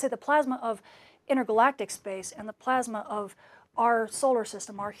I should say the plasma of intergalactic space and the plasma of our solar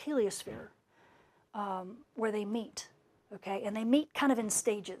system, our heliosphere, where they meet, okay? And they meet kind of in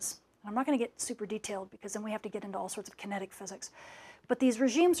stages. I'm not going to get super detailed because then we have to get into all sorts of kinetic physics. But these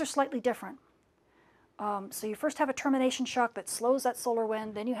regimes are slightly different. So you first have a termination shock that slows that solar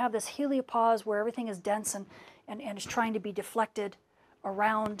wind. Then you have this heliopause where everything is dense and is trying to be deflected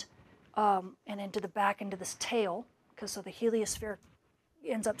around and into the back, into this tail. So the heliosphere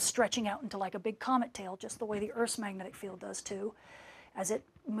ends up stretching out into like a big comet tail, just the way the Earth's magnetic field does too, as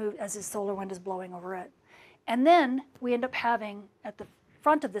the solar wind is blowing over it. And then we end up having, at the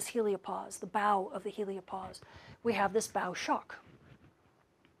front of this heliopause, the bow of the heliopause, we have this bow shock.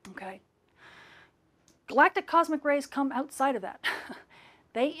 Okay. Galactic cosmic rays come outside of that.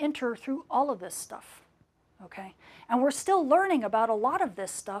 They enter through all of this stuff. okay? And we're still learning about a lot of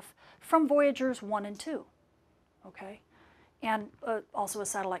this stuff from Voyagers 1 and 2, okay? And also a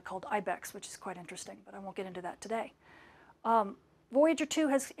satellite called IBEX, which is quite interesting, but I won't get into that today. Voyager 2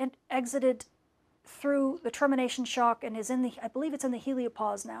 has exited through the termination shock and is in the, I believe it's in the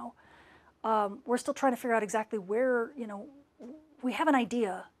heliopause now. We're still trying to figure out exactly where, you know, we have an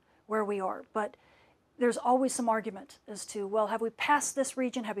idea where we are, but there's always some argument as to, well, have we passed this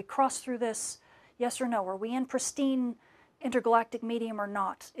region? Have we crossed through this? Yes or no? Are we in pristine intergalactic medium or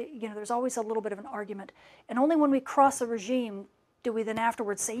not? You know, there's always a little bit of an argument. And only when we cross a regime do we then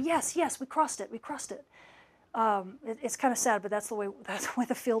afterwards say, yes, yes, we crossed it, we crossed it. It's kind of sad, but that's the way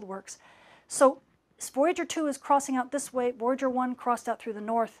the field works. So Voyager 2 is crossing out this way. Voyager 1 crossed out through the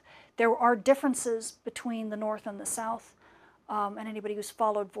north. There are differences between the north and the south. And anybody who's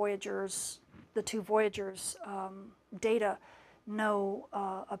followed Voyagers, the 2 Voyagers data, know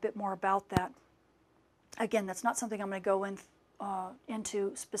a bit more about that. Again, that's not something I'm going to go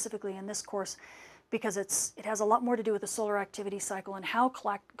into specifically in this course, because it has a lot more to do with the solar activity cycle and how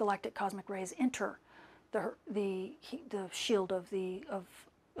galactic cosmic rays enter the shield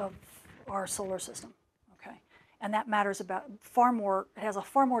of our solar system. Okay, and that matters about far more. It has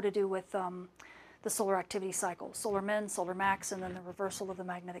far more to do with the solar activity cycle, solar min, solar max, and then the reversal of the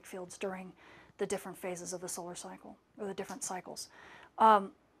magnetic fields during the different phases of the solar cycle, or the different cycles.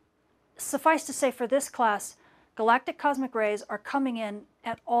 Suffice to say, for this class, galactic cosmic rays are coming in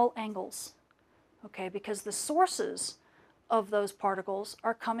at all angles, okay, because the sources of those particles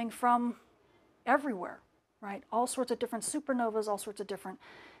are coming from everywhere, right? All sorts of different supernovas, all sorts of different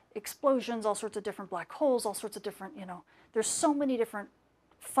explosions, all sorts of different black holes, all sorts of different, you know, there's so many different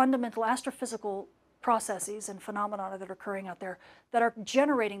fundamental astrophysical processes and phenomena that are occurring out there that are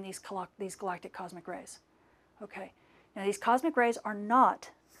generating these galactic cosmic rays. Okay, now these cosmic rays are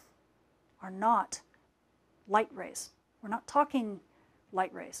not light rays. We're not talking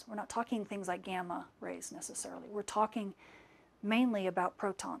light rays. We're not talking things like gamma rays necessarily. We're talking mainly about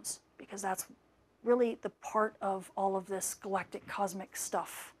protons, because that's really the part of all of this galactic cosmic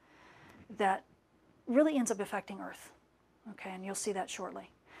stuff that really ends up affecting Earth. Okay, and you'll see that shortly.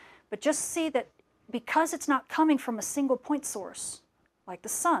 But just see that because it's not coming from a single point source, like the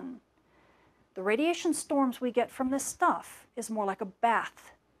sun, the radiation storms we get from this stuff is more like a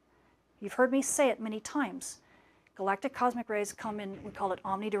bath. You've heard me say it many times. Galactic cosmic rays come in, we call it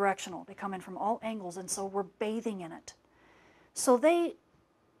omnidirectional. They come in from all angles, and so we're bathing in it. So they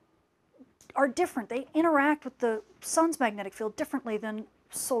are different. They interact with the sun's magnetic field differently than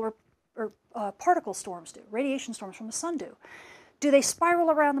solar or particle storms do, radiation storms from the sun do. Do they spiral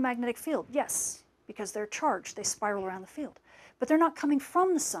around the magnetic field? Yes, because they're charged. They spiral around the field. But they're not coming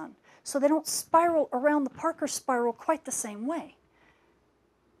from the sun, so they don't spiral around the Parker spiral quite the same way.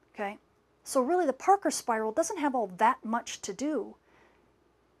 Okay? So really the Parker spiral doesn't have all that much to do,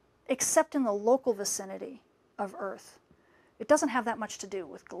 except in the local vicinity of Earth. It doesn't have that much to do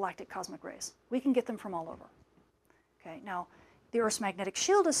with galactic cosmic rays. We can get them from all over. Okay, now the Earth's magnetic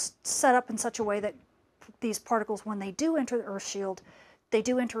shield is set up in such a way that these particles, when they do enter the Earth shield, they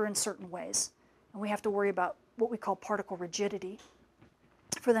do enter in certain ways. And we have to worry about what we call particle rigidity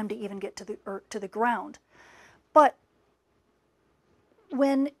for them to even get to the ground. But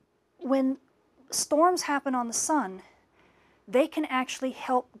when storms happen on the sun, they can actually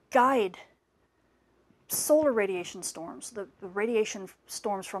help guide solar radiation storms, the radiation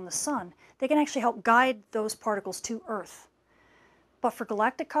storms from the sun. They can actually help guide those particles to Earth. But for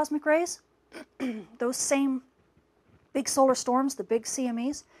galactic cosmic rays, those same big solar storms, the big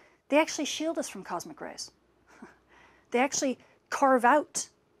CMEs, they actually shield us from cosmic rays. They actually carve out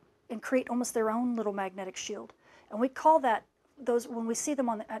and create almost their own little magnetic shield. And we call that, those, when we see them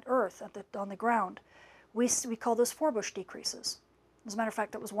at Earth, on the ground, we call those Forbush decreases. As a matter of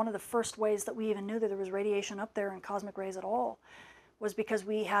fact, that was one of the first ways that we even knew that there was radiation up there and cosmic rays at all, was because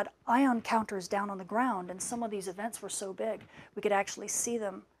we had ion counters down on the ground, and some of these events were so big we could actually see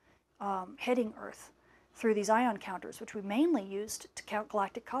them hitting Earth through these ion counters, which we mainly used to count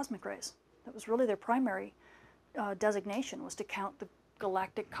galactic cosmic rays. That was really their primary designation, was to count the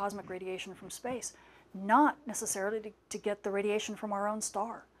galactic cosmic radiation from space, not necessarily to get the radiation from our own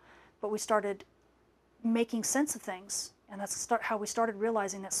star. But we started making sense of things, and that's how we started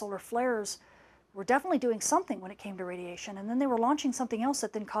realizing that solar flares were definitely doing something when it came to radiation, and then they were launching something else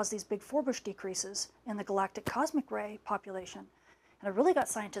that then caused these big Forbush decreases in the galactic cosmic ray population. And it really got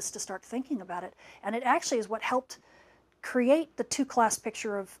scientists to start thinking about it, and it actually is what helped create the two-class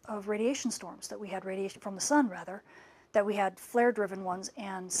picture of radiation storms, that we had radiation from the sun, rather, that we had flare-driven ones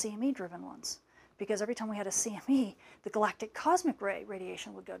and CME-driven ones. Because every time we had a CME, the galactic cosmic ray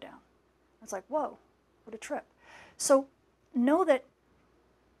radiation would go down. It's like, whoa, a trip. So know that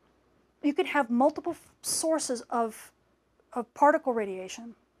you could have multiple sources of particle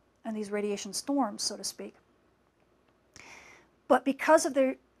radiation and these radiation storms, so to speak. But because of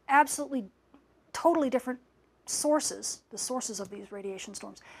their absolutely, totally different sources, the sources of these radiation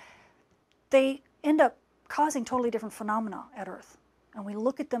storms, they end up causing totally different phenomena at Earth. And we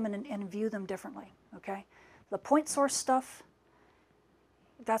look at them and view them differently, okay? The point source stuff,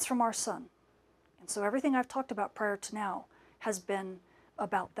 that's from our sun. And so everything I've talked about prior to now has been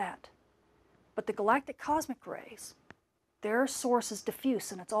about that. But the galactic cosmic rays, their source is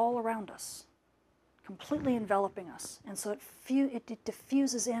diffuse and it's all around us, completely enveloping us. And so it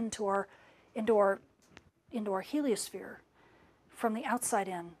diffuses into our heliosphere from the outside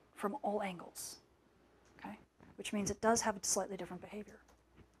in, from all angles, okay? Which means it does have a slightly different behavior.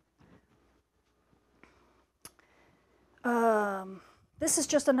 This is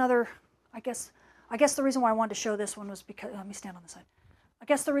just another, I guess the reason why I wanted to show this one was because, let me stand on the side. I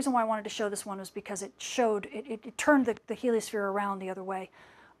guess the reason why I wanted to show this one was because it showed, it turned the heliosphere around the other way.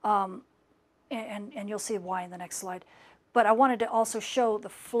 And you'll see why in the next slide. But I wanted to also show the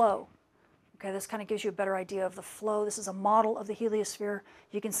flow. Okay, this kind of gives you a better idea of the flow. This is a model of the heliosphere.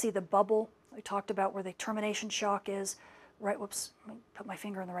 You can see the bubble we talked about where the termination shock is. Right, whoops, let me put my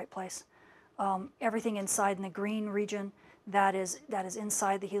finger in the right place. Everything inside in the green region, that is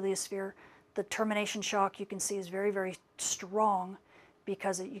inside the heliosphere. The termination shock you can see is very, very strong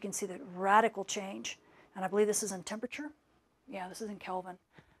because you can see the radical change. And I believe this is in temperature. Yeah, this is in Kelvin.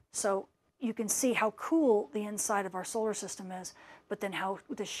 So you can see how cool the inside of our solar system is, but then how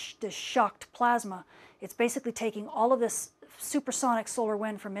the shocked plasma, it's basically taking all of this supersonic solar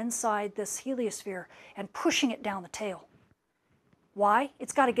wind from inside this heliosphere and pushing it down the tail. Why?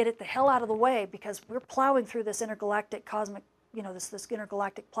 It's got to get it the hell out of the way because we're plowing through this intergalactic cosmic, this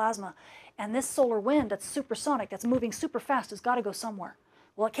intergalactic plasma, and this solar wind that's supersonic, that's moving super fast, has got to go somewhere.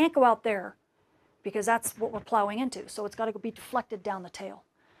 Well, it can't go out there because that's what we're plowing into, so it's got to be deflected down the tail.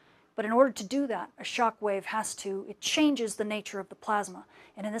 But in order to do that, a shock wave it changes the nature of the plasma.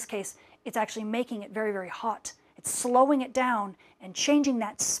 And in this case, it's actually making it very, very hot. It's slowing it down and changing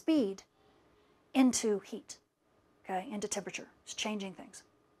that speed into heat, okay, into temperature. It's changing things.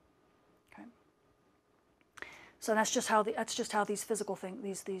 Okay. So that's just how these physical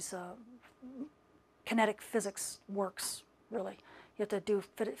things, these kinetic physics works, really. You have to do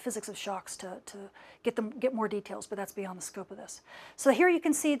physics of shocks to get more details, but that's beyond the scope of this. So here you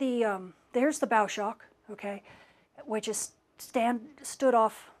can see there's the bow shock, okay, which is standing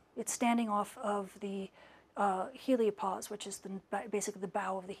off of the heliopause, which is basically the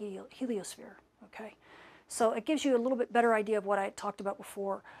bow of the heliosphere, okay. So it gives you a little bit better idea of what I talked about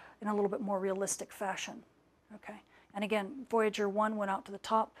before in a little bit more realistic fashion, okay. And again, Voyager 1 went out to the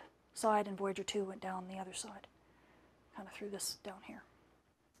top side, and Voyager 2 went down the other side. Kind of threw this down here.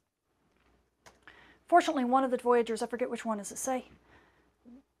 Fortunately, one of the Voyagers, I forget which one does it say.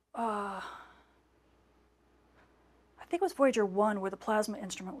 I think it was Voyager 1 where the plasma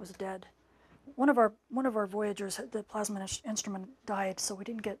instrument was dead. One of our Voyagers, the plasma instrument died, so we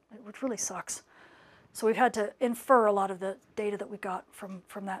didn't get, which really sucks. So we've had to infer a lot of the data that we got from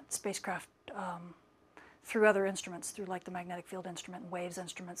that spacecraft through other instruments, through like the magnetic field instrument and waves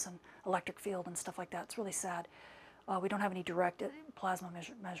instruments and electric field and stuff like that. It's really sad. We don't have any direct plasma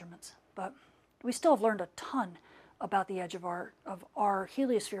measurements, but we still have learned a ton about the edge of our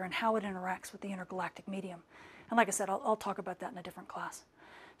heliosphere and how it interacts with the intergalactic medium. And like I said, I'll talk about that in a different class.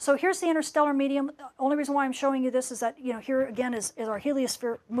 So here's the interstellar medium. The only reason why I'm showing you this is that, here again is our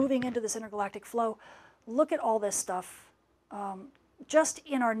heliosphere moving into this intergalactic flow. Look at all this stuff. Just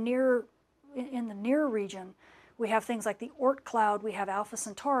in the near region, we have things like the Oort cloud, we have Alpha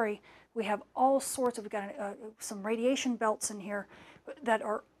Centauri, we have all sorts of, we've got some radiation belts in here that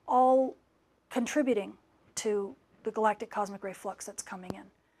are all contributing to the galactic cosmic ray flux that's coming in.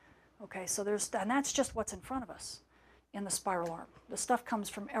 Okay, so and that's just what's in front of us in the spiral arm. The stuff comes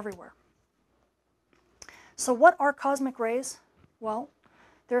from everywhere. So what are cosmic rays? Well,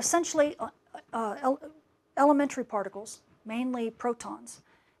 they're essentially elementary particles, mainly protons,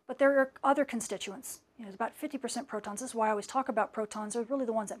 but there are other constituents. It's about 50% protons. This is why I always talk about protons. They're really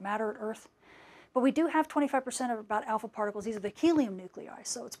the ones that matter at Earth. But we do have 25% of about alpha particles. These are the helium nuclei,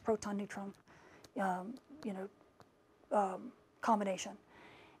 so it's proton-neutron, combination.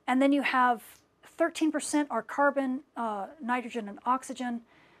 And then you have 13% are carbon, nitrogen, and oxygen.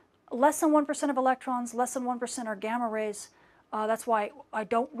 Less than 1% of electrons, less than 1% are gamma rays. That's why I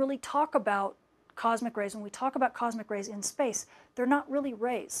don't really talk about cosmic rays. When we talk about cosmic rays in space, they're not really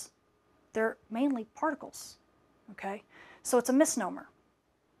rays. They're mainly particles, okay? So it's a misnomer,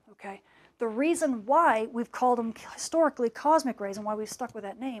 okay? the reason why we've called them historically cosmic rays and why we've stuck with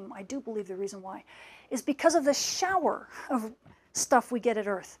that name, I do believe the reason why, is because of the shower of stuff we get at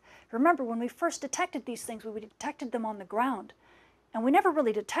Earth. Remember, when we first detected these things, we detected them on the ground, and we never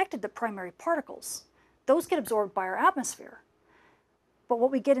really detected the primary particles. Those get absorbed by our atmosphere. But what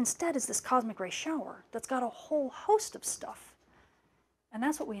we get instead is this cosmic ray shower that's got a whole host of stuff. And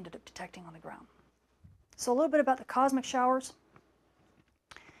that's what we ended up detecting on the ground. So a little bit about the cosmic showers.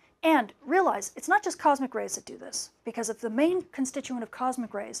 And realize, it's not just cosmic rays that do this, because if the main constituent of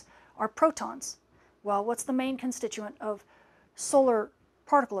cosmic rays are protons, well, what's the main constituent of solar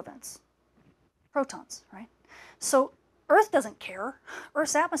particle events? Protons, right? So Earth doesn't care.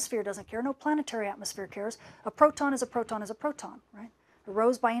 Earth's atmosphere doesn't care. No planetary atmosphere cares. A proton is a proton is a proton, right? A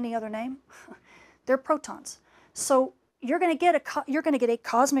rose by any other name, they're protons. So you're going to get a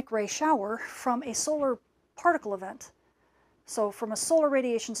cosmic ray shower from a solar particle event. So from a solar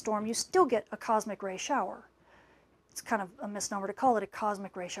radiation storm, you still get a cosmic ray shower. It's kind of a misnomer to call it a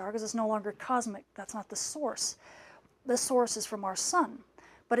cosmic ray shower because it's no longer cosmic. That's not the source. The source is from our sun,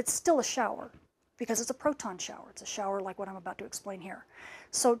 but it's still a shower because it's a proton shower. It's a shower like what I'm about to explain here.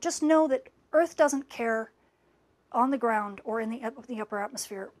 So just know that Earth doesn't care on the ground or in the upper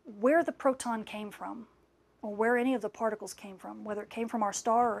atmosphere where the proton came from or where any of the particles came from, whether it came from our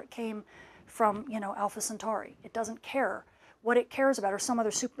star or it came from, Alpha Centauri. It doesn't care. What it cares about are some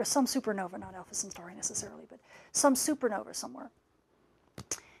supernova, not Alpha Centauri necessarily, but some supernova somewhere.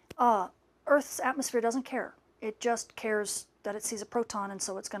 Earth's atmosphere doesn't care. It just cares that it sees a proton, and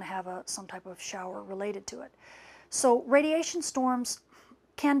so it's going to have some type of shower related to it. So radiation storms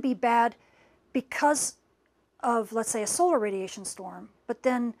can be bad because of, let's say, a solar radiation storm, but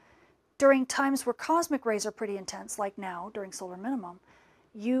then during times where cosmic rays are pretty intense, like now during solar minimum,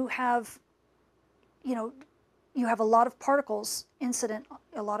 you have a lot of particles incident,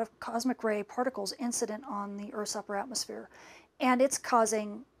 a lot of cosmic ray particles incident on the Earth's upper atmosphere, and it's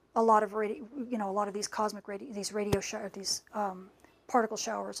causing a lot of these cosmic particle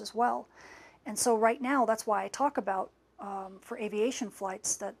showers as well. And so right now, that's why I talk about for aviation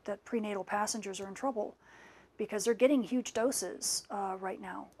flights that prenatal passengers are in trouble, because they're getting huge doses right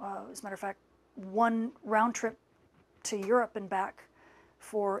now. As a matter of fact, one round trip to Europe and back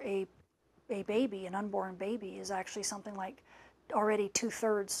for a baby, an unborn baby, is actually something like already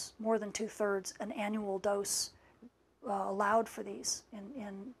more than two-thirds an annual dose allowed for these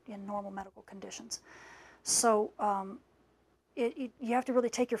in normal medical conditions. So you have to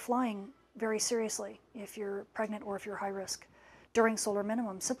really take your flying very seriously if you're pregnant or if you're high risk during solar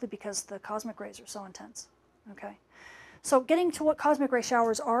minimum, simply because the cosmic rays are so intense. Okay, so getting to what cosmic ray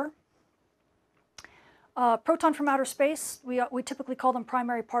showers are. Proton from outer space, we typically call them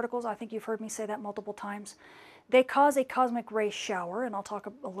primary particles. I think you've heard me say that multiple times. They cause a cosmic ray shower, and I'll talk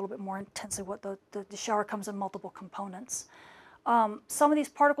a little bit more intensely what the shower comes in multiple components. Some of these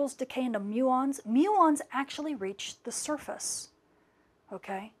particles decay into muons. Muons actually reach the surface,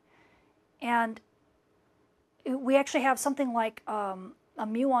 okay? And we actually have something like a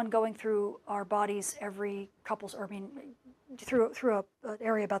muon going through our bodies every through an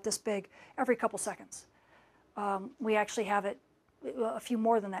area about this big every couple seconds. We actually have a few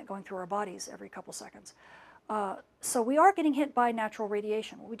more than that going through our bodies every couple seconds. So we are getting hit by natural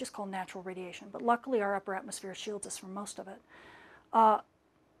radiation, what we just call natural radiation, but luckily our upper atmosphere shields us from most of it.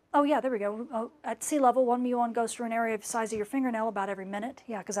 Oh yeah, there we go. At sea level, one muon goes through an area the size of your fingernail about every minute.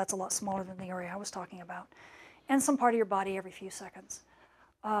 Yeah, because that's a lot smaller than the area I was talking about. And some part of your body every few seconds.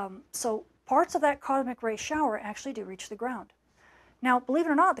 So parts of that cosmic ray shower actually do reach the ground. Now, believe it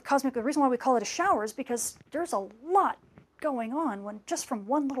or not, the reason why we call it a shower is because there's a lot going on just from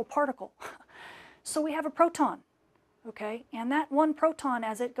one little particle. So we have a proton, okay? And that one proton,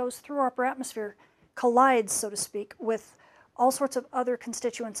 as it goes through our upper atmosphere, collides, so to speak, with all sorts of other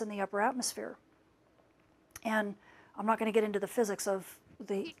constituents in the upper atmosphere. And I'm not going to get into the physics of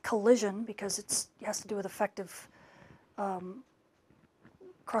the collision because it has to do with effective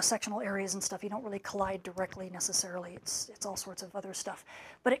cross-sectional areas and stuff. You don't really collide directly necessarily. It's all sorts of other stuff.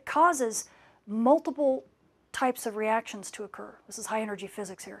 But it causes multiple types of reactions to occur. This is high-energy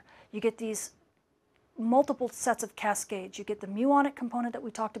physics here. You get these multiple sets of cascades. You get the muonic component that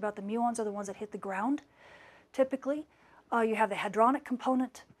we talked about. The muons are the ones that hit the ground, typically. You have the hadronic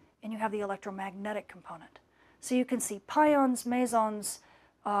component, and you have the electromagnetic component. So you can see pions, mesons,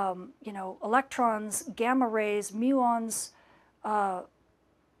 electrons, gamma rays, muons.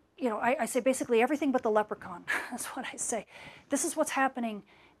 I say basically everything but the leprechaun. That's what I say. This is what's happening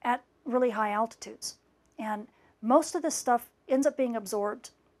at really high altitudes. And most of this stuff ends up being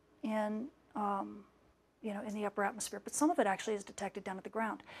absorbed in in the upper atmosphere, but some of it actually is detected down at the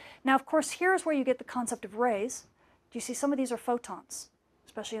ground. Now, of course, here's where you get the concept of rays. Do you see some of these are photons,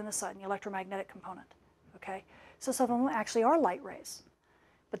 especially on this side, in the electromagnetic component, okay? So some of them actually are light rays,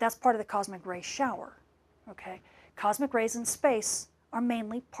 but that's part of the cosmic ray shower, okay? Cosmic rays in space are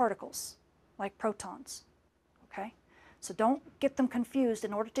mainly particles, like protons, okay? So don't get them confused.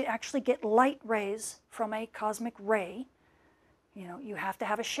 In order to actually get light rays from a cosmic ray, you have to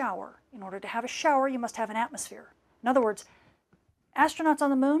have a shower. In order to have a shower, you must have an atmosphere. In other words, astronauts on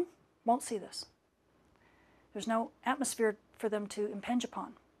the moon won't see this. There's no atmosphere for them to impinge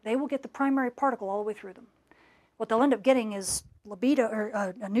upon. They will get the primary particle all the way through them. What they'll end up getting is libido,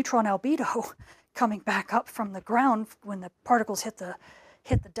 or a neutron albedo coming back up from the ground when the particles hit the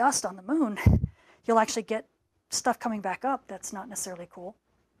dust on the moon. You'll actually get stuff coming back up that's not necessarily cool.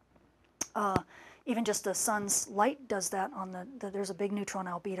 Even just the sun's light does that. There's a big neutron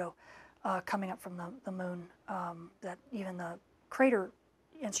albedo coming up from the moon that even the crater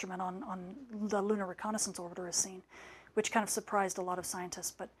instrument on the Lunar Reconnaissance Orbiter has seen, which kind of surprised a lot of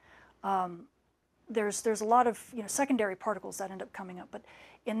scientists. But there's a lot of secondary particles that end up coming up. But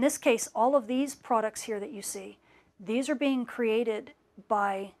in this case, all of these products here that you see, these are being created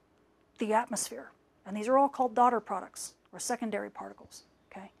by the atmosphere, and these are all called daughter products or secondary particles.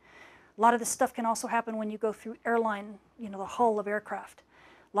 Okay. A lot of this stuff can also happen when you go through airline, the hull of aircraft.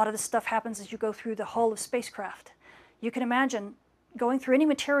 A lot of this stuff happens as you go through the hull of spacecraft. You can imagine going through any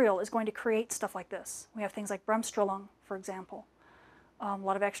material is going to create stuff like this. We have things like bremsstrahlung, for example. A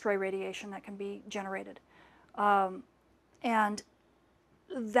lot of X-ray radiation that can be generated. And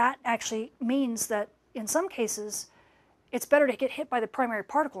that actually means that in some cases, it's better to get hit by the primary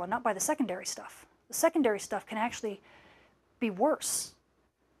particle and not by the secondary stuff. The secondary stuff can actually be worse.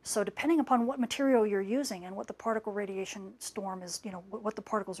 So depending upon what material you're using and what the particle radiation storm is, what the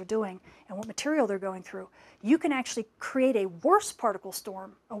particles are doing and what material they're going through, you can actually create a worse particle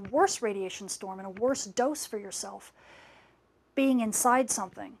storm, a worse radiation storm, and a worse dose for yourself being inside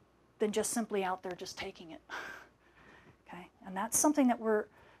something than just simply out there just taking it. Okay? And that's something that we're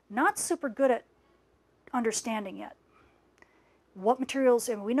not super good at understanding yet. What materials,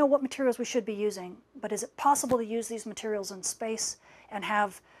 and we know what materials we should be using, but is it possible to use these materials in space and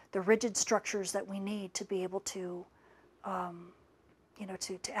have the rigid structures that we need to be able to,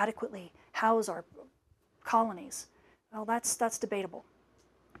 to adequately house our colonies? Well, that's debatable.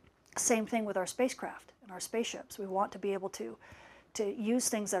 Same thing with our spacecraft and our spaceships. We want to be able to use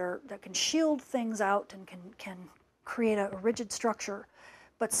things that can shield things out and can create a rigid structure.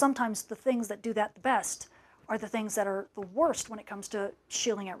 But sometimes the things that do that the best are the things that are the worst when it comes to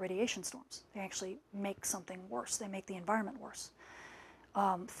shielding out radiation storms. They actually make something worse. They make the environment worse.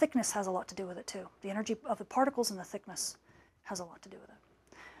 Thickness has a lot to do with it too. The energy of the particles and the thickness has a lot to do with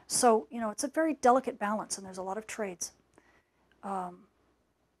it. So, it's a very delicate balance, and there's a lot of trades. And,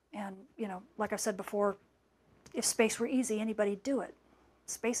 like I've said before, if space were easy, anybody'd do it.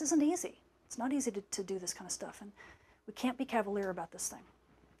 Space isn't easy. It's not easy to do this kind of stuff, and we can't be cavalier about this thing.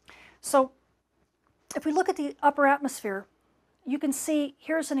 So, if we look at the upper atmosphere, you can see,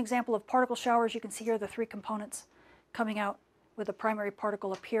 here's an example of particle showers. You can see here the three components coming out with a primary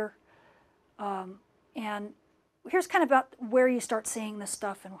particle up here. And here's kind of about where you start seeing this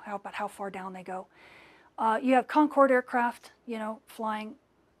stuff and about how far down they go. You have Concorde aircraft, flying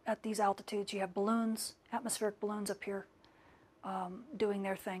at these altitudes. You have balloons, atmospheric balloons up here doing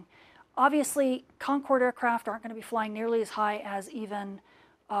their thing. Obviously, Concorde aircraft aren't going to be flying nearly as high as even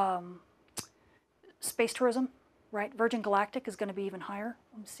space tourism, right? Virgin Galactic is going to be even higher.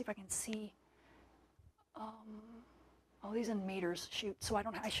 Let me see if I can see. Oh, these in meters. Shoot. So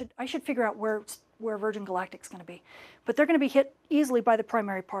I should figure out where Virgin Galactic's going to be. But they're going to be hit easily by the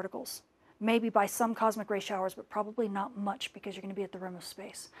primary particles. Maybe by some cosmic ray showers, but probably not much because you're going to be at the rim of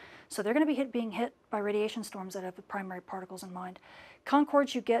space. So they're going to be being hit by radiation storms that have the primary particles in mind.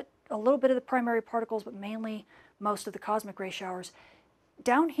 Concordes, you get a little bit of the primary particles, but mainly most of the cosmic ray showers.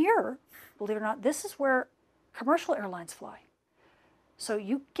 Down here, believe it or not, this is where commercial airlines fly. So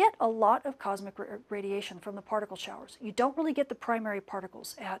you get a lot of cosmic radiation from the particle showers. You don't really get the primary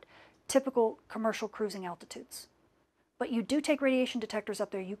particles at typical commercial cruising altitudes. But you do take radiation detectors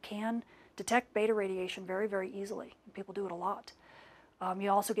up there. You can detect beta radiation very, very easily. And people do it a lot. You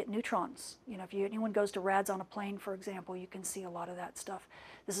also get neutrons. If anyone goes to RADS on a plane, for example, you can see a lot of that stuff.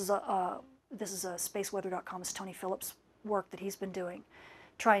 This is a spaceweather.com's Tony Phillips work that he's been doing,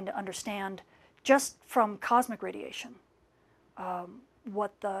 trying to understand just from cosmic radiation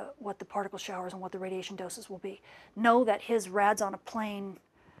what the particle showers and what the radiation doses will be. Know that his RADS on a plane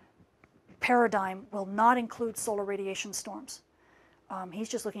paradigm will not include solar radiation storms. He's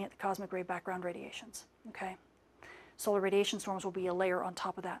just looking at the cosmic ray background radiations. Okay, solar radiation storms will be a layer on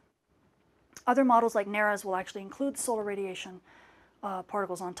top of that. Other models like NERAs will actually include solar radiation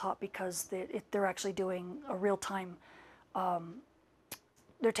particles on top because they're actually doing a real-time,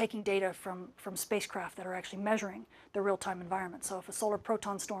 they're taking data from spacecraft that are actually measuring the real-time environment. So if a solar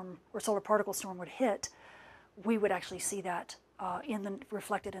proton storm or solar particle storm would hit, we would actually see that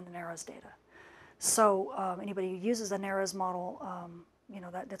reflected in the NERAS data. So anybody who uses the NERAS model,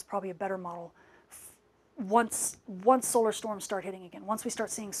 that's probably a better model once solar storms start hitting again, once we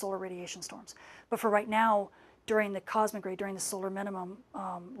start seeing solar radiation storms. But for right now, during the cosmic ray, during the solar minimum,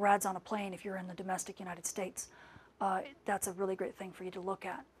 rads on a plane, if you're in the domestic United States, that's a really great thing for you to look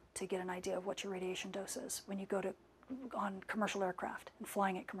at to get an idea of what your radiation dose is when you go on commercial aircraft and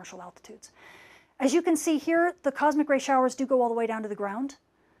flying at commercial altitudes. As you can see here, the cosmic ray showers do go all the way down to the ground.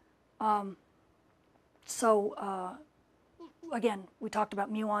 Again, we talked about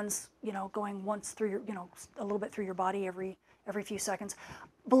muons, going once through your, a little bit through your body every few seconds.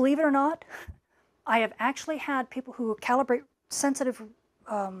 Believe it or not, I have actually had people who calibrate sensitive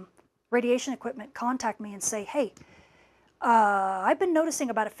radiation equipment contact me and say, hey, I've been noticing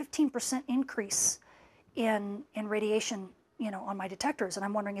about a 15% increase in radiation, on my detectors, and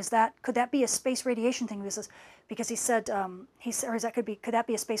I'm wondering, could that be a space radiation thing? Because he said, could that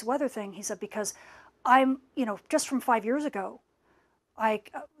be a space weather thing? He said, because I'm, just from 5 years ago,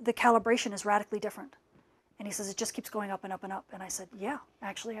 the calibration is radically different. And he says, it just keeps going up and up and up. And I said, yeah,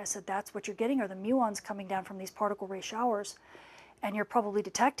 actually, I said, that's what you're getting are the muons coming down from these particle ray showers, and you're probably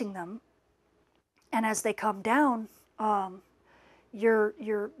detecting them. And as they come down, you're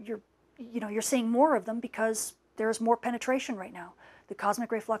seeing more of them because there's more penetration right now. The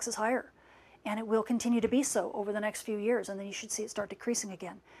cosmic ray flux is higher, and it will continue to be so over the next few years, and then you should see it start decreasing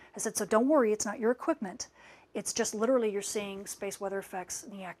again. I said, so don't worry, it's not your equipment. It's just literally you're seeing space weather effects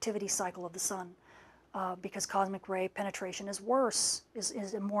in the activity cycle of the sun because cosmic ray penetration is worse,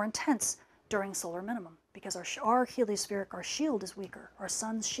 is more intense during solar minimum because our heliospheric, our shield is weaker. Our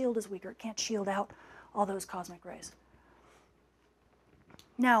sun's shield is weaker. It can't shield out all those cosmic rays.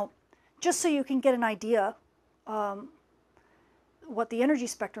 Now, just so you can get an idea what the energy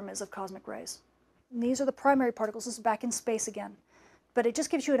spectrum is of cosmic rays. And these are the primary particles. This is back in space again. But it just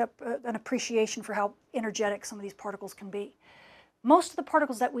gives you an appreciation for how energetic some of these particles can be. Most of the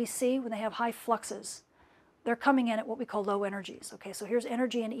particles that we see when they have high fluxes, they're coming in at what we call low energies. Okay, so here's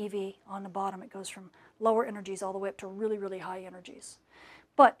energy in EV on the bottom. It goes from lower energies all the way up to really, really high energies.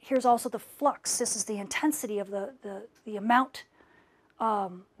 But here's also the flux. This is the intensity of the amount.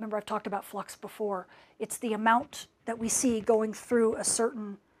 Remember, I've talked about flux before. It's the amount that we see going through a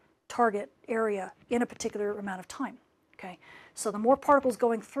certain target area in a particular amount of time. Okay, so the more particles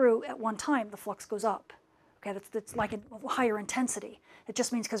going through at one time, the flux goes up. Okay, that's like a higher intensity. It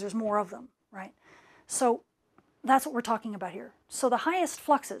just means because there's more of them, right? So that's what we're talking about here. So the highest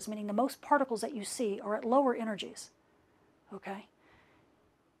fluxes, meaning the most particles that you see, are at lower energies. Okay,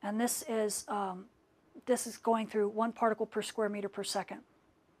 and this is going through 1 particle per square meter per second.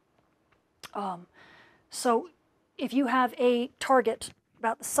 So if you have a target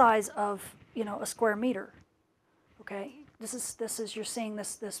about the size of a square meter, okay, this is you're seeing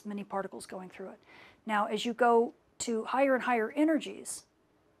this many particles going through it. Now as you go to higher and higher energies,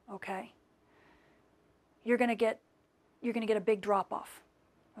 okay, you're going to get a big drop off,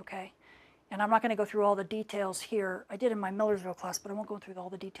 okay. And I'm not going to go through all the details here. I did in my Millersville class, but I won't go through all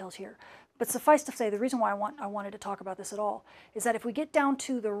the details here. But suffice to say, the reason why I wanted to talk about this at all is that if we get down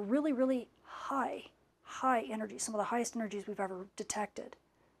to the really, really high energy, some of the highest energies we've ever detected,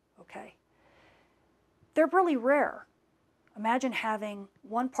 okay, they're really rare. Imagine having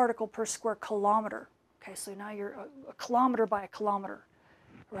 1 particle per square kilometer. Okay, so now you're a kilometer by a kilometer,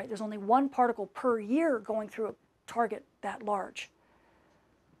 right? There's only 1 particle per year going through a target that large.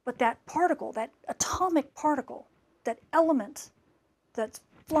 But that particle, that atomic particle, that element that's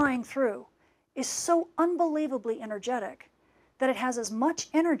flying through is so unbelievably energetic that it has as much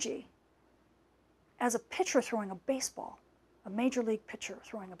energy as a pitcher throwing a baseball, a major league pitcher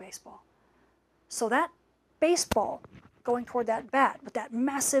throwing a baseball. So that baseball going toward that bat with that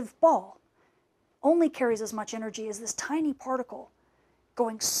massive ball only carries as much energy as this tiny particle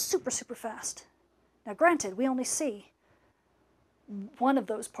going super, super fast. Now granted, we only see 1 of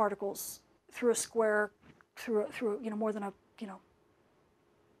those particles through a square, through more than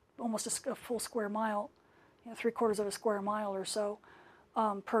almost a full square mile, 3/4 of a square mile or so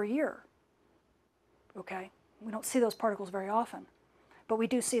per year. Okay, we don't see those particles very often, but we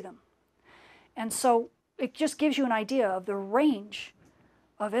do see them, and so it just gives you an idea of the range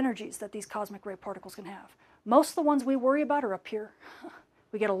of energies that these cosmic ray particles can have. Most of the ones we worry about are up here.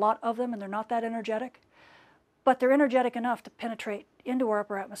 We get a lot of them, and they're not that energetic, but they're energetic enough to penetrate into our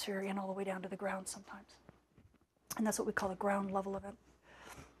upper atmosphere and all the way down to the ground sometimes. And that's what we call a ground level event.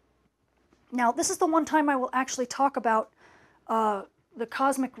 Now, this is the one time I will actually talk about the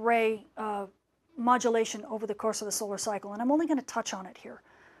cosmic ray modulation over the course of the solar cycle, and I'm only going to touch on it here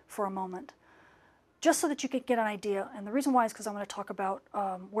for a moment, just so that you can get an idea. And the reason why is because I'm going to talk about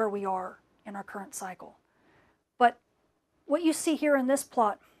where we are in our current cycle. But what you see here in this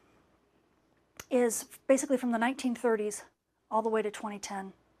plot is basically from the 1930s all the way to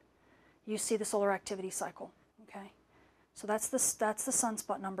 2010. You see the solar activity cycle. Okay, so that's the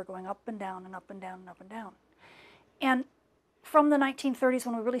sunspot number going up and down and up and down and up and down. And from the 1930s,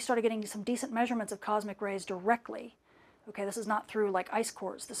 when we really started getting some decent measurements of cosmic rays directly, okay, this is not through like ice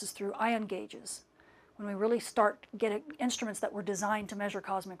cores, this is through ion gauges. When we really start getting instruments that were designed to measure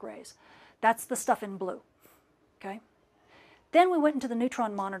cosmic rays, that's the stuff in blue. Okay. Then we went into the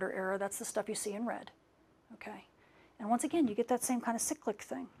neutron monitor era. That's the stuff you see in red. Okay. And once again, you get that same kind of cyclic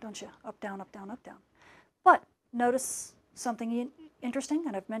thing, don't you? Up, down, up, down, up, down. But notice something interesting,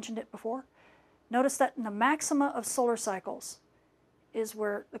 and I've mentioned it before. Notice that in the maxima of solar cycles is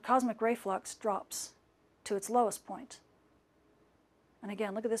where the cosmic ray flux drops to its lowest point. And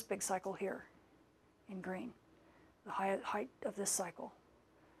again, look at this big cycle here in green, the height of this cycle.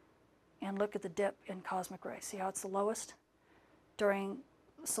 And look at the dip in cosmic ray. See how it's the lowest during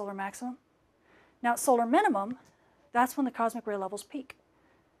solar maximum? Now at solar minimum, that's when the cosmic ray levels peak.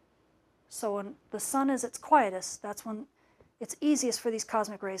 So when the sun is its quietest, that's when it's easiest for these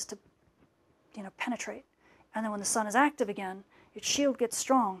cosmic rays to, penetrate. And then when the sun is active again, its shield gets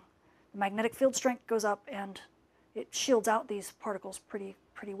strong, the magnetic field strength goes up, and it shields out these particles pretty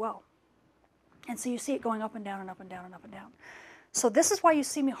well. And so you see it going up and down and up and down and up and down. So this is why you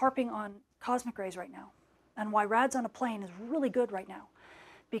see me harping on cosmic rays right now, and why Rads on a Plane is really good right now,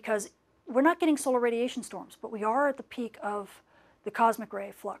 because we're not getting solar radiation storms, but we are at the peak of the cosmic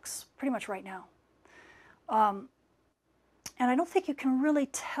ray flux pretty much right now. And I don't think you can really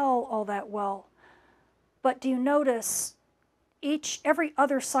tell all that well, but do you notice every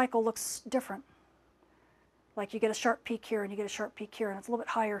other cycle looks different? Like you get a sharp peak here and you get a sharp peak here, and it's a little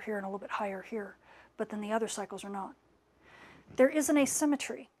bit higher here and a little bit higher here, but then the other cycles are not. There is an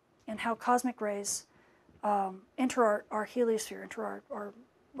asymmetry in how cosmic rays enter our heliosphere, enter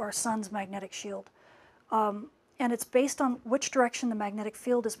our sun's magnetic shield. And it's based on which direction the magnetic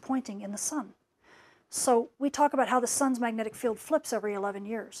field is pointing in the sun. So we talk about how the sun's magnetic field flips every 11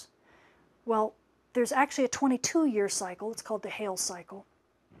 years. Well, there's actually a 22-year cycle. It's called the Hale cycle.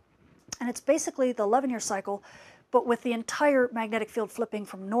 And it's basically the 11-year cycle, but with the entire magnetic field flipping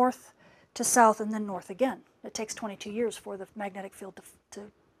from north to south and then north again. It takes 22 years for the magnetic field to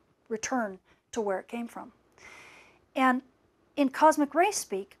return to where it came from. And in cosmic ray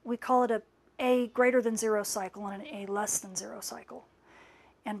speak, we call it a greater than zero cycle and an A less than zero cycle.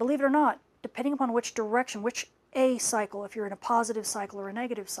 And believe it or not, depending upon which direction, which A cycle, if you're in a positive cycle or a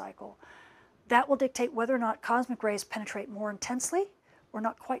negative cycle, that will dictate whether or not cosmic rays penetrate more intensely or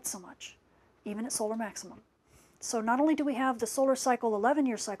not quite so much, even at solar maximum. So not only do we have the solar cycle,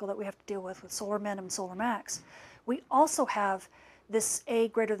 11-year cycle that we have to deal with solar min and solar max, we also have this A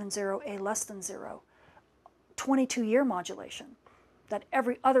greater than zero, A less than zero, 22-year modulation, that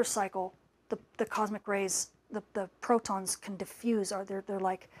every other cycle, the cosmic rays, the protons can diffuse, or they're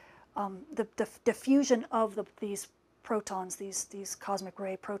like the diffusion of these protons, these cosmic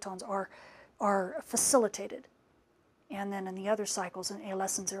ray protons are facilitated. And then in the other cycles, in A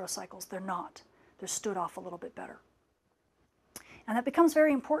less than zero cycles, they're not. They're stood off a little bit better. And that becomes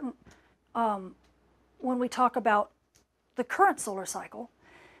very important when we talk about the current solar cycle,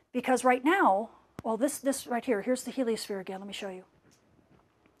 because right now, well, this right here, here's the heliosphere again. Let me show you.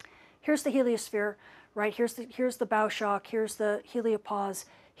 Here's the heliosphere, right? Here's the bow shock. Here's the heliopause.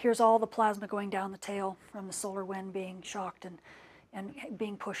 Here's all the plasma going down the tail from the solar wind being shocked and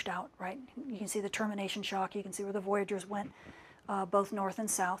being pushed out, right? You can see the termination shock. You can see where the Voyagers went, both north and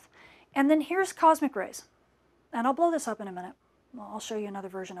south. And then here's cosmic rays. And I'll blow this up in a minute. Well, I'll show you another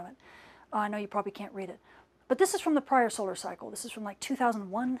version of it. I know you probably can't read it. But this is from the prior solar cycle. This is from like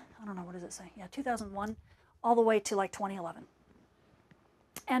 2001. I don't know, what does it say? Yeah, 2001, all the way to like 2011.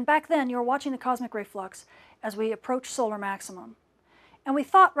 And back then, you were watching the cosmic ray flux as we approached solar maximum. And we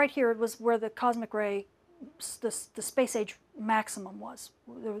thought right here was where the cosmic ray, the space age maximum was,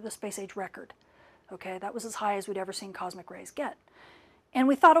 the space age record. Okay, that was as high as we'd ever seen cosmic rays get. And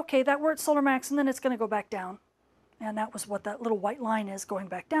we thought, okay, that we're at solar max, and then it's going to go back down. And that was what that little white line is, going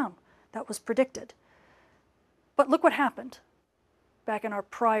back down. That was predicted. But look what happened back in our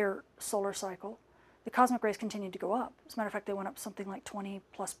prior solar cycle. the cosmic rays continued to go up. As a matter of fact, they went up something like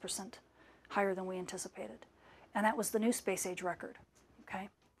 20+% higher than we anticipated. And that was the new space age record. Okay?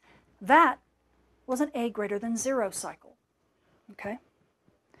 That was an A greater than 0 cycle. Okay?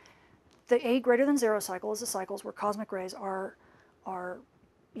 The A greater than 0 cycle is the cycles where cosmic rays are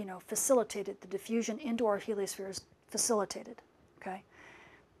facilitated. The diffusion into our heliosphere is facilitated. Okay?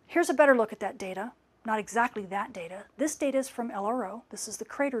 Here's a better look at that data. Not exactly that data. This data is from LRO. This is the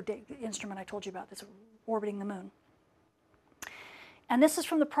crater instrument I told you about that's orbiting the moon. And this is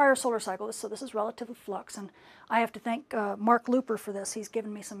from the prior solar cycle, so this is relative flux. And I have to thank Mark Looper for this. He's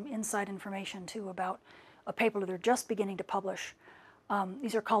given me some inside information, too, about a paper that they're just beginning to publish.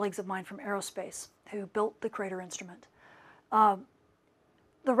 These are colleagues of mine from aerospace who built the crater instrument. The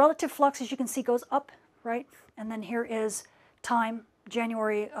relative flux, as you can see, goes up, right? And then here is time,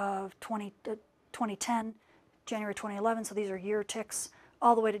 January of 2010, January 2011, so these are year ticks,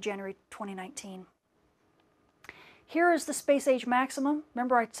 all the way to January 2019. Here is the space age maximum.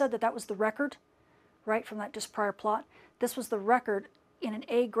 Remember I said that that was the record, right, from that just prior plot? This was the record in an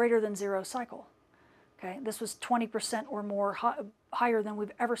A greater than 0 cycle. Okay, this was 20% or more higher than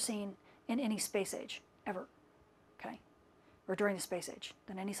we've ever seen in any space age, ever, okay, or during the space age,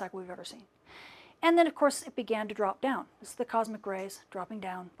 than any cycle we've ever seen. And then, of course, it began to drop down. This is the cosmic rays dropping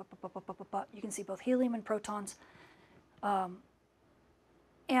down. You can see both helium and protons.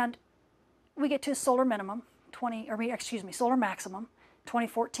 And we get to solar minimum, solar maximum,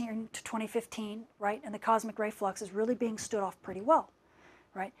 2014 to 2015, right? And the cosmic ray flux is really being stood off pretty well,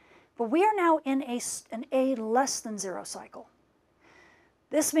 right? But we are now in an A less than 0 cycle.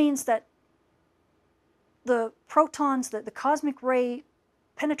 This means that the protons, the cosmic ray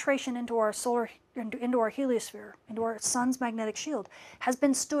penetration into our into our heliosphere, into our sun's magnetic shield, has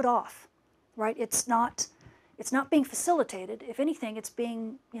been stood off, right? It's not being facilitated. If anything, it's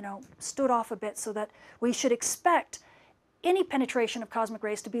being, stood off a bit, so that we should expect any penetration of cosmic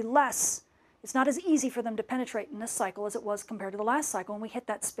rays to be less. It's not as easy for them to penetrate in this cycle as it was compared to the last cycle, and we hit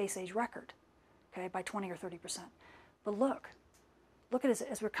that space age record, okay, by 20 or 30%. But look at it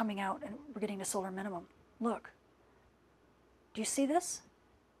as we're coming out and we're getting to solar minimum. Look. Do you see this?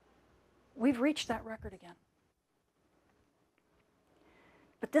 We've reached that record again.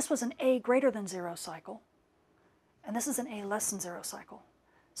 But this was an A greater than 0 cycle, and this is an A less than 0 cycle.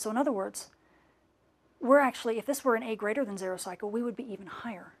 So in other words, we're actually, if this were an A greater than 0 cycle, we would be even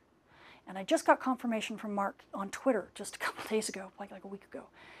higher. And I just got confirmation from Mark on Twitter just a couple days ago, like a week ago.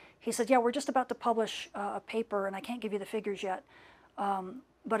 He said, yeah, we're just about to publish a paper, and I can't give you the figures yet,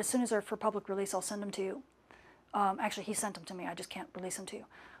 but as soon as they're for public release, I'll send them to you. Actually, he sent them to me. I just can't release them to you.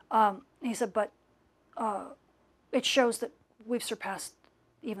 He said, but it shows that we've surpassed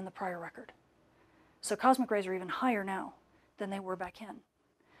even the prior record. So cosmic rays are even higher now than they were back in.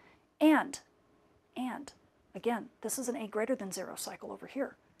 And again, this is an A greater than 0 cycle over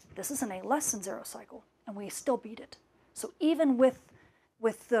here. This is an A less than 0 cycle, and we still beat it. So even with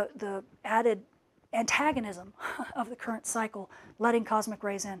the added antagonism of the current cycle, letting cosmic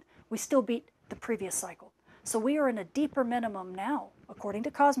rays in, we still beat the previous cycle. So we are in a deeper minimum now, according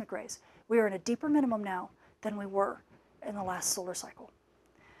to cosmic rays. We are in a deeper minimum now than we were in the last solar cycle.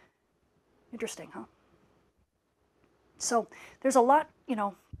 Interesting, huh? So there's a lot,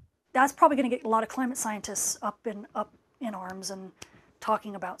 that's probably going to get a lot of climate scientists up in arms and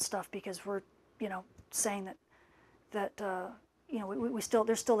talking about stuff, because we're, saying that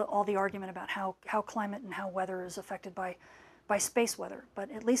there's still all the argument about how climate and how weather is affected by space weather.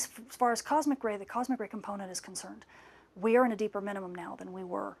 But at least as far as the cosmic ray component is concerned, we are in a deeper minimum now than we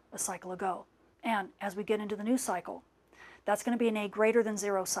were a cycle ago. And as we get into the new cycle, that's going to be an A greater than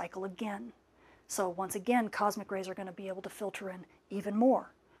 0 cycle again. So once again, cosmic rays are going to be able to filter in even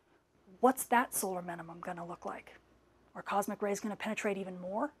more. What's that solar minimum going to look like? Are cosmic rays going to penetrate even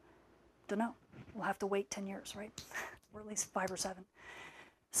more? Don't know. We'll have to wait 10 years, right? Or at least 5 or 7.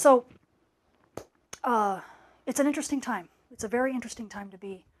 So it's an interesting time. It's a very interesting time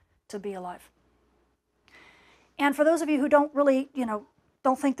to be alive. And for those of you who don't really,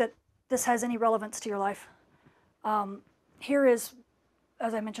 don't think that this has any relevance to your life, here is,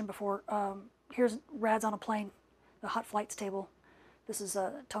 as I mentioned before, here's Rads on a Plane, the hot flights table. This is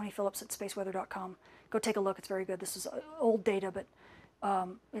Tony Phillips at spaceweather.com. Go take a look. It's very good. This is old data, but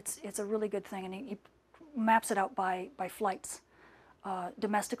it's a really good thing, and he maps it out by flights.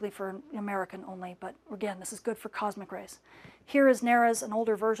 Domestically for American only, but again, this is good for cosmic rays. Here is NARAS, an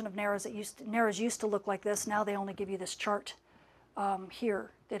older version of NARAS. NARAS used to look like this. Now they only give you this chart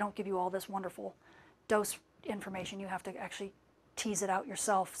here. They don't give you all this wonderful dose information. You have to actually tease it out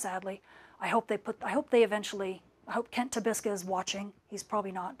yourself, sadly. I hope Kent Tabisca is watching. He's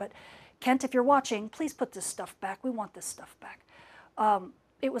probably not, but Kent, if you're watching, please put this stuff back. We want this stuff back.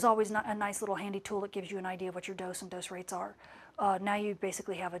 It was always a nice little handy tool that gives you an idea of what your dose and dose rates are. Now you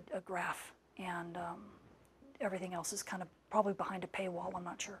basically have a graph, and everything else is kind of probably behind a paywall, I'm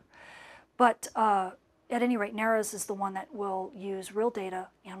not sure. But at any rate, NARAS is the one that will use real data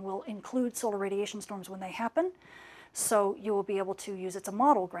and will include solar radiation storms when they happen. So you will be able to use, it's a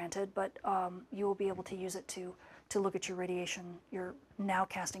model granted, but you will be able to use it to look at your radiation, your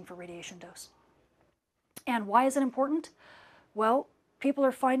nowcasting for radiation dose. And why is it important? Well, people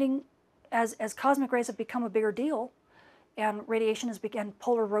are finding, as cosmic rays have become a bigger deal, and radiation has begun,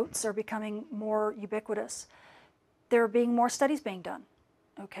 polar rotes are becoming more ubiquitous, there are being more studies being done.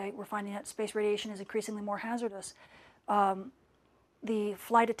 Okay, we're finding that space radiation is increasingly more hazardous. The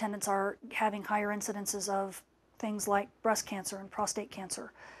flight attendants are having higher incidences of things like breast cancer and prostate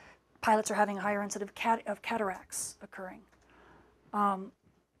cancer. Pilots are having a higher incidence of cataracts occurring.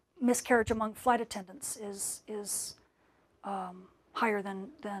 Miscarriage among flight attendants is higher than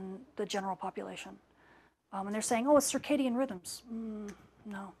the general population. And they're saying, oh, it's circadian rhythms.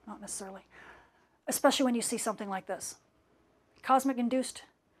 No, not necessarily. Especially when you see something like this. Cosmic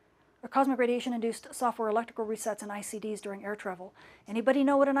radiation-induced software electrical resets and ICDs during air travel. Anybody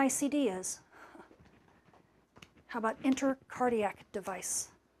know what an ICD is? How about intercardiac device?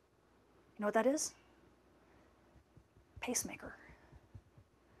 You know what that is? Pacemaker.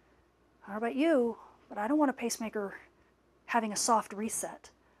 I don't know about you, but I don't want a pacemaker having a soft reset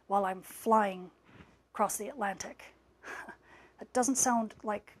while I'm flying across the Atlantic. That doesn't sound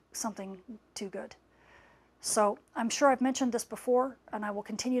like something too good. So I'm sure I've mentioned this before, and I will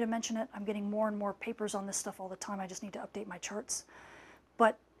continue to mention it. I'm getting more and more papers on this stuff all the time. I just need to update my charts.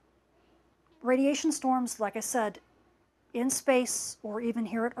 But radiation storms, like I said, in space or even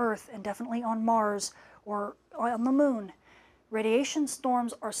here at Earth, and definitely on Mars or on the Moon, radiation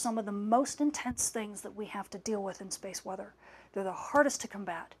storms are some of the most intense things that we have to deal with in space weather. They're the hardest to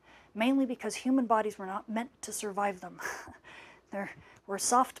combat, mainly because human bodies were not meant to survive them. We're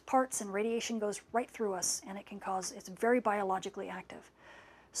soft parts, and radiation goes right through us, and it can cause, it's very biologically active.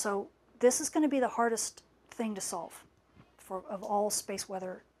 So this is going to be the hardest thing to solve of all space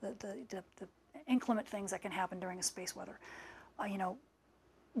weather, the inclement things that can happen during a space weather. You know,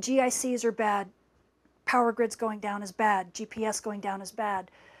 GICs are bad, power grids going down is bad, GPS going down is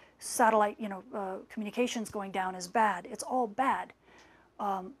bad, satellite, communications going down is bad. It's all bad,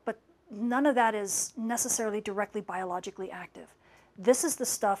 but none of that is necessarily directly biologically active. This is the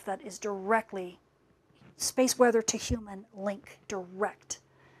stuff that is directly space weather to human link, direct.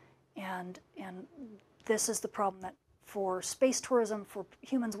 And this is the problem that for space tourism, for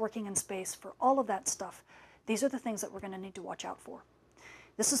humans working in space, for all of that stuff, these are the things that we're going to need to watch out for.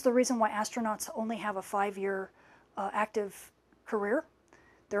 This is the reason why astronauts only have a 5-year active career.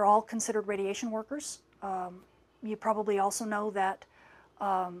 They're all considered radiation workers. You probably also know that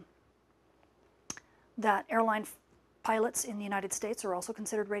that airline pilots in the United States are also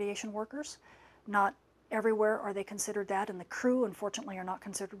considered radiation workers. Not everywhere are they considered that, and the crew, unfortunately, are not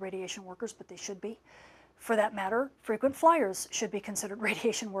considered radiation workers, but they should be. For that matter, frequent flyers should be considered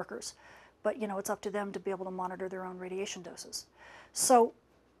radiation workers, but it's up to them to be able to monitor their own radiation doses. So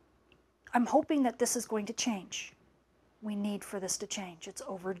I'm hoping that this is going to change. We need for this to change. It's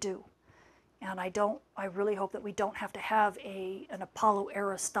overdue. And I really hope that we don't have to have an Apollo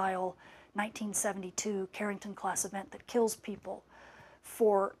era style 1972 Carrington class event that kills people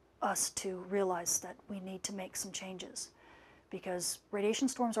for us to realize that we need to make some changes, because radiation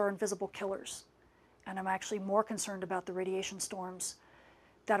storms are invisible killers. And I'm actually more concerned about the radiation storms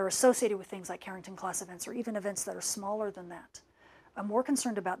that are associated with things like Carrington class events, or even events that are smaller than that. I'm more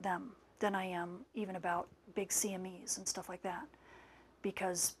concerned about them than I am even about big CMEs and stuff like that,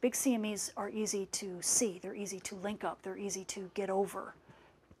 because big CMEs are easy to see, they're easy to link up, they're easy to get over,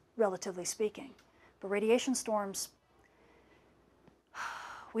 relatively speaking. But radiation storms,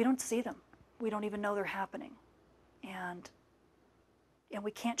 we don't see them. We don't even know they're happening. And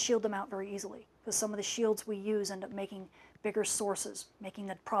we can't shield them out very easily, because some of the shields we use end up making bigger sources, making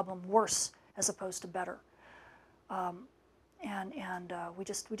the problem worse as opposed to better. We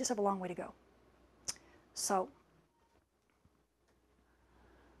just have a long way to go. So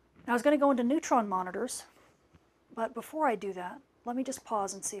I was going to go into neutron monitors, but before I do that, let me just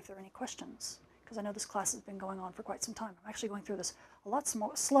pause and see if there are any questions, because I know this class has been going on for quite some time. I'm actually going through this a lot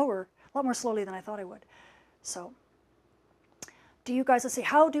more slowly than I thought I would. So, do you guys, let's see,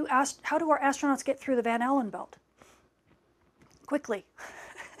 how do our astronauts get through the Van Allen belt? Quickly.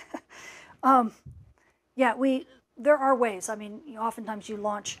 Yeah, there are ways. I mean, oftentimes you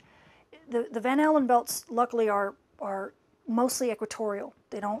launch, the Van Allen belts luckily are mostly equatorial.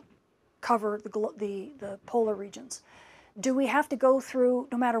 They don't cover the polar regions. Do we have to go through,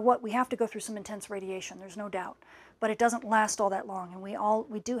 no matter what, we have to go through some intense radiation, there's no doubt. But it doesn't last all that long, and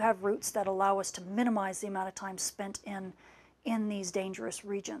we do have routes that allow us to minimize the amount of time spent in these dangerous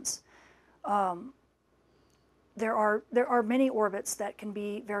regions. There are many orbits that can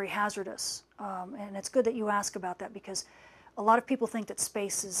be very hazardous, and it's good that you ask about that, because a lot of people think that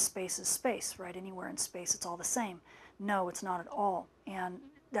space is space, right? Anywhere in space, it's all the same. No, it's not at all. And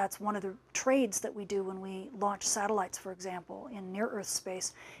that's one of the trades that we do when we launch satellites, for example, in near-Earth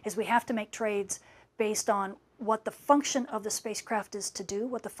space, is we have to make trades based on what the function of the spacecraft is to do,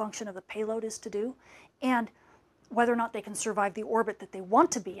 what the function of the payload is to do, and whether or not they can survive the orbit that they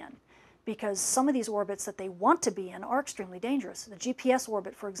want to be in. Because some of these orbits that they want to be in are extremely dangerous. The GPS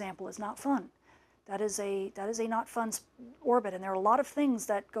orbit, for example, is not fun. That is a not fun orbit, and there are a lot of things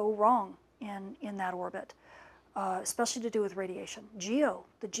that go wrong in that orbit. Especially to do with radiation.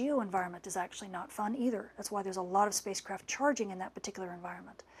 The geo environment is actually not fun either. That's why there's a lot of spacecraft charging in that particular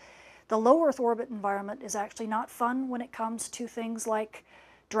environment. The low Earth orbit environment is actually not fun when it comes to things like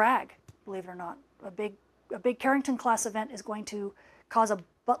drag, believe it or not. A big Carrington class event is going to cause a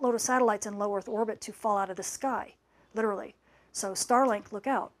buttload of satellites in low Earth orbit to fall out of the sky, literally. So Starlink, look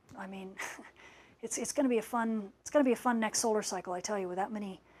out. I mean, it's going to be a fun next solar cycle, I tell you, with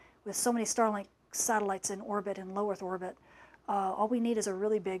so many Starlink satellites in orbit, in low Earth orbit. All we need is a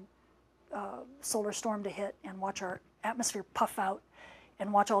really big solar storm to hit and watch our atmosphere puff out,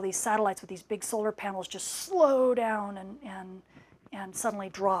 and watch all these satellites with these big solar panels just slow down and suddenly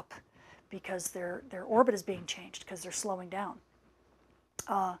drop because their orbit is being changed because they're slowing down,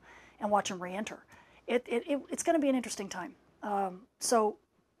 and watch them re-enter. It's going to be an interesting time. So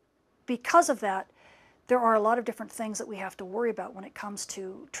because of that, there are a lot of different things that we have to worry about when it comes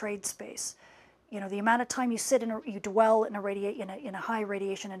to trade space. You know, the amount of time you dwell in a high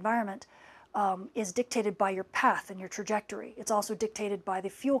radiation environment is dictated by your path and your trajectory. It's also dictated by the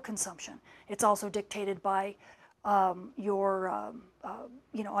fuel consumption. It's also dictated by obviously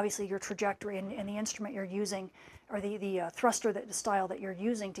your trajectory and the instrument you're using, or the thruster style that you're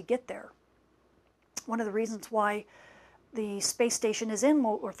using to get there. One of the reasons why the space station is in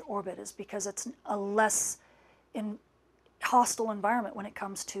low Earth orbit is because it's a less hostile environment when it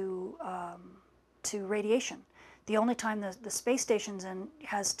comes to radiation. The only time the space station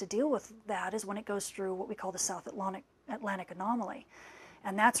has to deal with that is when it goes through what we call the South Atlantic anomaly.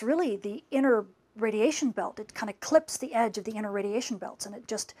 And that's really the inner radiation belt. It kind of clips the edge of the inner radiation belts, and it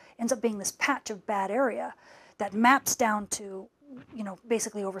just ends up being this patch of bad area that maps down to,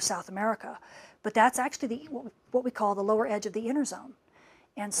 basically over South America. But that's actually what we call the lower edge of the inner zone.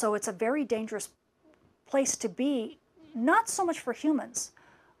 And so it's a very dangerous place to be, not so much for humans.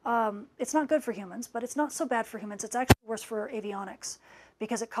 It's not good for humans, but it's not so bad for humans. It's actually worse for avionics,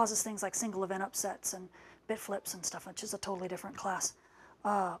 because it causes things like single event upsets and bit flips and stuff, which is a totally different class.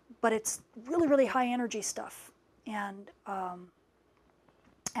 But it's really, really high energy stuff. And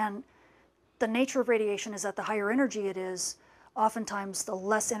the nature of radiation is that the higher energy it is, oftentimes the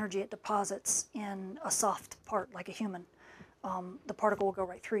less energy it deposits in a soft part like a human. The particle will go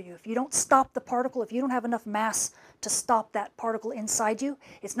right through you. If you don't stop the particle, if you don't have enough mass to stop that particle inside you,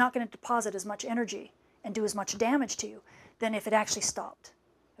 it's not going to deposit as much energy and do as much damage to you than if it actually stopped.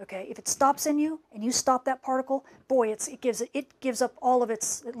 Okay, if it stops in you and you stop that particle, boy, it gives up all of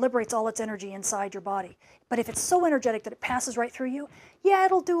it liberates all its energy inside your body. But if it's so energetic that it passes right through you, yeah,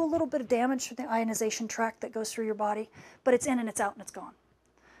 it'll do a little bit of damage to the ionization tract that goes through your body, but it's in and it's out and it's gone.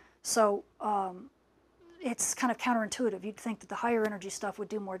 So it's kind of counterintuitive. You'd think that the higher energy stuff would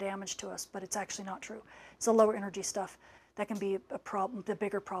do more damage to us, but it's actually not true. It's the lower energy stuff that can be a problem, the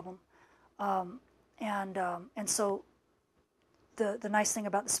bigger problem. And so the nice thing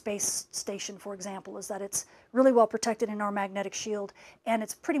about the space station, for example, is that it's really well protected in our magnetic shield, and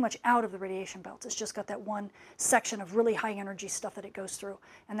it's pretty much out of the radiation belts. It's just got that one section of really high energy stuff that it goes through,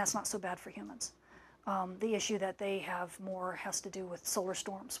 and that's not so bad for humans. The issue that they have more has to do with solar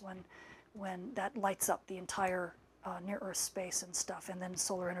storms, when that lights up the entire near-Earth space and stuff, and then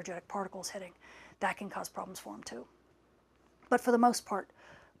solar energetic particles hitting. That can cause problems for them too. But for the most part,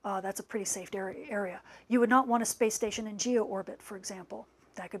 that's a pretty safe area. You would not want a space station in geo orbit, for example.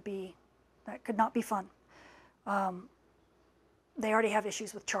 That could not be fun. They already have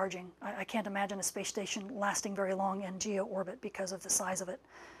issues with charging. I can't imagine a space station lasting very long in geo orbit because of the size of it.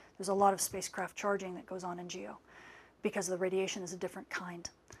 There's a lot of spacecraft charging that goes on in geo because the radiation is a different kind.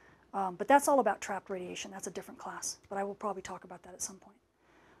 But that's all about trapped radiation. That's a different class. But I will probably talk about that at some point.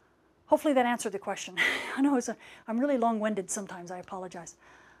 Hopefully that answered the question. I know I'm really long-winded sometimes. I apologize.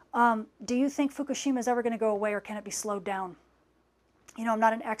 Do you think Fukushima is ever going to go away, or can it be slowed down? You know, I'm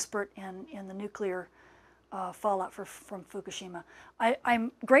not an expert in the nuclear fallout from Fukushima.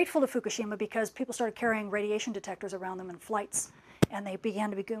 I'm grateful to Fukushima because people started carrying radiation detectors around them in flights, and they began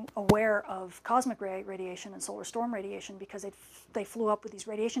to become aware of cosmic ray radiation and solar storm radiation because they flew up with these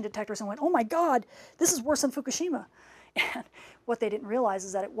radiation detectors and went, oh my God, this is worse than Fukushima. And what they didn't realize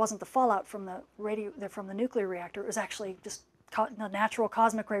is that it wasn't the fallout from the nuclear reactor. It was actually just the natural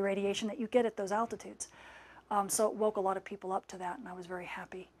cosmic ray radiation that you get at those altitudes. So it woke a lot of people up to that, and I was very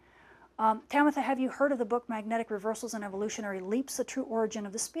happy. Tamitha, have you heard of the book Magnetic Reversals and Evolutionary Leaps, The True Origin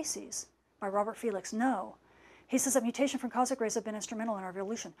of the Species by Robert Felix? No. He says that mutation from cosmic rays have been instrumental in our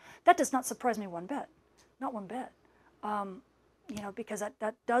evolution. That does not surprise me one bit. Not one bit. You know, because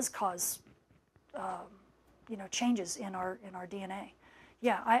that does cause you know, changes in our DNA.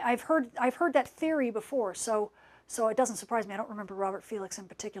 Yeah, I've heard that theory before, so it doesn't surprise me. I don't remember Robert Felix in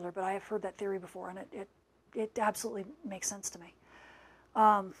particular, but I have heard that theory before, and it absolutely makes sense to me.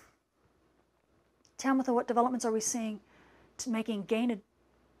 Tamitha, what developments are we seeing to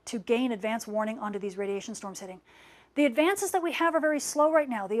gain advance warning onto these radiation storms hitting? The advances that we have are very slow right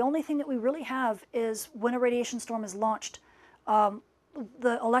now. The only thing that we really have is when a radiation storm is launched,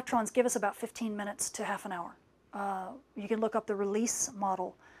 the electrons give us about 15 minutes to half an hour. You can look up the release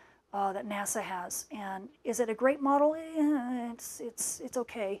model that NASA has, and is it a great model? It's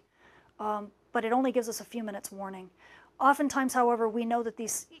okay, but it only gives us a few minutes warning. Oftentimes, however, we know that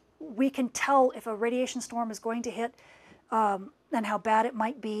we can tell if a radiation storm is going to hit and how bad it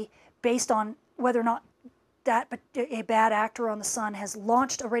might be based on whether or not a bad actor on the sun has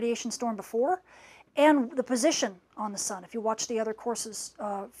launched a radiation storm before, and the position on the sun. If you watch the other courses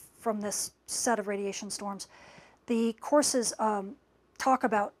from this set of radiation storms, the courses talk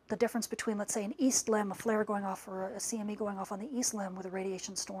about the difference between, let's say, an east limb, a flare going off, or a CME going off on the east limb with a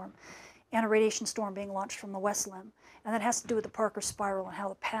radiation storm, and a radiation storm being launched from the west limb. And that has to do with the Parker spiral and how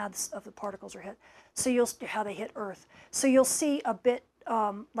the paths of the particles are hit. So how they hit Earth. So you'll see a bit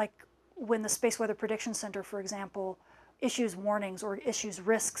like when the Space Weather Prediction Center, for example, issues warnings or issues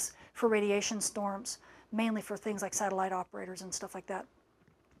risks for radiation storms, mainly for things like satellite operators and stuff like that.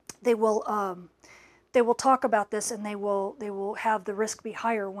 They will talk about this, and they will have the risk be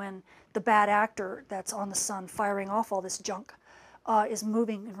higher when the bad actor that's on the sun firing off all this junk is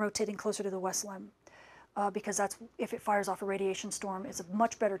moving and rotating closer to the west limb, because if it fires off a radiation storm, it's a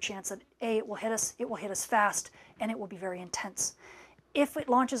much better chance that it will hit us fast, and it will be very intense. If it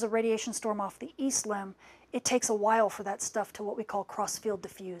launches a radiation storm off the east limb, it takes a while for that stuff to what we call cross-field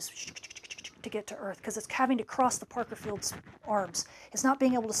diffuse to get to Earth, because it's having to cross the Parker field's arms. It's not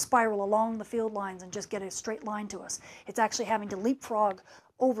being able to spiral along the field lines and just get a straight line to us. It's actually having to leapfrog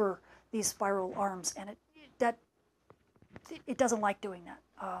over these spiral arms, and it doesn't like doing that.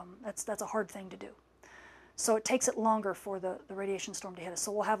 That's a hard thing to do. So it takes it longer for the radiation storm to hit us.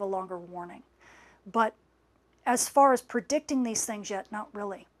 So we'll have a longer warning. But as far as predicting these things yet, not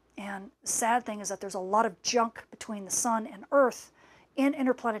really. And the sad thing is that there's a lot of junk between the sun and Earth in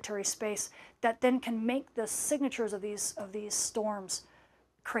interplanetary space that then can make the signatures of these storms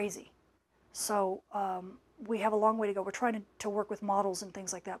crazy. So we have a long way to go. We're trying to work with models and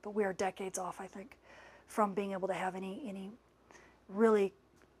things like that, but we are decades off, I think, from being able to have any really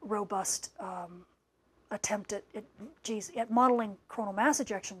robust attempt at modeling coronal mass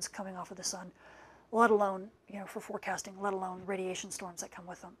ejections coming off of the sun, let alone, for forecasting, let alone radiation storms that come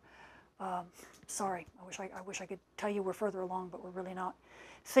with them. Sorry, I wish I could tell you we're further along, but we're really not.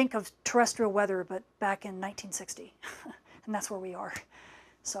 Think of terrestrial weather, but back in 1960, and that's where we are.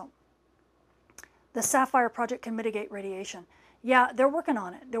 So, the Sapphire Project can mitigate radiation. Yeah, they're working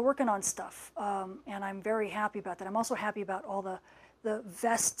on it. They're working on stuff, and I'm very happy about that. I'm also happy about all the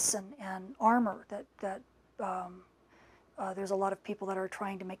vests and armor that there's a lot of people that are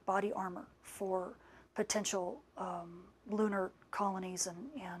trying to make body armor for potential lunar colonies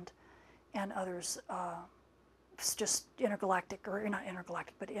and others, just intergalactic, or not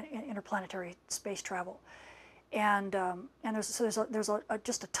intergalactic, but interplanetary space travel. And there's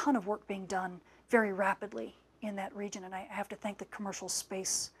just a ton of work being done very rapidly in that region, and I have to thank the commercial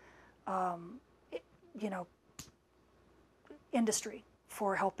space, industry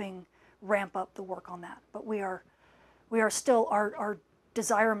for helping ramp up the work on that. But we are still, our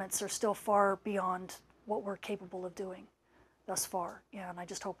desirements are still far beyond what we're capable of doing thus far. Yeah, and I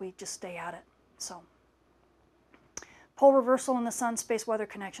just hope we just stay at it. So, pole reversal in the sun space weather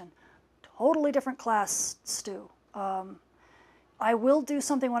connection, totally different class, Stu. I will do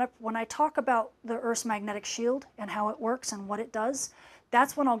something when I talk about the Earth's magnetic shield and how it works and what it does.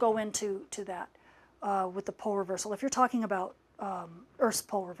 That's when I'll go into that with the pole reversal. If you're talking about Earth's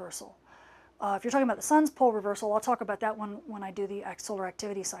pole reversal, If you're talking about the sun's pole reversal, I'll talk about that one when I do the solar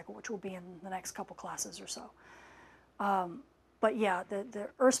activity cycle, which will be in the next couple classes or so. But yeah, the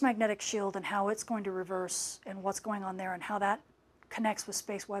Earth's magnetic shield and how it's going to reverse and what's going on there and how that connects with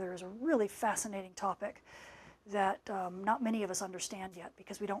space weather is a really fascinating topic that not many of us understand yet,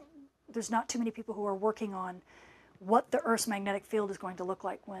 because there's not too many people who are working on what the Earth's magnetic field is going to look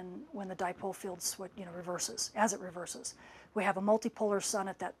like when the dipole field reverses, as it reverses. We have a multipolar sun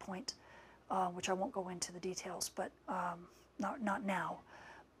at that point, which I won't go into the details, but not now.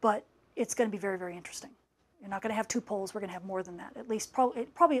 But it's going to be very, very interesting. You're not going to have 2 poles. We're going to have more than that. At least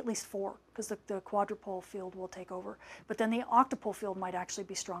probably at least 4, because the quadrupole field will take over. But then the octopole field might actually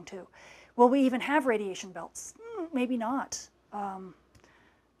be strong too. Will we even have radiation belts? Maybe not.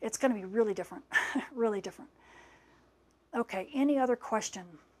 It's going to be really different, really different. Okay, any other question?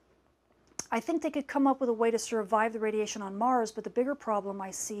 I think they could come up with a way to survive the radiation on Mars, but the bigger problem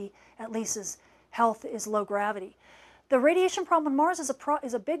I see, at least as health, is low gravity. The radiation problem on Mars is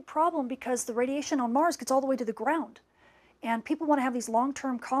a big problem because the radiation on Mars gets all the way to the ground. And people want to have these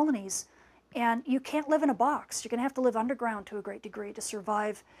long-term colonies, and you can't live in a box. You're going to have to live underground to a great degree to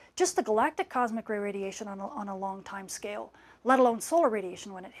survive just the galactic cosmic ray radiation on a long time scale, let alone solar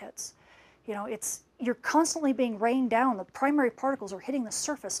radiation when it hits. You know, you're constantly being rained down. The primary particles are hitting the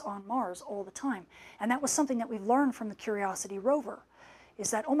surface on Mars all the time. And that was something that we've learned from the Curiosity rover, is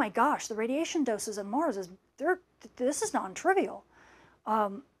that, oh my gosh, the radiation doses on Mars, this is non-trivial.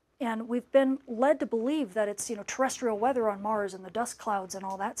 And we've been led to believe that it's, terrestrial weather on Mars and the dust clouds and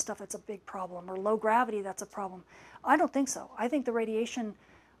all that stuff, it's a big problem, or low gravity, that's a problem. I don't think so. I think the radiation,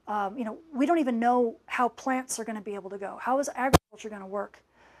 we don't even know how plants are going to be able to go. How is agriculture going to work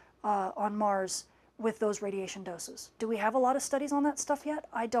on Mars with those radiation doses? Do we have a lot of studies on that stuff yet?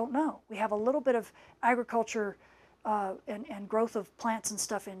 I don't know. We have a little bit of agriculture and growth of plants and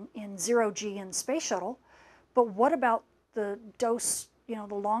stuff in zero-G and space shuttle, but what about the dose, the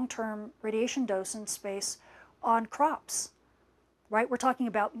long-term radiation dose in space on crops, right? We're talking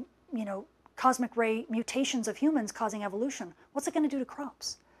about, cosmic ray mutations of humans causing evolution. What's it going to do to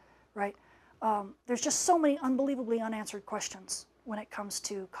crops, right? There's just so many unbelievably unanswered questions when it comes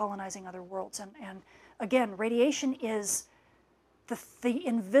to colonizing other worlds. And again, radiation is the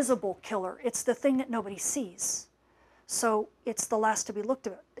invisible killer. It's the thing that nobody sees. So it's the last to be looked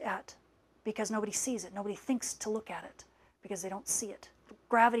at because nobody sees it. Nobody thinks to look at it because they don't see it.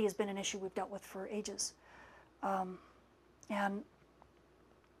 Gravity has been an issue we've dealt with for ages. And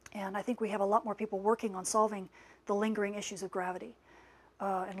I think we have a lot more people working on solving the lingering issues of gravity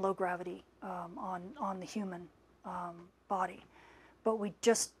and low gravity on the human body. But we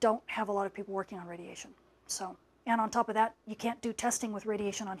just don't have a lot of people working on radiation. So, and on top of that, you can't do testing with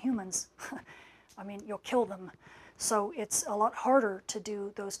radiation on humans. I mean, you'll kill them. So it's a lot harder to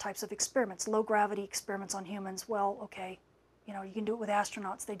do those types of experiments. Low gravity experiments on humans, well, okay, you can do it with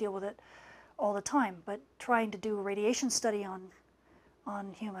astronauts. They deal with it all the time. But trying to do a radiation study on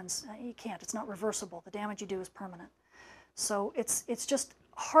humans, you can't. It's not reversible. The damage you do is permanent. So it's just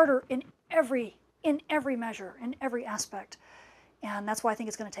harder in every measure, in every aspect. And that's why I think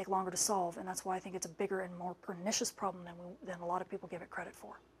it's going to take longer to solve, and that's why I think it's a bigger and more pernicious problem than a lot of people give it credit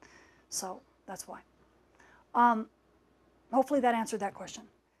for. So that's why. Hopefully that answered that question.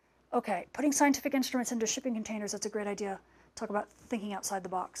 Okay, putting scientific instruments into shipping containers, that's a great idea. Talk about thinking outside the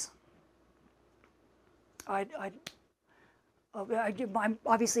box. I'm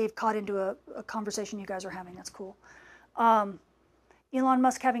obviously caught into a conversation you guys are having. That's cool. Elon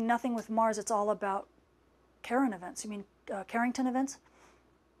Musk having nothing with Mars, it's all about Karen events. You mean Carrington events?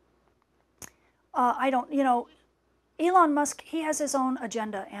 I don't, Elon Musk, he has his own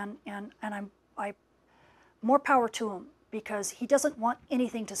agenda, and I more power to him, because he doesn't want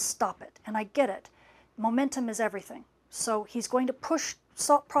anything to stop it, and I get it. Momentum is everything. So he's going to push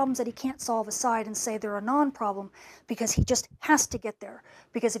problems that he can't solve aside and say they're a non-problem, because he just has to get there.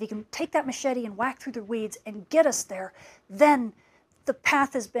 Because if he can take that machete and whack through the weeds and get us there, then the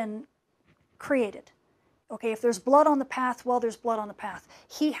path has been created. Okay, if there's blood on the path, well, there's blood on the path.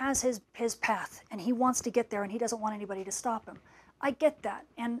 He has his path, and he wants to get there, and he doesn't want anybody to stop him. I get that,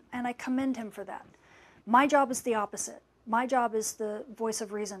 and I commend him for that. My job is the opposite. My job is the voice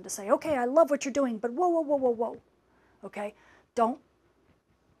of reason to say, okay, I love what you're doing, but whoa, whoa, whoa, whoa, whoa. Okay, don't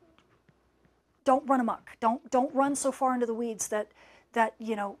run amok. Don't run so far into the weeds that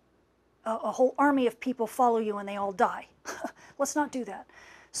a whole army of people follow you and they all die. Let's not do that.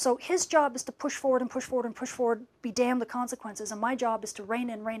 So his job is to push forward and push forward and push forward, be damned the consequences, and my job is to rein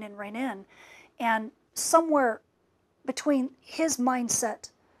in, rein in, rein in. And somewhere between his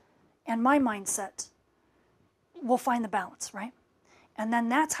mindset and my mindset, we'll find the balance, right? And then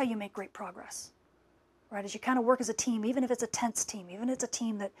that's how you make great progress, right? As you kind of work as a team, even if it's a tense team, even if it's a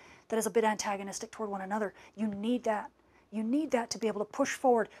team that is a bit antagonistic toward one another, you need that. You need that to be able to push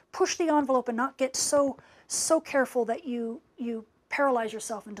forward, push the envelope, and not get so careful that you paralyze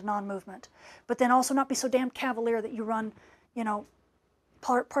yourself into non-movement. But then also not be so damn cavalier that you run, you know,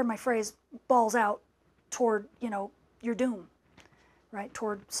 pardon my phrase, balls out toward, you know, your doom, right?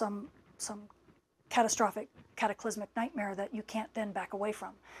 Toward some catastrophic, cataclysmic nightmare that you can't then back away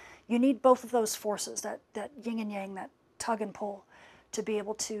from. You need both of those forces, that yin and yang, that tug and pull, to be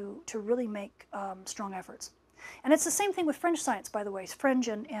able to really make strong efforts. And it's the same thing with fringe science, by the way, fringe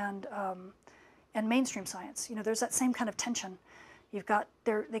and mainstream science. You know, there's that same kind of tension. You've got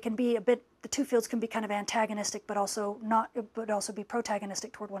they can be a bit, the two fields can be kind of antagonistic, but also be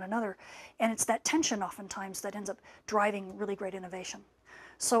protagonistic toward one another. And it's that tension oftentimes that ends up driving really great innovation.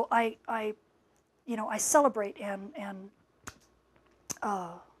 So I celebrate and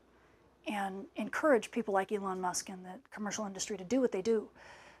encourage people like Elon Musk and the commercial industry to do what they do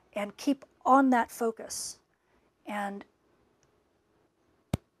and keep on that focus. And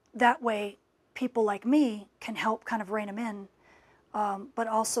that way, people like me can help kind of rein them in, but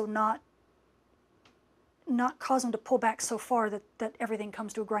also not cause them to pull back so far that everything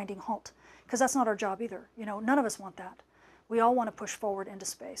comes to a grinding halt. Because that's not our job either. You know, none of us want that. We all want to push forward into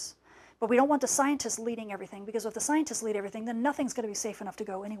space. But we don't want the scientists leading everything, because if the scientists lead everything, then nothing's going to be safe enough to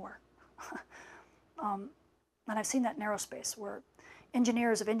go anywhere. And I've seen that in aerospace, where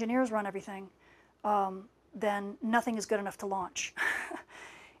if engineers run everything, then nothing is good enough to launch.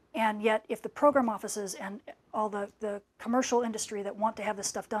 And yet, if the program offices and all the commercial industry that want to have this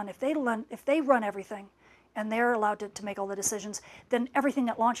stuff done, if they run everything and they're allowed to make all the decisions, then everything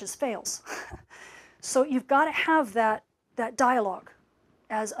that launches fails. So you've got to have that dialogue,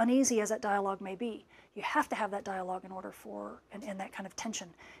 as uneasy as that dialogue may be. You have to have that dialogue in order and that kind of tension,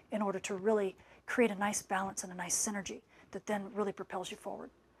 in order to really create a nice balance and a nice synergy that then really propels you forward.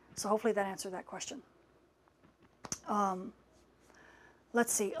 So hopefully that answered that question.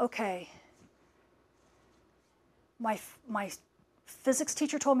 Let's see, okay. My physics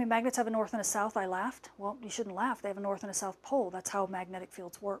teacher told me magnets have a north and a south. I laughed. Well, you shouldn't laugh. They have a north and a south pole. That's how magnetic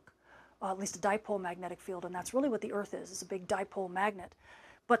fields work, at least a dipole magnetic field, and that's really what the Earth is a big dipole magnet.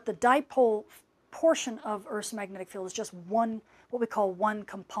 But the dipole portion of Earth's magnetic field is just what we call one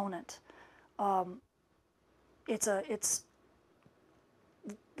component.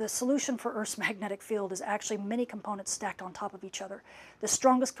 The solution for Earth's magnetic field is actually many components stacked on top of each other. The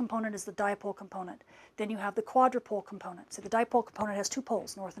strongest component is the dipole component. Then you have the quadrupole component. So the dipole component has 2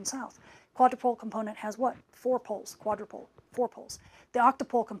 poles, north and south. Quadrupole component has what? 4 poles. Quadrupole, 4 poles. The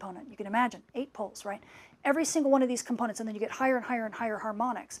octupole component, you can imagine, 8 poles, right? Every single one of these components, and then you get higher and higher and higher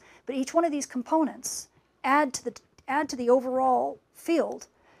harmonics. But each one of these components add to the overall field,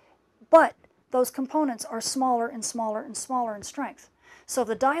 but those components are smaller and smaller and smaller in strength. So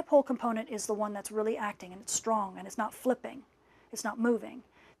the dipole component is the one that's really acting, and it's strong, and it's not flipping, it's not moving.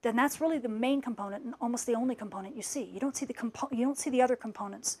 Then that's really the main component and almost the only component you see. You don't see the other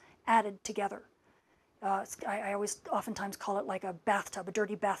components added together. I always oftentimes call it like a bathtub, a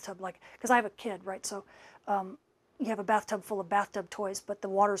dirty bathtub, because I have a kid, right? So you have a bathtub full of bathtub toys, but the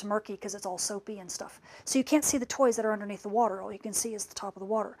water's murky because it's all soapy and stuff. So you can't see the toys that are underneath the water. All you can see is the top of the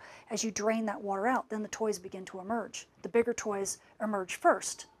water. As you drain that water out, then the toys begin to emerge. The bigger toys emerge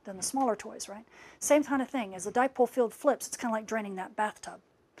first, then the smaller toys, right? Same kind of thing. As the dipole field flips, it's kind of like draining that bathtub.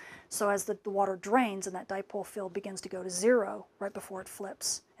 So as the water drains and that dipole field begins to go to 0 right before it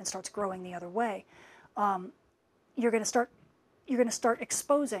flips and starts growing the other way, you're going to start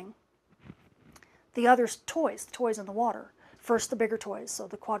exposing the other toys, the toys in the water. First the bigger toys, so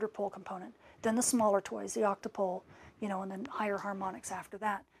the quadrupole component, then the smaller toys, the octupole, and then higher harmonics after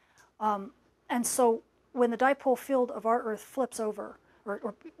that. And so when the dipole field of our Earth flips over,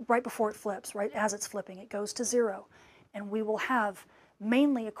 or right before it flips, right as it's flipping, it goes to 0, and we will have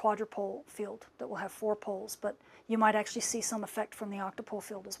mainly a quadrupole field that will have 4 poles, but you might actually see some effect from the octupole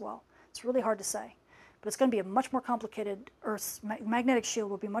field as well. It's really hard to say. But it's going to be a much more complicated, Earth's magnetic shield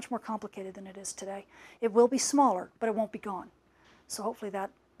will be much more complicated than it is today. It will be smaller, but it won't be gone. So hopefully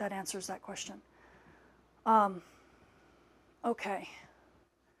that answers that question. Okay.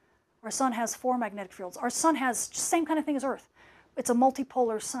 Our sun has 4 magnetic fields. Our sun has the same kind of thing as Earth. It's a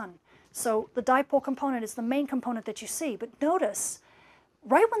multipolar sun. So the dipole component is the main component that you see. But notice,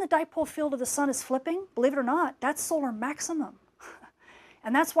 right when the dipole field of the sun is flipping, believe it or not, that's solar maximum.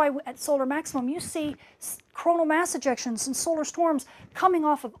 And that's why at solar maximum you see coronal mass ejections and solar storms coming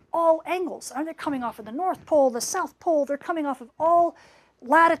off of all angles. They're coming off of the North Pole, the South Pole, they're coming off of all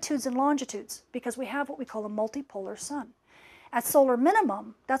latitudes and longitudes, because we have what we call a multipolar sun. At solar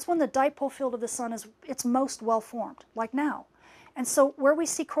minimum, that's when the dipole field of the sun is its most well formed, like now. And so where we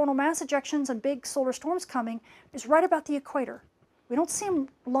see coronal mass ejections and big solar storms coming is right about the equator. We don't see them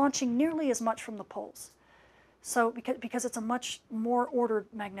launching nearly as much from the poles. So because it's a much more ordered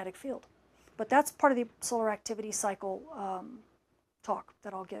magnetic field. But that's part of the solar activity cycle talk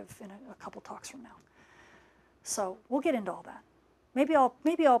that I'll give in a couple talks from now. So we'll get into all that. Maybe I'll,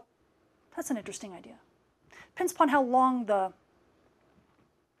 that's an interesting idea. Depends upon how long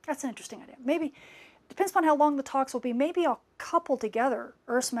that's an interesting idea. Maybe, depends upon how long the talks will be. Maybe I'll couple together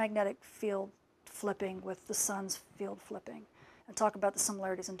Earth's magnetic field flipping with the sun's field flipping and talk about the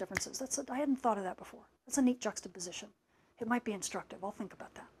similarities and differences. I hadn't thought of that before. That's a neat juxtaposition. It might be instructive. I'll think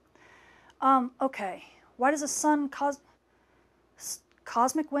about that. Okay, why does the sun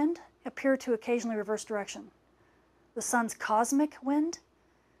cosmic wind appear to occasionally reverse direction? The sun's cosmic wind?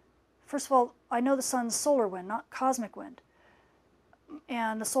 First of all, I know the sun's solar wind, not cosmic wind.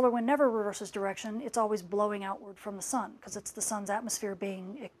 And the solar wind never reverses direction. It's always blowing outward from the sun because it's the sun's atmosphere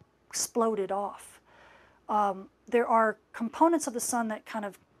being exploded off. There are components of the sun that kind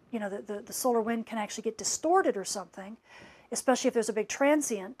of, the solar wind can actually get distorted or something, especially if there's a big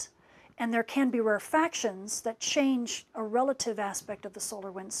transient. And there can be rarefactions that change a relative aspect of the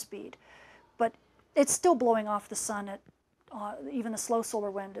solar wind speed. But it's still blowing off the sun at, even the slow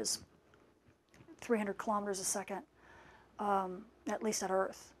solar wind is 300 kilometers a second, at least at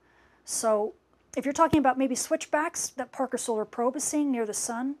Earth. So if you're talking about maybe switchbacks that Parker Solar Probe is seeing near the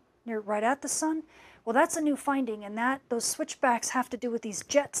sun, right at the sun, well, that's a new finding, and those switchbacks have to do with these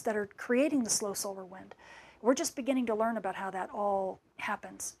jets that are creating the slow solar wind. We're just beginning to learn about how that all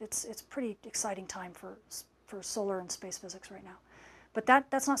happens. It's a pretty exciting time for solar and space physics right now. But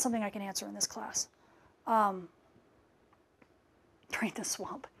that's not something I can answer in this class. Drain the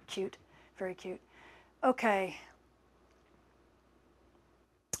swamp. Cute. Very cute. Okay.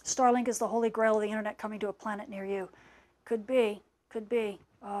 Starlink is the holy grail of the internet coming to a planet near you. Could be. Could be.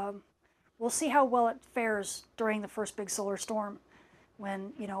 We'll see how well it fares during the first big solar storm,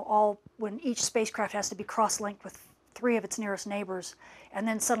 when when each spacecraft has to be cross-linked with 3 of its nearest neighbors, and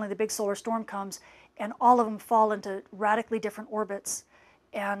then suddenly the big solar storm comes, and all of them fall into radically different orbits,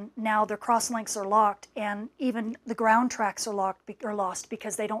 and now their cross-links are locked, and even the ground tracks are lost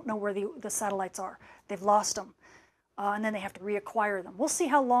because they don't know where the satellites are. They've lost them, and then they have to reacquire them. We'll see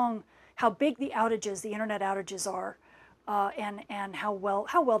how big the outages, the internet outages are. And how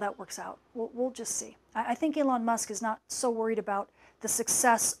well that works out. We'll just see. I think Elon Musk is not so worried about the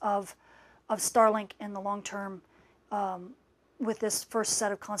success of Starlink in the long term with this first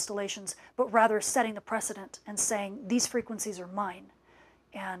set of constellations, but rather setting the precedent and saying these frequencies are mine,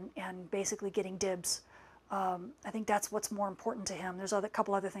 and basically getting dibs. I think that's what's more important to him. There's a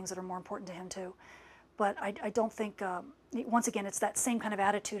couple other things that are more important to him too. But I don't think, once again, it's that same kind of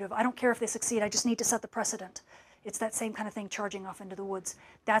attitude of I don't care if they succeed, I just need to set the precedent. It's that same kind of thing, charging off into the woods.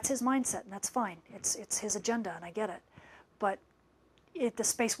 That's his mindset, and that's fine. It's his agenda, and I get it. But the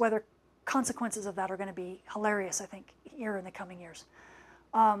space weather consequences of that are going to be hilarious, I think, here in the coming years.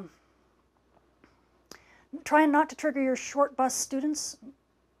 Trying not to trigger your short bus students.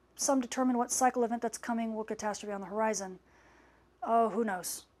 Some determine what cycle event that's coming will catastrophe on the horizon. Oh, who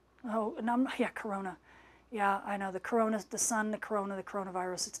knows? Oh, no, yeah, corona. Yeah, I know, the corona, the sun, the corona, the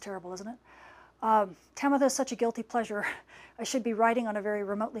coronavirus. It's terrible, isn't it? Tamitha is such a guilty pleasure. I should be writing on a very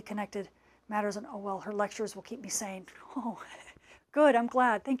remotely connected matters, and oh well, her lectures will keep me sane. Oh, good, I'm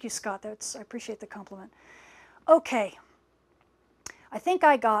glad. Thank you, Scott. I appreciate the compliment. Okay, I think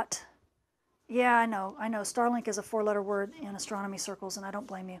I got, yeah, I know, Starlink is a 4-letter word in astronomy circles, and I don't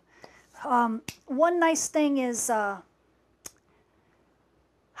blame you. One nice thing is, I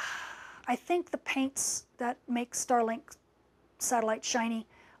think the paints that make Starlink satellite shiny,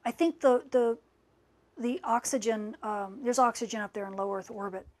 I think the oxygen, there's oxygen up there in low Earth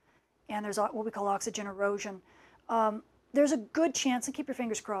orbit, and there's what we call oxygen erosion. There's a good chance, and keep your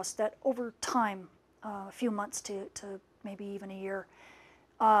fingers crossed, that over time, a few months to maybe even a year,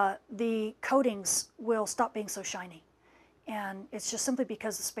 the coatings will stop being so shiny. And it's just simply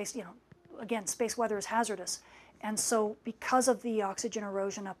because the space, again, space weather is hazardous. And so because of the oxygen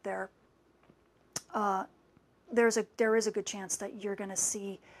erosion up there, there is a good chance that you're going to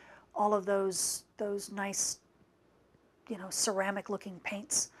see all of those nice, ceramic-looking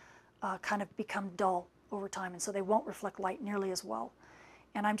paints kind of become dull over time, and so they won't reflect light nearly as well.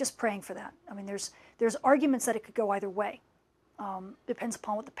 And I'm just praying for that. I mean, there's arguments that it could go either way. Depends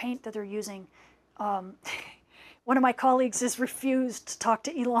upon what the paint that they're using. One of my colleagues has refused to talk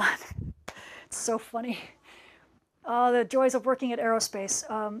to Elon. It's so funny. The joys of working at aerospace.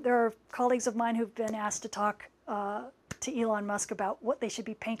 There are colleagues of mine who've been asked to talk to Elon Musk about what they should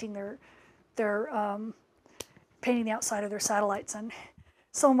be painting painting the outside of their satellites. And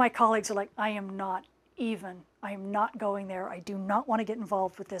some of my colleagues are like, I am not going there. I do not want to get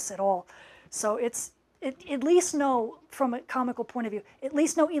involved with this at all. So at least know, from a comical point of view, at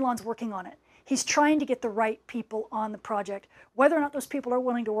least know Elon's working on it. He's trying to get the right people on the project. Whether or not those people are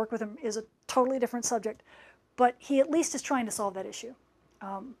willing to work with him is a totally different subject, but he at least is trying to solve that issue.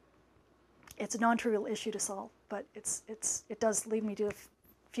 It's a non-trivial issue to solve, but it does lead me to a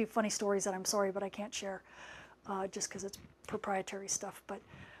few funny stories that I'm sorry, but I can't share, just because it's proprietary stuff, but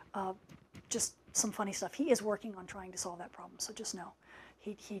just some funny stuff. He is working on trying to solve that problem, so just know,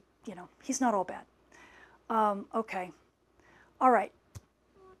 he's not all bad. Okay, all right.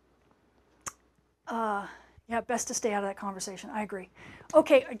 Yeah, best to stay out of that conversation. I agree.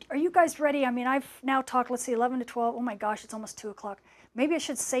 Okay, are you guys ready? I mean, I've now talked, let's see, 11 to 12. Oh my gosh, it's almost 2 o'clock. Maybe I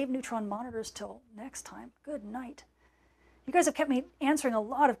should save neutron monitors till next time. Good night. You guys have kept me answering a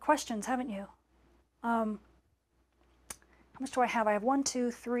lot of questions, haven't you? How much do I have? I have 1,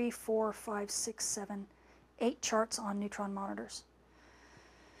 2, 3, 4, 5, 6, 7, 8 charts on neutron monitors.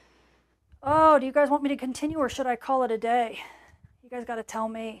 Oh, do you guys want me to continue, or should I call it a day? You guys got to tell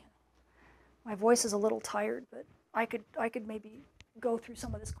me. My voice is a little tired, but I could maybe go through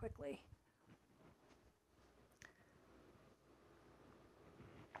some of this quickly.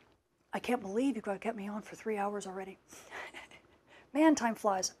 I can't believe you guys kept me on for 3 hours already. Man, time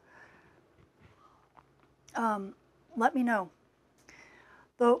flies. Let me know.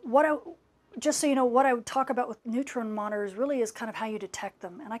 Just so you know, what I would talk about with neutron monitors really is kind of how you detect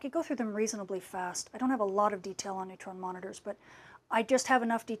them. And I could go through them reasonably fast. I don't have a lot of detail on neutron monitors, but I just have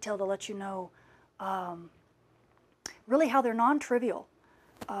enough detail to let you know really how they're non-trivial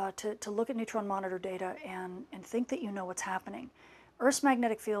to look at neutron monitor data and think that you know what's happening. Earth's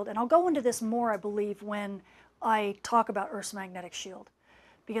magnetic field, and I'll go into this more, I believe, when I talk about Earth's magnetic shield,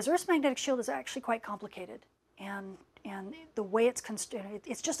 because Earth's magnetic shield is actually quite complicated, and the way it's constructed,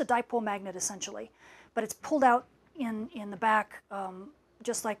 it's just a dipole magnet essentially, but it's pulled out in the back,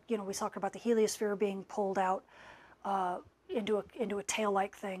 just like we talked about the heliosphere being pulled out into a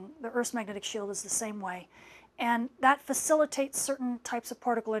tail-like thing. The Earth's magnetic shield is the same way, and that facilitates certain types of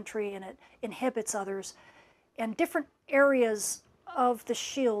particle entry, and it inhibits others, and different areas of the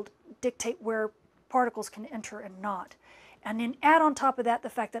shield dictate where particles can enter and not. And then add on top of that the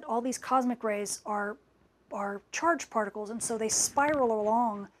fact that all these cosmic rays are charged particles, and so they spiral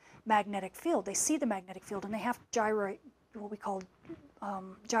along magnetic field. They see the magnetic field, and they have to gyrate, what we call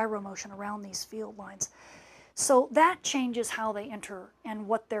gyro motion around these field lines. So that changes how they enter and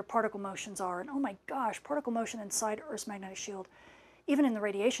what their particle motions are. And oh my gosh, particle motion inside Earth's magnetic shield, even in the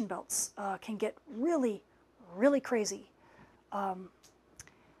radiation belts, can get really, really crazy. And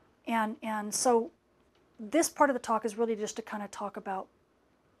so this part of the talk is really just to kind of talk about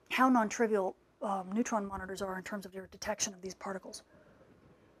how non-trivial neutron monitors are in terms of their detection of these particles.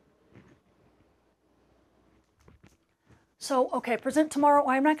 So, okay, present tomorrow.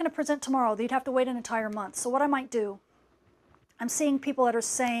 Well, I'm not going to present tomorrow. You'd have to wait an entire month. So what I might do, I'm seeing people that are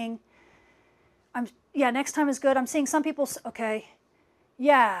saying, yeah, next time is good. I'm seeing some people, okay,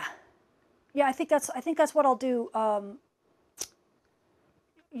 yeah, I think that's what I'll do.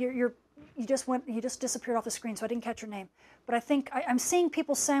 You just disappeared off the screen, so I didn't catch your name. But I think I'm seeing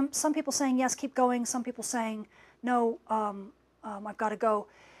people some people saying yes, keep going. Some people saying no, I've got to go.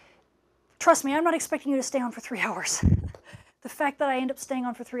 Trust me, I'm not expecting you to stay on for 3 hours. The fact that I end up staying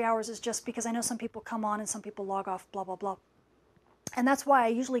on for 3 hours is just because I know some people come on and some people log off, blah, blah, blah. And that's why I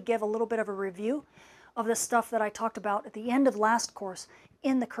usually give a little bit of a review of the stuff that I talked about at the end of last course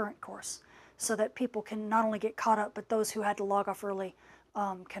in the current course, so that people can not only get caught up, but those who had to log off early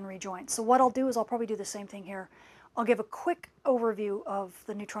can rejoin. So what I'll do is I'll probably do the same thing here. I'll give a quick overview of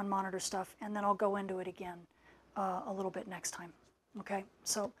the neutron monitor stuff, and then I'll go into it again a little bit next time. Okay,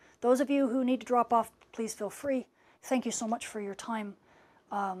 so those of you who need to drop off, please feel free. Thank you so much for your time,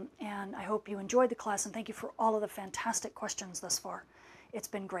 and I hope you enjoyed the class, and thank you for all of the fantastic questions thus far. It's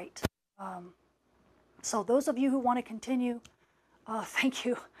been great. So those of you who want to continue, thank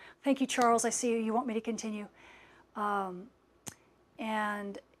you. Thank you, Charles. I see you want me to continue.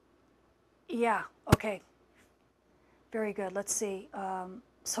 And yeah, okay. Very good. Let's see.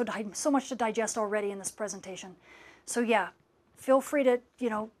 So much to digest already in this presentation. So yeah, feel free to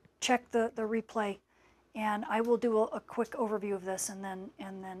check the replay, and I will do a quick overview of this, and then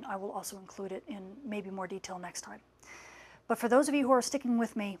I will also include it in maybe more detail next time. But for those of you who are sticking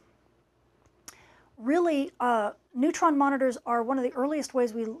with me, really, neutron monitors are one of the earliest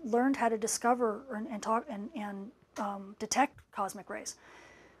ways we learned how to discover and detect cosmic rays.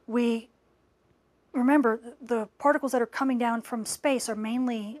 We remember, the particles that are coming down from space are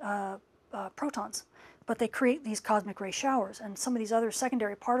mainly protons, but they create these cosmic ray showers, and some of these other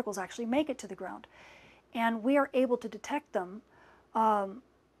secondary particles actually make it to the ground. And we are able to detect them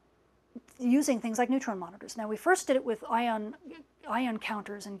using things like neutron monitors. Now, we first did it with ion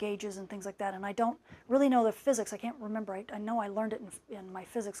counters and gauges and things like that, and I don't really know the physics. I can't remember. I know I learned it in my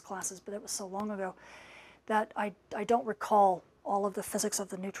physics classes, but it was so long ago that I don't recall all of the physics of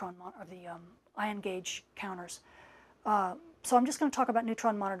the ion gauge counters. So I'm just going to talk about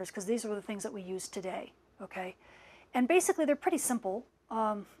neutron monitors because these are the things that we use today, okay? And basically they're pretty simple.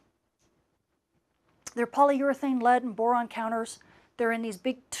 They're polyurethane, lead, and boron counters. They're in these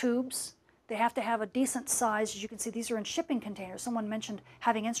big tubes. They have to have a decent size. As you can see, these are in shipping containers. Someone mentioned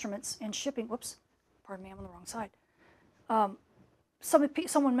having instruments in shipping. Whoops, pardon me, I'm on the wrong side.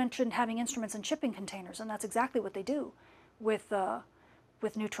 Someone mentioned having instruments in shipping containers, and that's exactly what they do with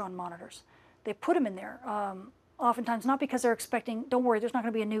neutron monitors. They put them in there, oftentimes not because they're expecting, don't worry, there's not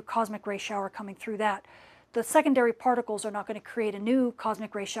going to be a new cosmic ray shower coming through that. The secondary particles are not going to create a new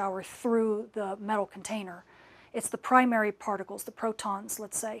cosmic ray shower through the metal container. It's the primary particles, the protons,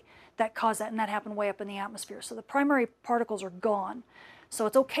 let's say, that cause that, and that happened way up in the atmosphere. So the primary particles are gone. So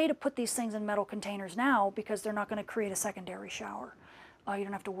it's okay to put these things in metal containers now because they're not going to create a secondary shower. You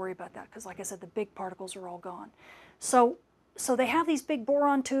don't have to worry about that because, like I said, the big particles are all gone. So they have these big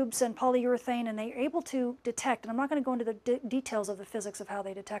boron tubes and polyurethane, and they're able to detect, and I'm not going to go into the details of the physics of how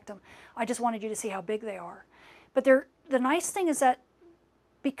they detect them. I just wanted you to see how big they are. But the nice thing is that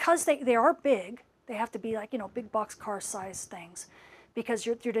because they are big, they have to be like, big boxcar size things, because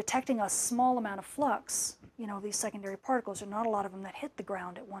you're detecting a small amount of flux, these secondary particles. There are not a lot of them that hit the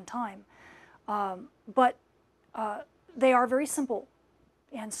ground at one time. But they are very simple.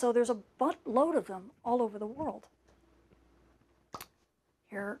 And so there's a buttload of them all over the world.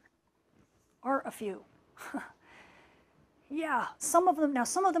 Here are a few. Yeah, some of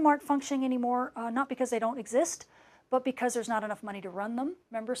them aren't functioning anymore, not because they don't exist, but because there's not enough money to run them.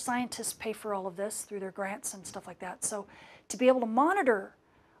 Remember, scientists pay for all of this through their grants and stuff like that. So to be able to monitor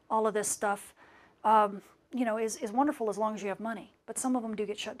all of this stuff, is wonderful as long as you have money. But some of them do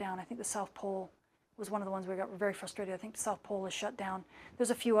get shut down. I think the South Pole was one of the ones we got very frustrated. I think the South Pole is shut down.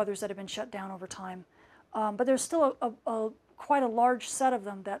 There's a few others that have been shut down over time. But there's still quite a large set of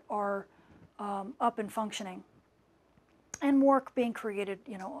them that are up and functioning. And work being created,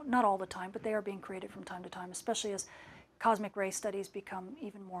 not all the time, but they are being created from time to time, especially as cosmic ray studies become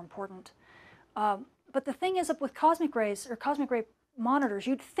even more important. But the thing is that with cosmic rays or cosmic ray monitors,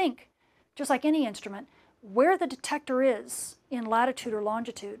 you'd think, just like any instrument, where the detector is in latitude or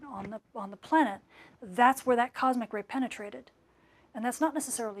longitude on the planet, that's where that cosmic ray penetrated. And that's not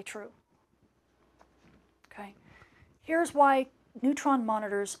necessarily true. Okay. Here's why neutron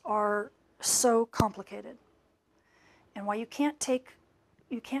monitors are so complicated, and why you can't take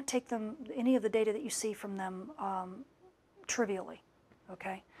them, any of the data that you see from them, trivially.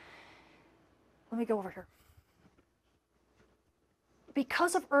 Okay. Let me go over here.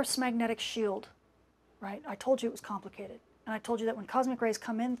 Because of Earth's magnetic shield, right? I told you it was complicated, and I told you that when cosmic rays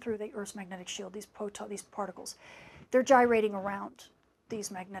come in through the Earth's magnetic shield, these particles, they're gyrating around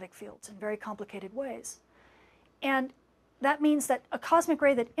these magnetic fields in very complicated ways. And that means that a cosmic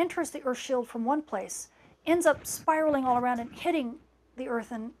ray that enters the Earth's shield from one place ends up spiraling all around and hitting the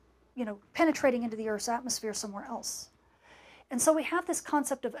Earth and, penetrating into the Earth's atmosphere somewhere else. And so we have this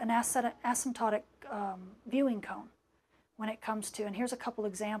concept of an asymptotic viewing cone when it comes to, and here's a couple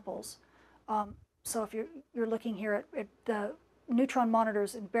examples. So if you're looking here at the neutron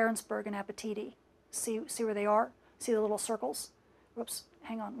monitors in Barentsburg and Apatiti, see where they are? See the little circles? Whoops,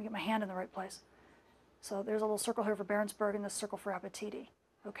 hang on, let me get my hand in the right place. So there's a little circle here for Barentsburg and this circle for Apatiti,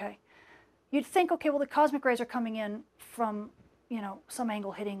 okay? You'd think, okay, well, the cosmic rays are coming in from, some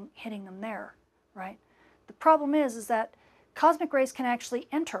angle hitting them there, right? The problem is that cosmic rays can actually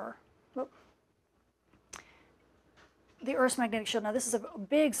enter the Earth's magnetic shield. Now, this is a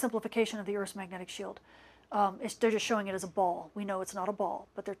big simplification of the Earth's magnetic shield. They're just showing it as a ball. We know it's not a ball,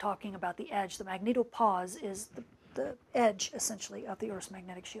 but they're talking about the edge. The magnetopause is the edge, essentially, of the Earth's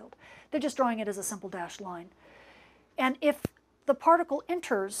magnetic shield. They're just drawing it as a simple dashed line. And if the particle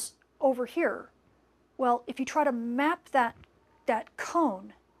enters over here, well, if you try to map that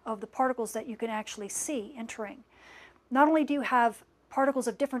cone of the particles that you can actually see entering, not only do you have particles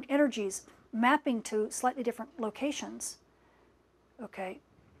of different energies mapping to slightly different locations, okay,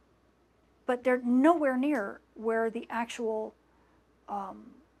 but they're nowhere near where the actual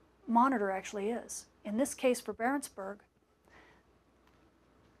monitor actually is. In this case, for Barentsburg,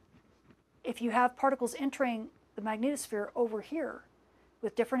 if you have particles entering the magnetosphere over here,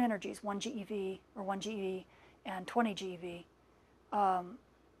 with different energies, 1 GeV or 1 GeV and 20 GeV.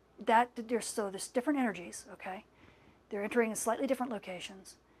 There's different energies, okay? They're entering in slightly different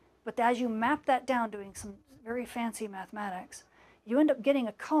locations. But as you map that down, doing some very fancy mathematics, you end up getting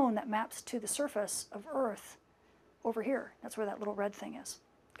a cone that maps to the surface of Earth over here. That's where that little red thing is.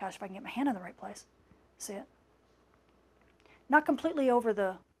 Gosh, if I can get my hand in the right place. See it? Not completely over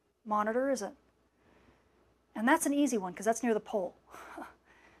the monitor, is it? And that's an easy one because that's near the pole.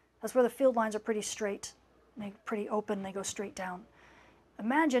 That's where the field lines are pretty straight. They're pretty open, they go straight down.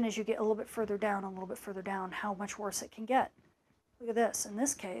 Imagine as you get a little bit further down and a little bit further down how much worse it can get. Look at this. In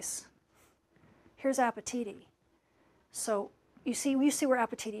this case, here's Apatiti. So you see where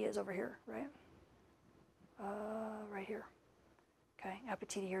Apatiti is over here, right? Right here. Okay,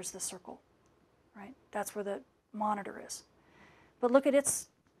 Apatiti, here's the circle, right? That's where the monitor is. But look at its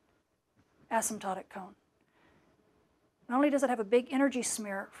asymptotic cone. Not only does it have a big energy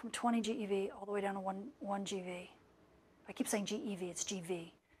smear from 20 GeV all the way down to 1 GeV. I keep saying GeV, it's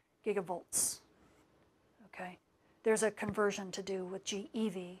GV, gigavolts. Okay, there's a conversion to do with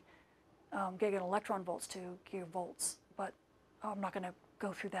GeV, giga electron volts to gigavolts, but I'm not going to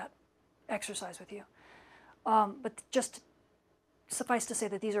go through that exercise with you. But just suffice to say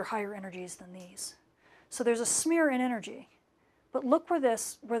that these are higher energies than these. So there's a smear in energy, but look where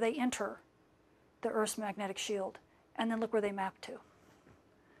they enter the Earth's magnetic shield, and then look where they map to.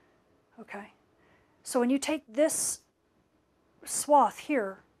 Okay, so when you take this swath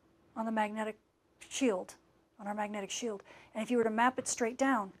here on the magnetic shield, on our magnetic shield, and if you were to map it straight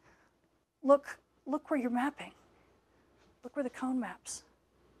down, look where you're mapping. Look where the cone maps.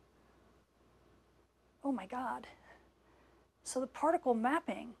 Oh my God. So the particle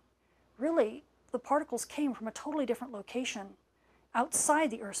mapping, really, the particles came from a totally different location outside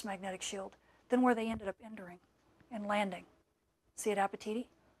the Earth's magnetic shield than where they ended up entering and landing. See at Apatiti?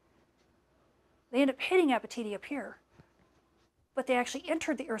 They end up hitting Apatiti up here, but they actually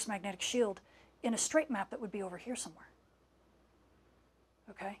entered the Earth's magnetic shield in a straight map that would be over here somewhere.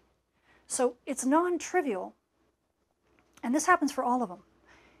 Okay? So it's non-trivial, and this happens for all of them.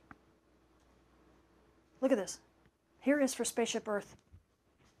 Look at this. Here is for Spaceship Earth.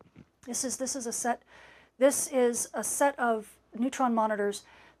 This is a set of neutron monitors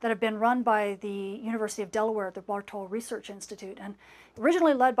that have been run by the University of Delaware at the Bartol Research Institute, and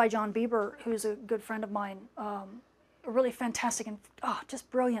originally led by John Bieber, who's a good friend of mine, a really fantastic and just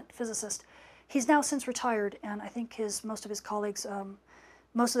brilliant physicist. He's now since retired, and I think most of his colleagues,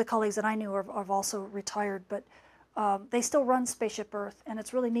 most of the colleagues that I knew have also retired, but they still run Spaceship Earth, and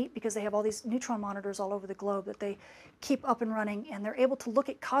it's really neat because they have all these neutron monitors all over the globe that they keep up and running, and they're able to look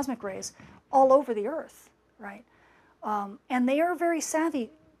at cosmic rays all over the Earth, right? And they are very savvy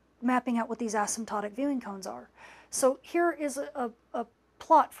mapping out what these asymptotic viewing cones are. So here is a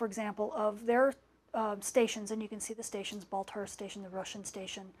plot, for example, of their stations, and you can see the stations, Baltar station, the Russian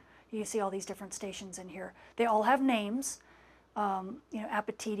station. You can see all these different stations in here. They all have names,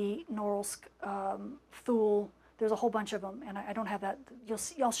 Apatiti, Norilsk, Thule. There's a whole bunch of them, and I don't have that.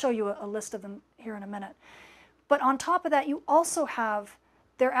 I'll show you a list of them here in a minute. But on top of that, you also have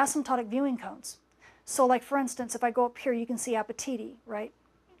their asymptotic viewing cones. So like, for instance, if I go up here, you can see Apatiti, right?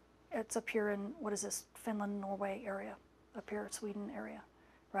 It's up here in, what is this, Finland, Norway area, up here, Sweden area,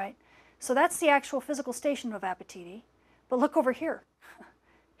 right? So that's the actual physical station of Apatiti. But look over here.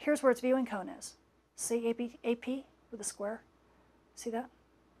 Here's where its viewing cone is. See AP with a square? See that?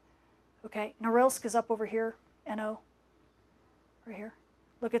 Okay, Norilsk is up over here, NO, right here.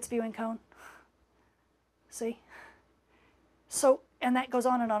 Look, its viewing cone. See? So, and that goes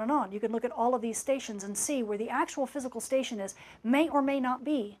on and on and on. You can look at all of these stations and see where the actual physical station is, may or may not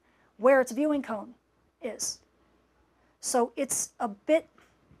be where its viewing cone is. So it's a bit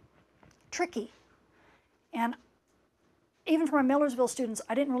tricky. And even for my Millersville students,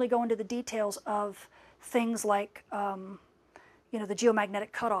 I didn't really go into the details of things like the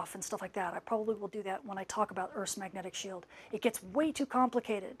geomagnetic cutoff and stuff like that. I probably will do that when I talk about Earth's magnetic shield. It gets way too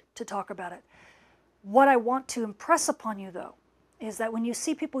complicated to talk about it. What I want to impress upon you, though, is that when you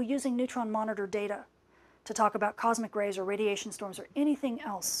see people using neutron monitor data to talk about cosmic rays or radiation storms or anything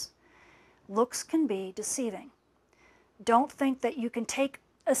else, looks can be deceiving. Don't think that you can take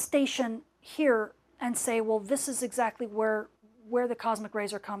a station here and say, well, this is exactly where the cosmic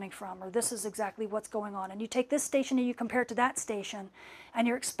rays are coming from, or this is exactly what's going on. And you take this station and you compare it to that station, and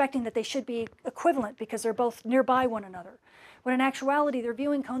you're expecting that they should be equivalent because they're both nearby one another. When in actuality, their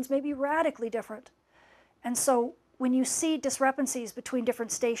viewing cones may be radically different. And so when you see discrepancies between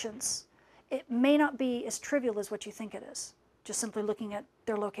different stations, it may not be as trivial as what you think it is, just simply looking at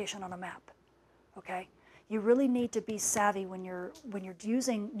their location on a map, okay? You really need to be savvy when you're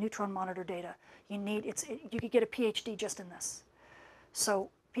using neutron monitor data. You could get a PhD just in this. So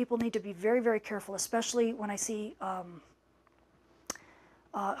people need to be very, very careful, especially when I see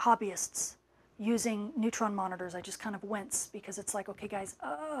hobbyists using neutron monitors. I just kind of wince because it's like, okay, guys,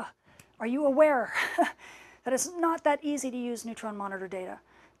 are you aware that it's not that easy to use neutron monitor data?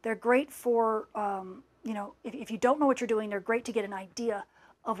 They're great for, if you don't know what you're doing, they're great to get an idea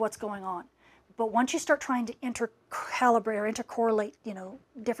of what's going on. But once you start trying to intercalibrate or intercorrelate,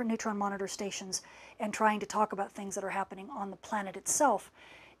 different neutron monitor stations and trying to talk about things that are happening on the planet itself,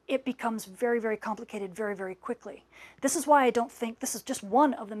 it becomes very, very complicated very, very quickly. This is why I don't think, this is just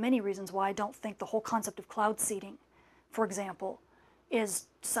one of the many reasons why I don't think the whole concept of cloud seeding, for example, is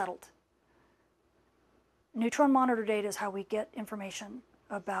settled. Neutron monitor data is how we get information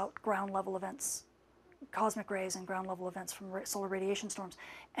about ground level events, cosmic rays and ground level events from solar radiation storms,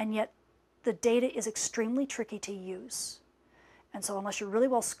 and yet the data is extremely tricky to use. And so unless you're really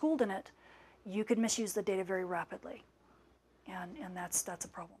well schooled in it, you could misuse the data very rapidly. And that's a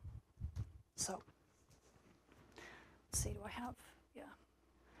problem. So, let's see, do I have, yeah.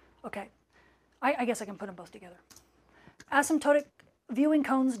 Okay, I guess I can put them both together. Asymptotic viewing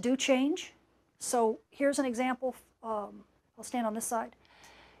cones do change. So here's an example. I'll stand on this side.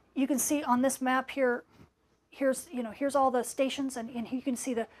 You can see on this map here, here's all the stations, and you can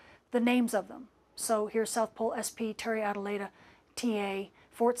see the names of them. So here's South Pole, SP, Terra Adelaida, TA,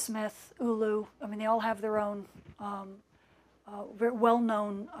 Fort Smith, Ulu. I mean, they all have their own very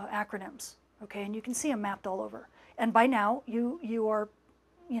well-known acronyms. Okay, and you can see them mapped all over. And by now, you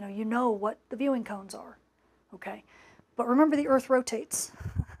know what the viewing cones are. Okay, but remember the Earth rotates,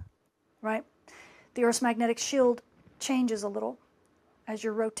 right? The Earth's magnetic shield changes a little as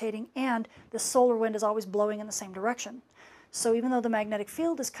you're rotating, and the solar wind is always blowing in the same direction. So even though the magnetic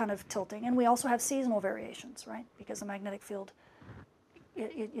field is kind of tilting, and we also have seasonal variations, right? Because the magnetic field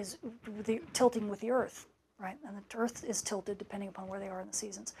is tilting with the Earth, right? And the Earth is tilted depending upon where they are in the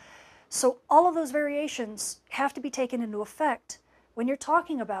seasons. So all of those variations have to be taken into effect when you're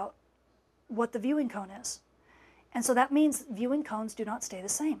talking about what the viewing cone is. And so that means viewing cones do not stay the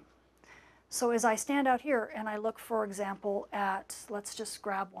same. So as I stand out here and I look, for example, at, let's just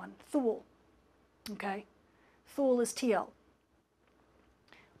grab one, Thule, okay? Thule is TL.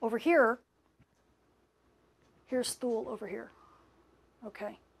 Over here, here's Thule over here,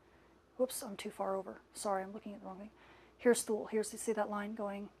 okay? Whoops, I'm too far over. Sorry, I'm looking at the wrong thing. Here's Thule. You see that line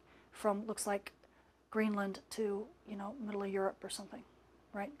going from, looks like Greenland to, middle of Europe or something,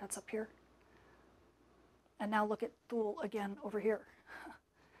 right? That's up here. And now look at Thule again over here.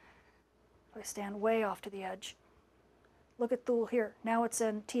 I stand way off to the edge. Look at Thule here. Now it's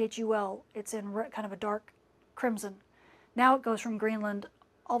in THUL. It's in kind of a dark crimson. Now it goes from Greenland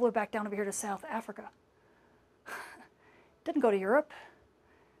all the way back down over here to South Africa. Didn't go to Europe.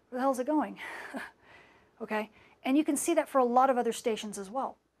 Where the hell is it going? Okay, and you can see that for a lot of other stations as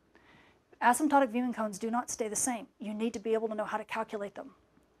well. Asymptotic viewing cones do not stay the same. You need to be able to know how to calculate them.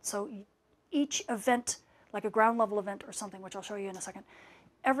 So each event, like a ground level event or something, which I'll show you in a second,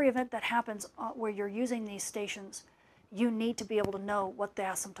 every event that happens where you're using these stations, you need to be able to know what the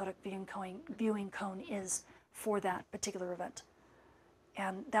asymptotic viewing cone is for that particular event.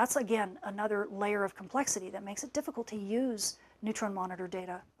 And that's, again, another layer of complexity that makes it difficult to use neutron monitor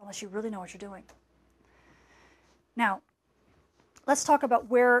data unless you really know what you're doing. Now, let's talk about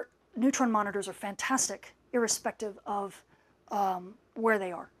where neutron monitors are fantastic, irrespective of where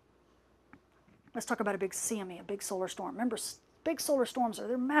they are. Let's talk about a big CME, a big solar storm. Remember, big solar storms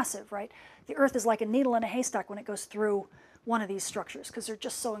they're massive, right? The Earth is like a needle in a haystack when it goes through one of these structures because they're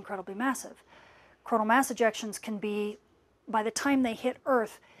just so incredibly massive. Coronal mass ejections can be, by the time they hit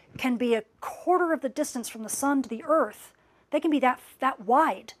Earth, can be a quarter of the distance from the sun to the Earth. They can be that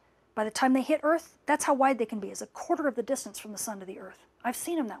wide. By the time they hit Earth, that's how wide they can be, is a quarter of the distance from the sun to the Earth. I've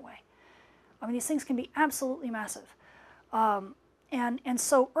seen them that way. I mean, these things can be absolutely massive. And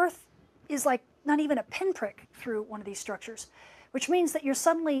so Earth is like not even a pinprick through one of these structures, which means that you're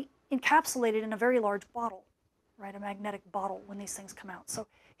suddenly encapsulated in a very large bottle, right? A magnetic bottle when these things come out. So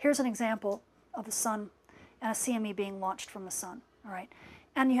here's an example of the sun and a CME being launched from the sun, all right?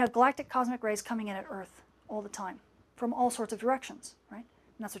 And you have galactic cosmic rays coming in at Earth all the time from all sorts of directions, right?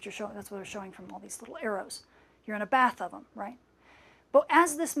 And that's what you're showing. That's what they're showing from all these little arrows. You're in a bath of them, right? But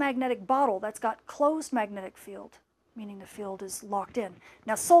as this magnetic bottle that's got closed magnetic field, meaning the field is locked in.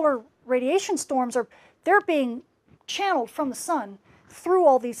 Now, solar radiation storms they're being channeled from the sun through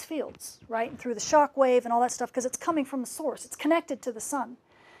all these fields, right? And through the shock wave and all that stuff because it's coming from the source. It's connected to the sun.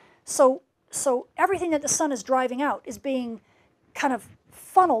 So everything that the sun is driving out is being kind of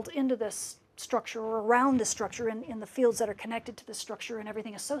funneled into this structure or around the structure in the fields that are connected to the structure and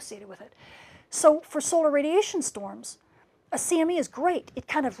everything associated with it. So for solar radiation storms, a CME is great. It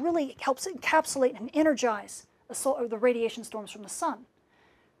kind of really helps encapsulate and energize the radiation storms from the sun,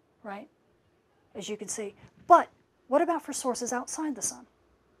 right? As you can see. But what about for sources outside the sun,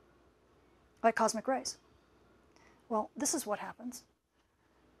 like cosmic rays? Well, this is what happens.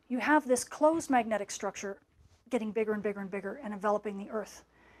 You have this closed magnetic structure getting bigger and bigger and bigger and enveloping the Earth.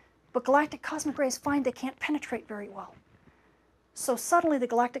 But galactic cosmic rays find they can't penetrate very well. So suddenly the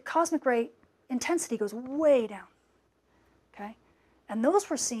galactic cosmic ray intensity goes way down. Okay? And those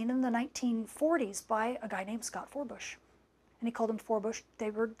were seen in the 1940s by a guy named Scott Forbush. And he called them Forbush, they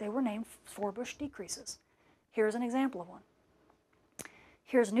were named Forbush decreases. Here's an example of one.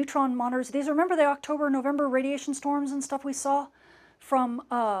 Here's neutron monitors. These, remember the October, November radiation storms and stuff we saw from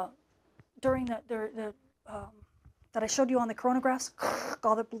during that I showed you on the coronagraphs,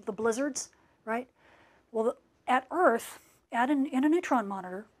 all the blizzards, right? Well, at Earth, in a neutron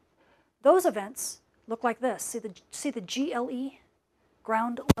monitor, those events look like this. See the GLE,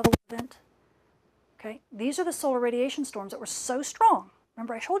 ground level event? Okay, these are the solar radiation storms that were so strong.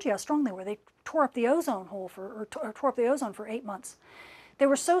 Remember, I told you how strong they were. They tore up the ozone hole or tore up the ozone for 8 months. They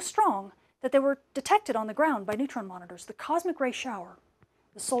were so strong that they were detected on the ground by neutron monitors. The cosmic ray shower,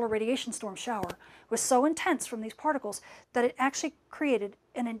 the solar radiation storm shower, was so intense from these particles that it actually created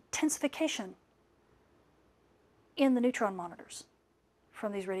an intensification in the neutron monitors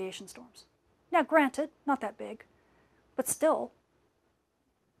from these radiation storms. Now, granted, not that big, but still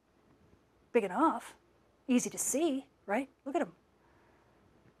big enough, easy to see, right? Look at them.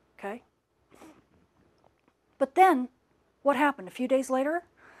 Okay. But then, what happened? A few days later,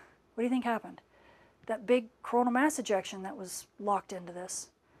 what do you think happened? That big coronal mass ejection that was locked into this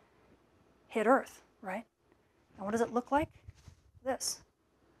hit Earth, right? And what does it look like? This.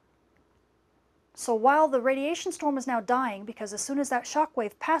 So while the radiation storm is now dying, because as soon as that shock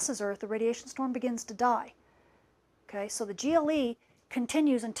wave passes Earth, the radiation storm begins to die. Okay, so the GLE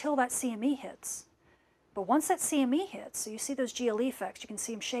continues until that CME hits. But once that CME hits, so you see those GLE effects, you can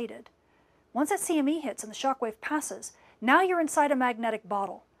see them shaded. Once that CME hits and the shock wave passes, now you're inside a magnetic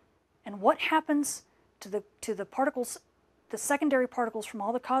bottle. And what happens to the particles, the secondary particles from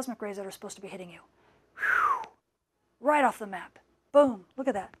all the cosmic rays that are supposed to be hitting you? Whew, right off the map. Boom, look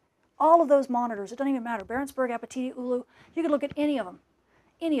at that. All of those monitors, it doesn't even matter. Barentsburg, Apatita, Ulu, you can look at any of them.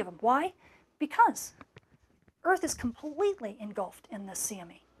 Any of them. Why? Because Earth is completely engulfed in this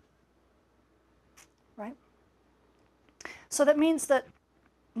CME. Right? So that means that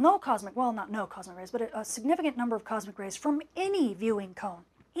no cosmic, well, not no cosmic rays, but a significant number of cosmic rays from any viewing cone,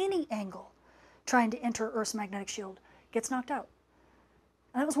 any angle, trying to enter Earth's magnetic shield, gets knocked out.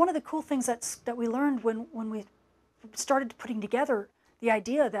 And that was one of the cool things that we learned when we started putting together the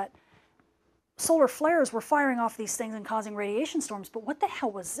idea that solar flares were firing off these things and causing radiation storms. But what the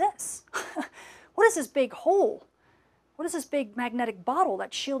hell was this? What is this big hole? What is this big magnetic bottle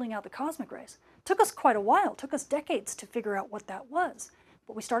that's shielding out the cosmic rays? It took us quite a while. It took us decades to figure out what that was.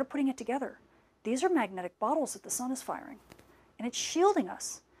 But we started putting it together. These are magnetic bottles that the sun is firing. And it's shielding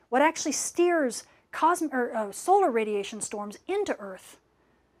us. What actually steers solar radiation storms into Earth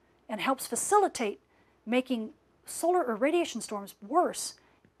and helps facilitate making solar or radiation storms worse,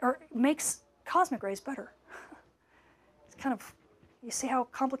 or makes cosmic rays better. It's kind of, you see how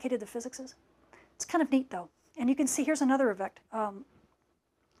complicated the physics is? It's kind of neat though. And you can see, here's another effect,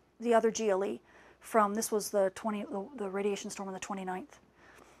 the other GLE from, this was the radiation storm on the 29th.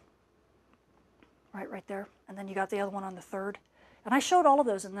 Right there. And then you got the other one on the 3rd. And I showed all of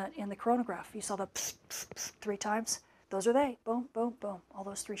those in the chronograph. You saw the pss, pss, pss, 3 times. Those are they. Boom, boom, boom. All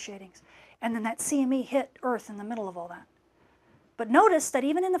those 3 shadings. And then that CME hit Earth in the middle of all that. But notice that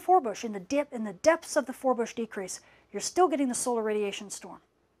even in the Forbush, in the depths of the Forbush decrease, you're still getting the solar radiation storm.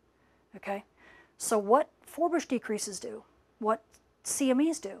 Okay? So what Forbush decreases do, what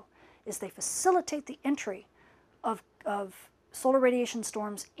CMEs do, is they facilitate the entry of solar radiation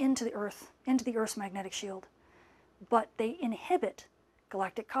storms into the Earth's magnetic shield. But they inhibit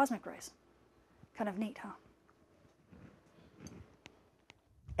galactic cosmic rays. Kind of neat, huh?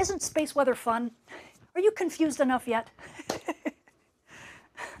 Isn't space weather fun? Are you confused enough yet?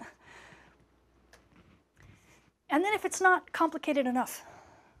 And then if it's not complicated enough,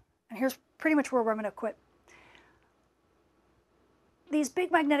 and here's pretty much where I'm going to quit. These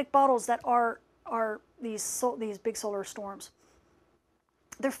big magnetic bottles that are these big solar storms,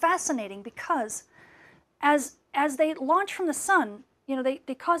 they're fascinating because as they launch from the sun, you know,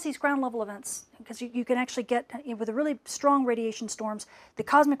 they cause these ground level events, because you can actually get, you know, with the really strong radiation storms, the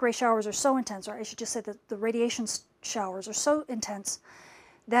cosmic ray showers are so intense, or I should just say that the radiation showers are so intense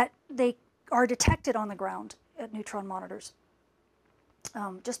that they are detected on the ground at neutron monitors,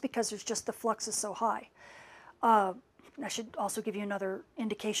 just because there's just the flux is so high. I should also give you another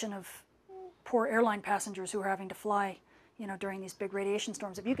indication of poor airline passengers who are having to fly, during these big radiation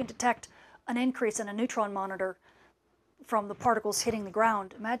storms. If you can detect an increase in a neutron monitor from the particles hitting the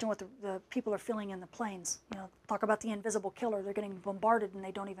ground, imagine what the people are feeling in the planes. Talk about the invisible killer. They're getting bombarded and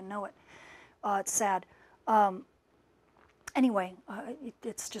they don't even know it. It's sad. Anyway,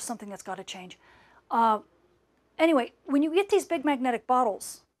 it's just something that's got to change. Anyway, when you get these big magnetic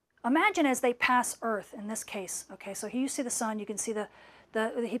bottles, imagine as they pass Earth in this case. Okay, so here you see the sun, you can see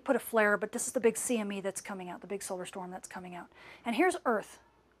he put a flare, but this is the big CME that's coming out, the big solar storm that's coming out. And here's Earth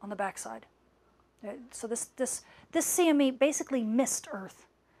on the backside. So this CME basically missed Earth.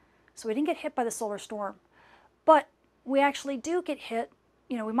 So we didn't get hit by the solar storm. But we actually do get hit,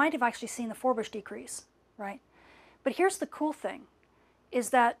 we might have actually seen the Forbush decrease, right? But here's the cool thing,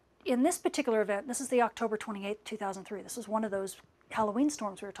 is that in this particular event, this is the October 28th, 2003. This was one of those Halloween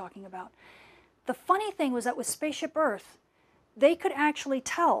storms we were talking about. The funny thing was that with Spaceship Earth, they could actually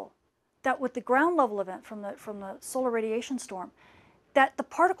tell that with the ground level event from the solar radiation storm, that the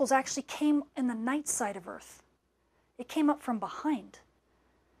particles actually came in the night side of Earth. It came up from behind.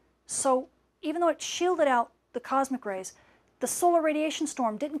 So even though it shielded out the cosmic rays, the solar radiation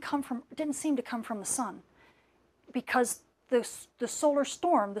storm didn't seem to come from the sun, because the solar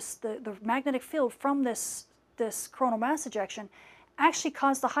storm, the magnetic field from this coronal mass ejection, actually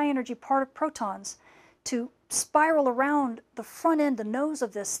caused the high energy protons to spiral around the front end, the nose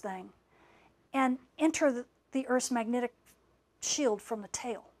of this thing, and enter the Earth's magnetic shield from the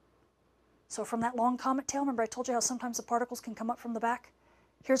tail. So from that long comet tail, remember I told you how sometimes the particles can come up from the back?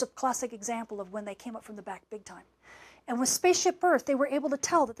 Here's a classic example of when they came up from the back big time. And with Spaceship Earth, they were able to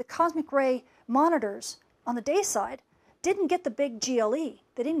tell that the cosmic ray monitors on the day side didn't get the big GLE.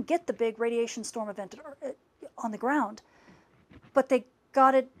 They didn't get the big radiation storm event on the ground, but they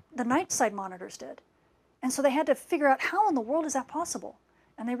got it, the night side monitors did. And so they had to figure out, how in the world is that possible?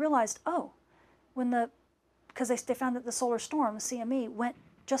 And they realized, because they found that the solar storm, the CME, went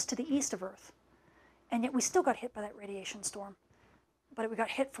just to the east of Earth. And yet we still got hit by that radiation storm, but we got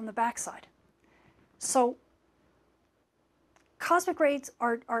hit from the backside. So cosmic rays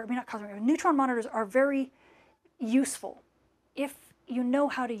neutron monitors are very useful if you know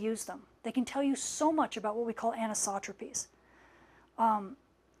how to use them. They can tell you so much about what we call anisotropies, and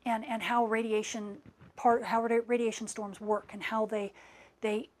how radiation storms work, and how they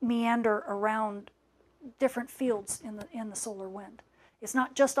meander around different fields in the solar wind. It's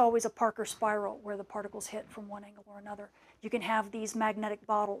not just always a Parker spiral where the particles hit from one angle or another. You can have these magnetic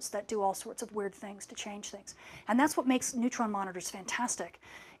bottles that do all sorts of weird things to change things. And that's what makes neutron monitors fantastic,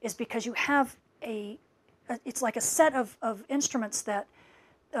 is because you have it's like a set of instruments, that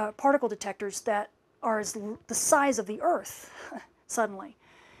particle detectors that are the size of the Earth suddenly.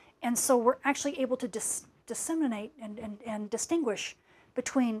 And so we're actually able to disseminate and distinguish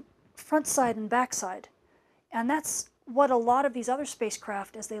between front side and back side. And that's what a lot of these other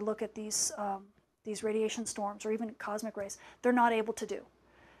spacecraft, as they look at these radiation storms or even cosmic rays, they're not able to do.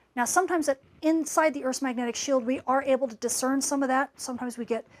 Now, sometimes inside the Earth's magnetic shield, we are able to discern some of that. Sometimes we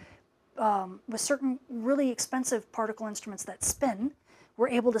get, with certain really expensive particle instruments that spin, we're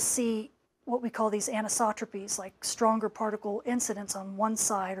able to see what we call these anisotropies, like stronger particle incidence on one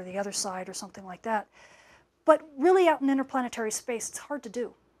side or the other side or something like that. But really out in interplanetary space, it's hard to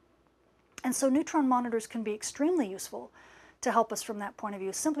do. And so neutron monitors can be extremely useful to help us from that point of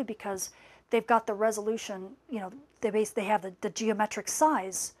view, simply because they've got the resolution, they have the geometric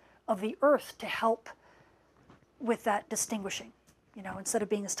size of the Earth to help with that distinguishing, instead of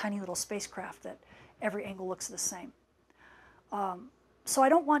being this tiny little spacecraft that every angle looks the same. So I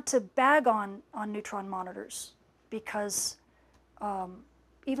don't want to bag on neutron monitors, because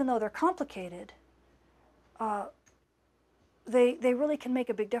even though they're complicated, they really can make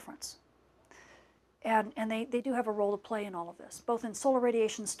a big difference. And they do have a role to play in all of this, both in solar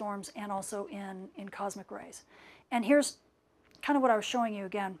radiation storms and also in cosmic rays. And here's kind of what I was showing you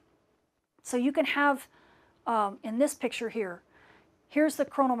again. So you can have, in this picture here, here's the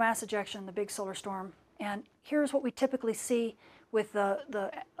coronal mass ejection, the big solar storm, and here's what we typically see with the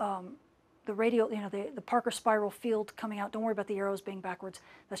radial, the Parker spiral field coming out. Don't worry about the arrows being backwards.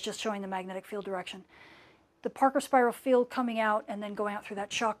 That's just showing the magnetic field direction. The Parker spiral field coming out and then going out through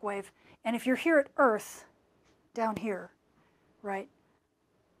that shock wave. And if you're here at Earth, down here, right,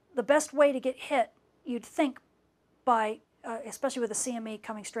 the best way to get hit, you'd think, by, especially with a CME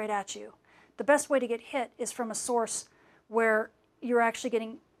coming straight at you, the best way to get hit is from a source where you're actually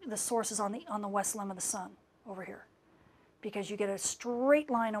getting, the source is on the west limb of the sun over here. because you get a straight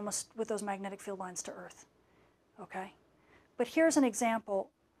line almost with those magnetic field lines to Earth. Okay? But here's an example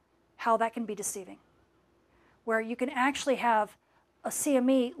how that can be deceiving, where you can actually have a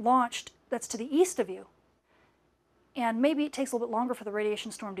CME launched that's to the east of you, and maybe it takes a little bit longer for the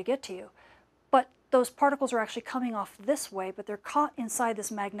radiation storm to get to you, but those particles are actually coming off this way, but they're caught inside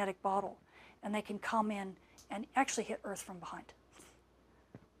this magnetic bottle, and they can come in and actually hit Earth from behind.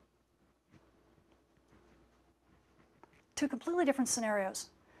 Two completely different scenarios,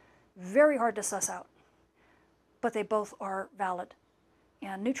 very hard to suss out, but they both are valid,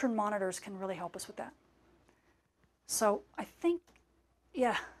 and neutron monitors can really help us with that. So I think,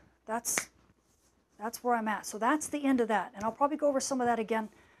 yeah, that's where I'm at. So that's the end of that, and I'll probably go over some of that again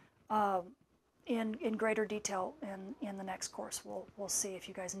in greater detail in the next course. We'll see if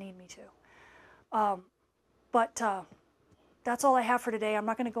you guys need me to. But that's all I have for today. I'm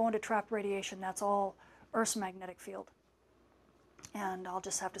not going to go into trapped radiation. That's all Earth's magnetic field, and I'll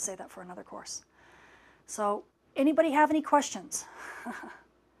just have to say that for another course. So anybody have any questions?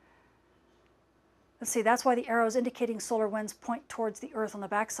 Let's see, that's why the arrows indicating solar winds point towards the Earth on the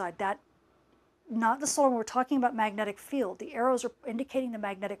backside. That, not the solar wind, we're talking about magnetic field. The arrows are indicating the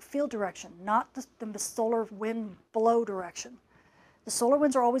magnetic field direction, not the solar wind blow direction. The solar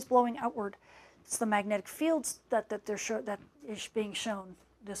winds are always blowing outward. It's the magnetic fields that is being shown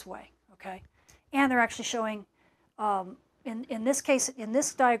this way, okay? And they're actually showing, in this case, in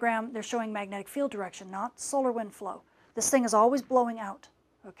this diagram, they're showing magnetic field direction, not solar wind flow. This thing is always blowing out,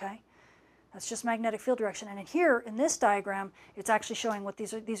 okay? That's just magnetic field direction. And in here, in this diagram, it's actually showing what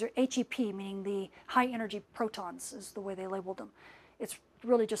these are. These are HEP, meaning the high energy protons is the way they labeled them. It's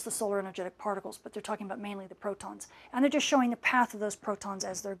really just the solar energetic particles, but they're talking about mainly the protons. And they're just showing the path of those protons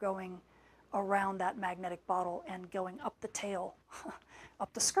as they're going around that magnetic bottle and going up the tail,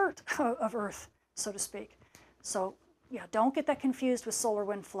 up the skirt of Earth, so to speak. So yeah, don't get that confused with solar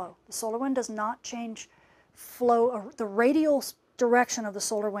wind flow. The solar wind does not change flow. The radial direction of the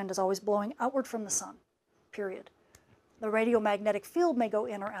solar wind is always blowing outward from the sun, period. The radial magnetic field may go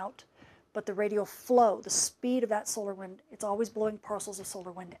in or out, but the radial flow, the speed of that solar wind, it's always blowing parcels of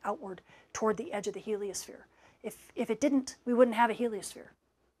solar wind outward toward the edge of the heliosphere. If it didn't, we wouldn't have a heliosphere.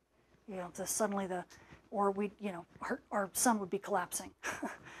 You know, our sun would be collapsing,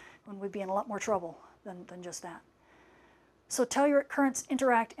 and we'd be in a lot more trouble than just that. So telluric currents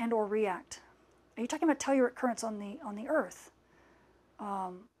interact and or react. Are you talking about telluric currents on the Earth?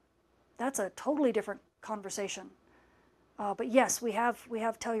 That's a totally different conversation. But yes, we have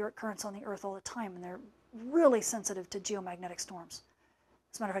telluric currents on the Earth all the time, and they're really sensitive to geomagnetic storms.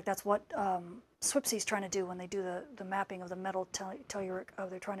 As a matter of fact, that's what SWPC's trying to do when they do the mapping of the metal telluric.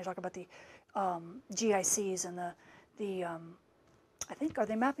 They're trying to talk about the GICs and the I think, are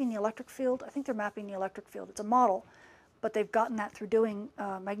they mapping the electric field? I think they're mapping the electric field. It's a model, but they've gotten that through doing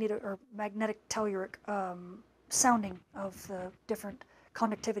magnetic telluric sounding of the different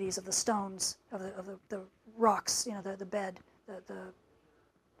conductivities of the stones, of the rocks, you know, the bed, the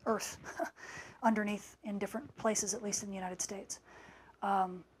earth underneath in different places, at least in the United States.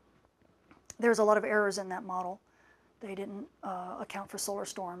 There's a lot of errors in that model. They didn't account for solar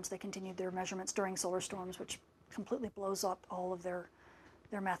storms. They continued their measurements during solar storms, which completely blows up all of their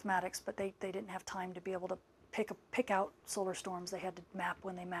mathematics, but they didn't have time to be able to pick out solar storms. They had to map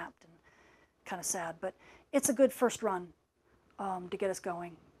when they mapped, and kind of sad. But it's a good first run to get us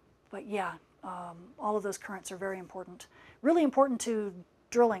going. But yeah, all of those currents are very important. Really important to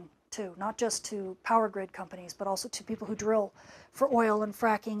drilling too, not just to power grid companies, but also to people who drill for oil and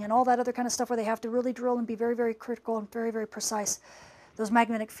fracking and all that other kind of stuff where they have to really drill and be very, very critical and very, very precise. Those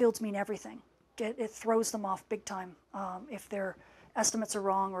magnetic fields mean everything. It throws them off big time if their estimates are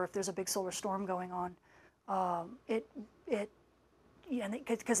wrong or if there's a big solar storm going on.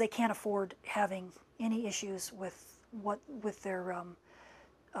 Because they can't afford having any issues with their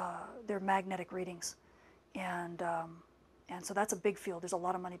magnetic readings, and so that's a big field. There's a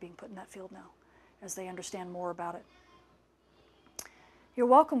lot of money being put in that field now, as they understand more about it. You're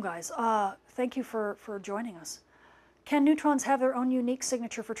welcome, guys. Thank you for joining us. Can neutrons have their own unique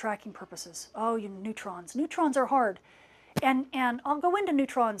signature for tracking purposes? Oh, neutrons. Neutrons are hard. And I'll go into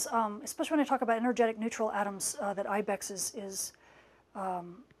neutrons, especially when I talk about energetic neutral atoms that IBEX is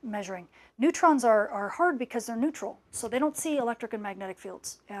measuring. Neutrons are hard because they're neutral, so they don't see electric and magnetic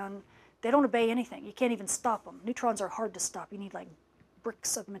fields, and they don't obey anything. You can't even stop them. Neutrons are hard to stop. You need like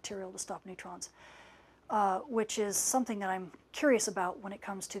bricks of material to stop neutrons, which is something that I'm curious about when it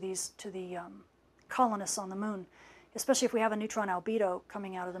comes to the colonists on the moon, especially if we have a neutron albedo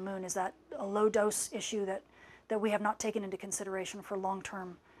coming out of the moon. Is that a low dose issue that we have not taken into consideration for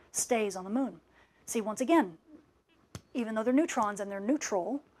long-term stays on the moon? See, once again, even though they're neutrons and they're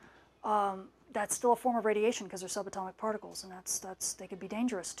neutral, that's still a form of radiation because they're subatomic particles, and they could be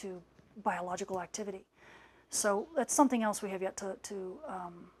dangerous to biological activity. So that's something else we have yet to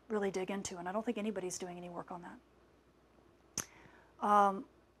really dig into, and I don't think anybody's doing any work on that.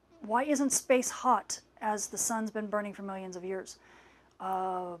 Why isn't space hot as the sun's been burning for millions of years?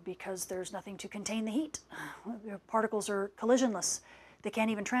 Because there's nothing to contain the heat. The particles are collisionless. They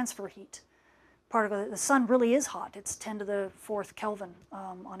can't even transfer heat. The sun really is hot. It's 10 to the 4th Kelvin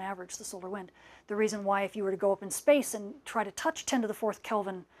on average, the solar wind. The reason why if you were to go up in space and try to touch 10 to the 4th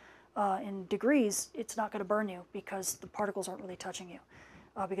Kelvin in degrees, it's not going to burn you because the particles aren't really touching you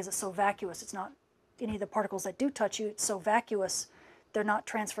because it's so vacuous. It's not any of the particles that do touch you. It's so vacuous, they're not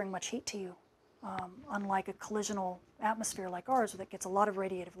transferring much heat to you, unlike a collisional atmosphere like ours that gets a lot of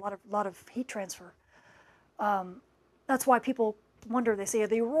radiative, a lot of heat transfer. That's why people wonder, they say,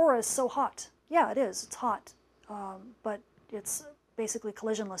 the aurora is so hot. Yeah, it is. It's hot, but it's basically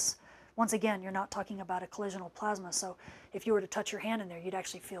collisionless. Once again, you're not talking about a collisional plasma, so if you were to touch your hand in there, you'd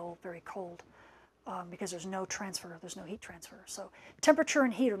actually feel very cold because there's no transfer, there's no heat transfer. So temperature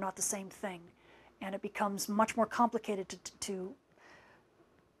and heat are not the same thing, and it becomes much more complicated to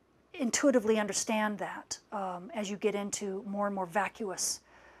intuitively understand that as you get into more and more vacuous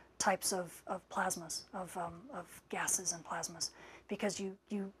types of plasmas, of gases and plasmas, because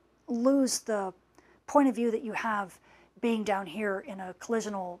you lose the point of view that you have being down here in a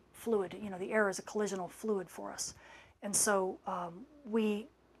collisional fluid. You know, the air is a collisional fluid for us. And so we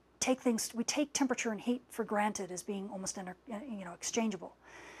take temperature and heat for granted as being almost exchangeable,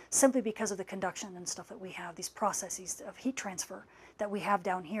 simply because of the conduction and stuff that we have, these processes of heat transfer that we have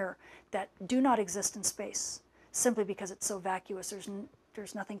down here that do not exist in space, simply because it's so vacuous.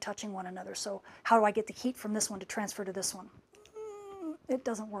 There's nothing touching one another. So how do I get the heat from this one to transfer to this one? It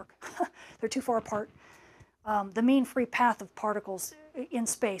doesn't work. They're too far apart. The mean free path of particles in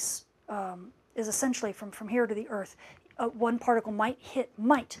space is essentially from here to the Earth. One particle might hit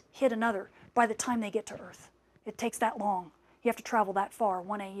another by the time they get to Earth. It takes that long. You have to travel that far,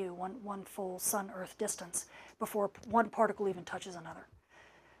 1 AU, one full Sun-Earth distance, before one particle even touches another.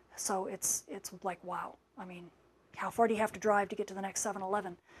 So it's like, wow. I mean, how far do you have to drive to get to the next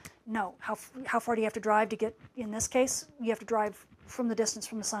 7-Eleven? No. How far do you have to drive to get, in this case, you have to drive from the distance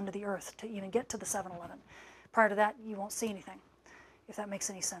from the sun to the Earth to even get to the 7-Eleven. Prior to that, you won't see anything, if that makes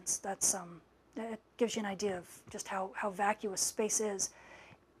any sense. That's it gives you an idea of just how vacuous space is.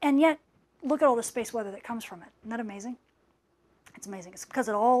 And yet, look at all the space weather that comes from it. Isn't that amazing? It's amazing. It's because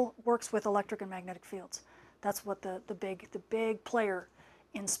it all works with electric and magnetic fields. That's what the big player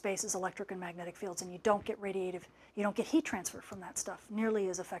in space is, electric and magnetic fields, and you don't get radiative, you don't get heat transfer from that stuff nearly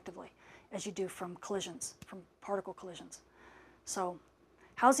as effectively as you do from collisions, from particle collisions. So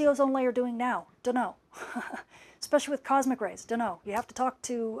how's the ozone layer doing now? Dunno. Especially with cosmic rays, dunno. You have to talk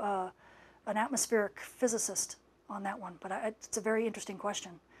to an atmospheric physicist on that one, but it's a very interesting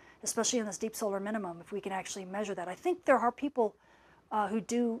question, especially in this deep solar minimum, if we can actually measure that. I think there are people who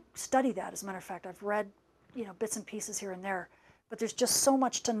do study that, as a matter of fact. I've read bits and pieces here and there, but there's just so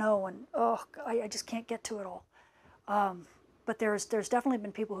much to know, and I just can't get to it all. But there's definitely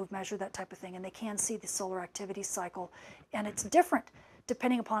been people who've measured that type of thing, and they can see the solar activity cycle, and it's different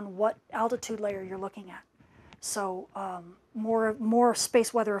depending upon what altitude layer you're looking at. So more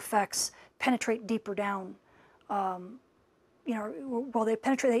space weather effects penetrate deeper down. Well,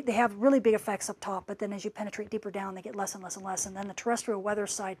 they have really big effects up top, but then as you penetrate deeper down, they get less and less and less, and then the terrestrial weather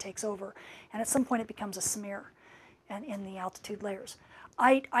side takes over, and at some point it becomes a smear, and in the altitude layers.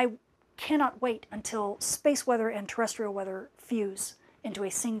 I cannot wait until space weather and terrestrial weather fuse into a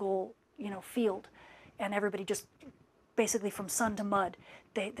single, field, and everybody just basically from sun to mud.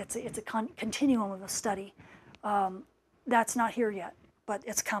 It's a continuum of a study. That's not here yet, but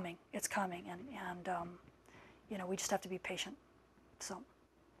it's coming. It's coming, and we just have to be patient. So,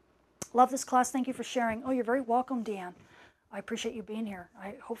 love this class. Thank you for sharing. Oh, you're very welcome, Deanne. I appreciate you being here.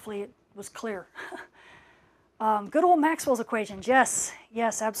 Hopefully it was clear. Good old Maxwell's equations. Yes,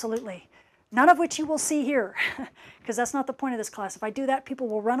 absolutely. None of which you will see here, because that's not the point of this class. If I do that, people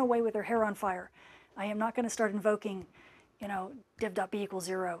will run away with their hair on fire. I am not going to start invoking, div.b =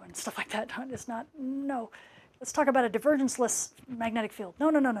 0 and stuff like that. It's not, no. Let's talk about a divergenceless magnetic field. No.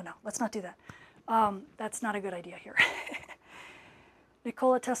 Let's not do that. That's not a good idea here.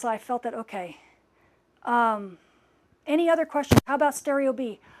 Nikola Tesla, I felt that, okay. Any other questions? How about Stereo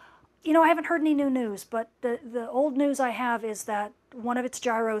B? I haven't heard any new news, but the old news I have is that one of its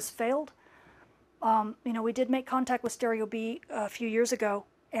gyros failed. We did make contact with Stereo B a few years ago,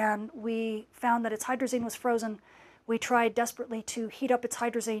 and we found that its hydrazine was frozen. We tried desperately to heat up its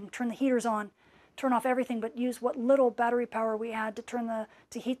hydrazine, turn the heaters on, turn off everything, but use what little battery power we had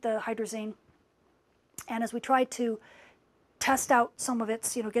to heat the hydrazine. And as we tried to test out some of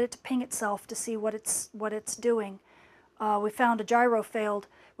its, get it to ping itself to see what it's doing, we found a gyro failed,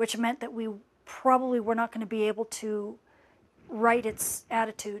 which meant that we probably were not going to be able to write its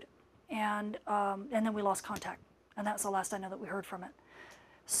attitude, and then we lost contact, and that's the last I know that we heard from it.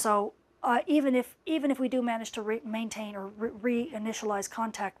 So even if we do manage to maintain or reinitialize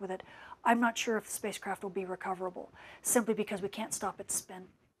contact with it, I'm not sure if the spacecraft will be recoverable, simply because we can't stop its spin,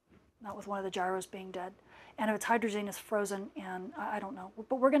 not with one of the gyros being dead. And if its hydrazine is frozen, and I don't know,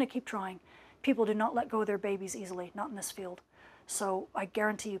 but we're going to keep trying. People do not let go of their babies easily, not in this field. So I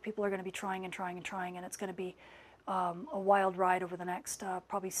guarantee you people are going to be trying and trying and trying, and it's going to be a wild ride over the next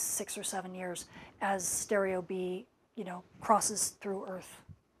probably 6 or 7 years as Stereo B, crosses through Earth,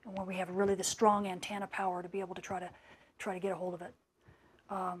 and when we have really the strong antenna power to be able to try to get a hold of it.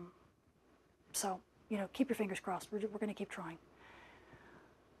 So keep your fingers crossed. We're going to keep trying.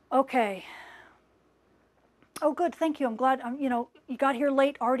 Okay. Oh, good. Thank you. I'm glad. You got here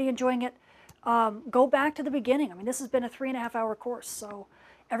late, already enjoying it. Go back to the beginning. I mean, this has been a 3.5-hour course, so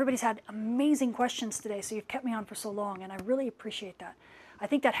everybody's had amazing questions today, so you've kept me on for so long, and I really appreciate that. I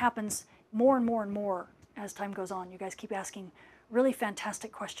think that happens more and more and more as time goes on. You guys keep asking really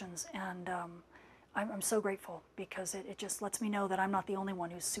fantastic questions, and I'm so grateful, because it just lets me know that I'm not the only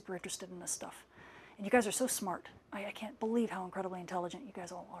one who's super interested in this stuff. And you guys are so smart. I can't believe how incredibly intelligent you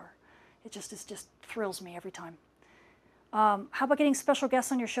guys all are. It just thrills me every time. How about getting special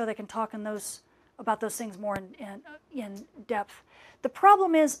guests on your show that can talk about those things more in depth? The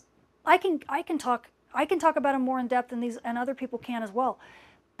problem is, I can talk about them more in depth than and other people can as well.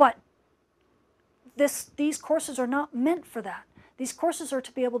 But these courses are not meant for that. These courses are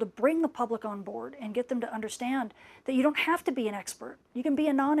to be able to bring the public on board and get them to understand that you don't have to be an expert. You can be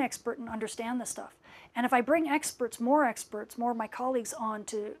a non-expert and understand this stuff. And if I bring more of my colleagues on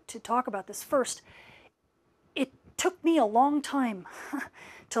to talk about this first, it took me a long time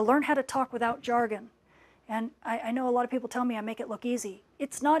to learn how to talk without jargon. And I know a lot of people tell me I make it look easy.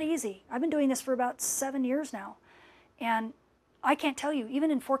 It's not easy. I've been doing this for about 7 years now. And I can't tell you, even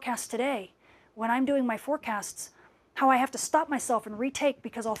in forecasts today, when I'm doing my forecasts, how I have to stop myself and retake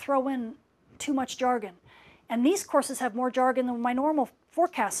because I'll throw in too much jargon. And these courses have more jargon than my normal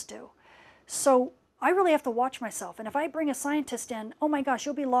forecasts do. So I really have to watch myself. And if I bring a scientist in, oh my gosh,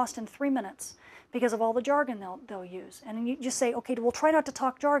 you'll be lost in 3 minutes because of all the jargon they'll use. And you just say, okay, we'll try not to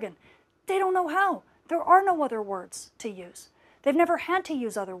talk jargon. They don't know how. There are no other words to use. They've never had to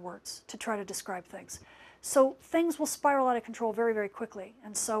use other words to try to describe things. So things will spiral out of control very, very quickly.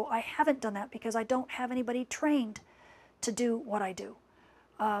 And so I haven't done that because I don't have anybody trained to do what I do.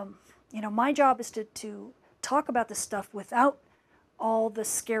 My job is to talk about this stuff without all the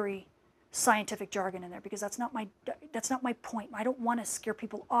scary scientific jargon in there, because that's not my point. I don't want to scare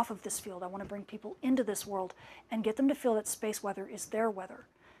people off of this field. I want to bring people into this world and get them to feel that space weather is their weather.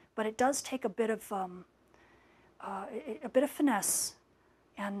 But it does take a bit of finesse,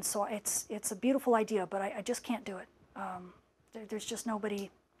 and so it's a beautiful idea. But I just can't do it. There's just nobody.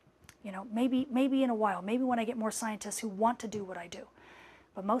 Maybe in a while, maybe when I get more scientists who want to do what I do.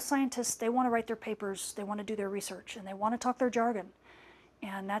 But most scientists, they want to write their papers, they want to do their research, and they want to talk their jargon.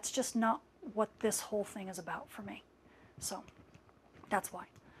 And that's just not what this whole thing is about for me. So that's why.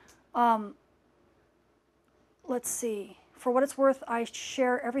 Let's see. For what it's worth, I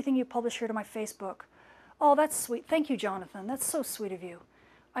share everything you publish here to my Facebook. Oh, that's sweet. Thank you, Jonathan. That's so sweet of you.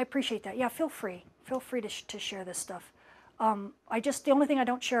 I appreciate that. Yeah, feel free. Feel free to share this stuff. The only thing I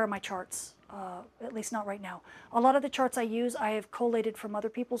don't share are my charts, at least not right now. A lot of the charts I use, I have collated from other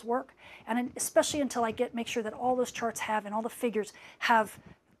people's work, and especially until I make sure that all those charts have, and all the figures have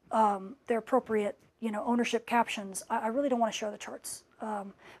their appropriate, ownership captions, I really don't want to share the charts.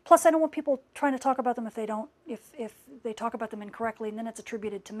 Plus, I don't want people trying to talk about them if they talk about them incorrectly, and then it's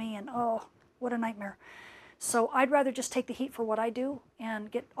attributed to me, and oh, what a nightmare. So I'd rather just take the heat for what I do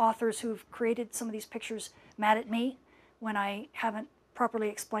and get authors who've created some of these pictures mad at me when I haven't properly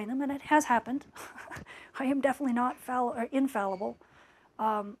explained them, and it has happened. I am definitely not infallible.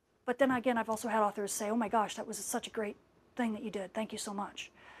 But then again, I've also had authors say, oh my gosh, that was such a great thing that you did. Thank you so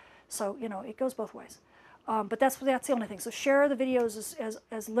much. So, it goes both ways. But that's the only thing. So share the videos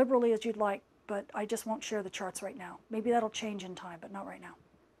as liberally as you'd like, but I just won't share the charts right now. Maybe that'll change in time, but not right now.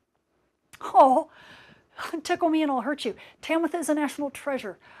 Oh, tickle me and I'll hurt you. Tamitha is a national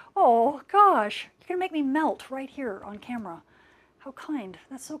treasure. Oh, gosh. You're going to make me melt right here on camera. How kind.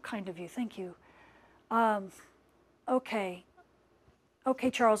 That's so kind of you. Thank you. Okay.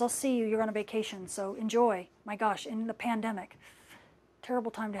 Okay, Charles, I'll see you. You're on a vacation, so enjoy. My gosh, in the pandemic.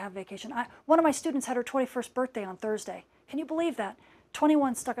 Terrible time to have vacation. One of my students had her 21st birthday on Thursday. Can you believe that?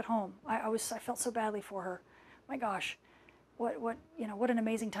 21 stuck at home. I felt so badly for her. My gosh, what an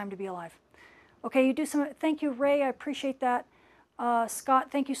amazing time to be alive. Okay, you do some. Thank you, Ray. I appreciate that.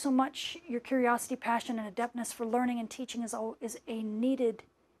 Scott, thank you so much. Your curiosity, passion, and adeptness for learning and teaching is a needed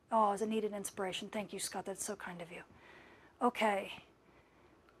inspiration. Thank you, Scott. That's so kind of you. Okay.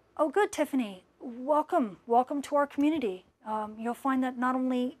 Oh, good, Tiffany. Welcome to our community. You'll find that not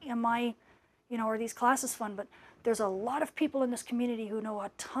only are these classes fun, but there's a lot of people in this community who know a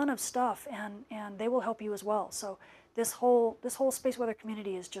ton of stuff, and they will help you as well. So this whole space weather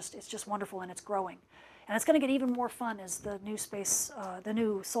community is just wonderful, and it's growing. And it's going to get even more fun as the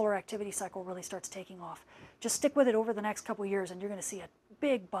new solar activity cycle really starts taking off. Just stick with it over the next couple years, and you're going to see a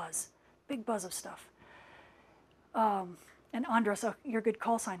big buzz of stuff. And Andres, your good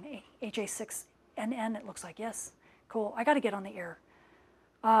call sign, HA6NN, it looks like, yes. Cool, I got to get on the air.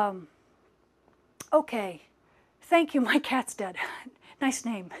 Okay, thank you, my cat's dead. Nice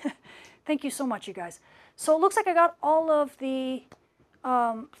name. Thank you so much, you guys. So it looks like I got all of the,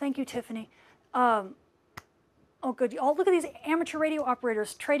 thank you, Tiffany. Oh, good. Oh, look at these amateur radio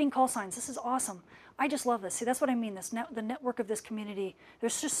operators trading call signs. This is awesome. I just love this. See, that's what I mean, the network of this community.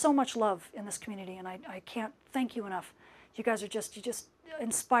 There's just so much love in this community, and I can't thank you enough. You guys you just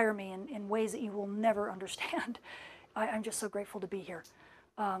inspire me in ways that you will never understand. I'm just so grateful to be here,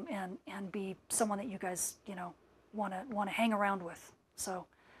 and be someone that you guys, want to hang around with. So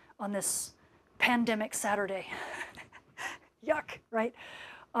on this pandemic Saturday, yuck, right?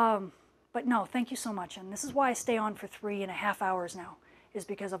 But no, thank you so much. And this is why I stay on for 3.5 hours now, is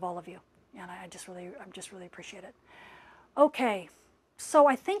because of all of you. And I just really appreciate it. Okay, so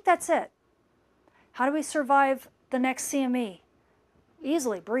I think that's it. How do we survive the next CME?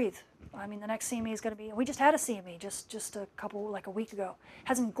 Easily, breathe. I mean, the next CME is going to be, we just had a CME just a week ago.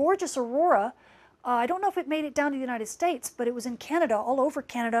 Had some gorgeous aurora. I don't know if it made it down to the United States, but it was in Canada, all over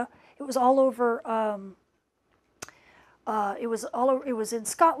Canada. It was all over, it was in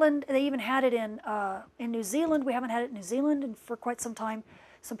Scotland. They even had it in New Zealand. We haven't had it in New Zealand for quite some time.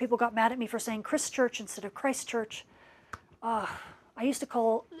 Some people got mad at me for saying Christchurch instead of Christchurch. I used to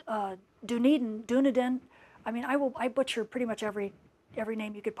call Dunedin. I mean, I butcher pretty much every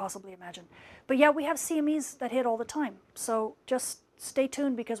name you could possibly imagine. But yeah, we have CMEs that hit all the time. So just stay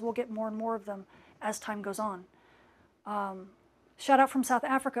tuned, because we'll get more and more of them as time goes on. Shout out from South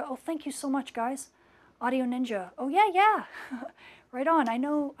Africa. Oh, thank you so much, guys. Audio Ninja. Oh yeah. Right on. I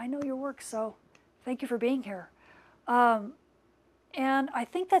know your work, so thank you for being here. And I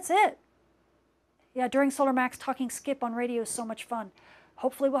think that's it. Yeah, during Solar Max, talking skip on radio is so much fun.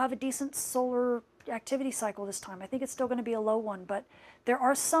 Hopefully we'll have a decent solar activity cycle this time. I think it's still going to be a low one, but there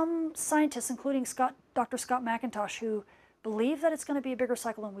are some scientists, including Dr. Scott McIntosh, who believe that it's going to be a bigger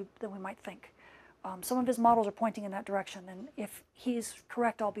cycle than we might think. Some of his models are pointing in that direction, and if he's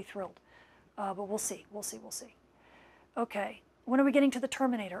correct, I'll be thrilled. But we'll see. Okay, when are we getting to the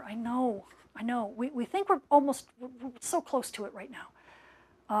Terminator? I know. We think we're so close to it right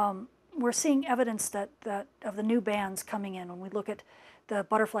now. We're seeing evidence that of the new bands coming in. When we look at the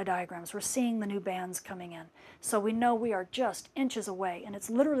butterfly diagrams, we're seeing the new bands coming in. So we know we are just inches away, and it's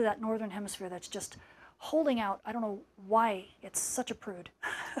literally that northern hemisphere that's just holding out. I don't know why it's such a prude,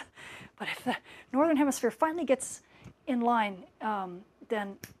 but if the northern hemisphere finally gets in line,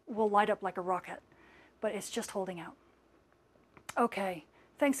 then we'll light up like a rocket. But it's just holding out. Okay,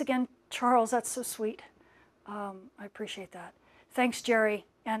 thanks again, Charles. That's so sweet. I appreciate that. Thanks, Jerry.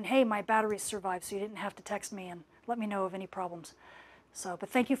 And hey, my batteries survived, so you didn't have to text me and let me know of any problems. But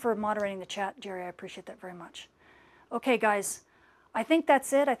thank you for moderating the chat, Jerry. I appreciate that very much. Okay, guys, I think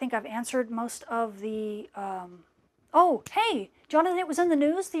that's it. I think I've answered most of the... Oh, hey, Jonathan, it was in the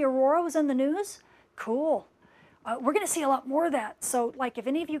news. The aurora was in the news. Cool. We're going to see a lot more of that. So, like, if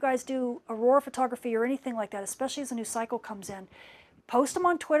any of you guys do aurora photography or anything like that, especially as the new cycle comes in, post them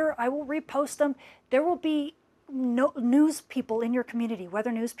on Twitter. I will repost them. There will be news people in your community,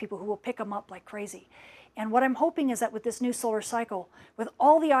 weather news people, who will pick them up like crazy. And what I'm hoping is that with this new solar cycle, with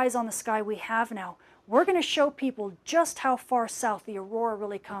all the eyes on the sky we have now, we're going to show people just how far south the aurora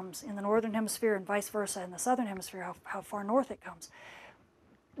really comes in the northern hemisphere, and vice versa in the southern hemisphere, how far north it comes.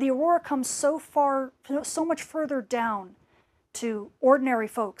 The aurora comes so much further down to ordinary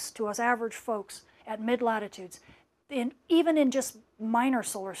folks, to us average folks at mid-latitudes, even in just minor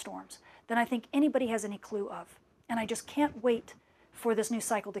solar storms, than I think anybody has any clue of. And I just can't wait for this new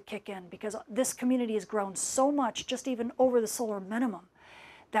cycle to kick in, because this community has grown so much, just even over the solar minimum,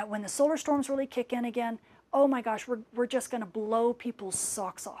 that when the solar storms really kick in again, oh my gosh, we're just going to blow people's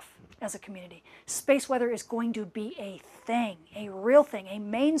socks off as a community. Space weather is going to be a thing, a real thing, a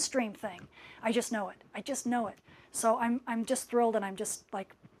mainstream thing. I just know it. I just know it. So I'm just thrilled, and I'm just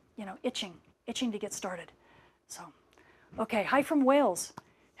like, you know, itching to get started. So, okay, hi from Wales.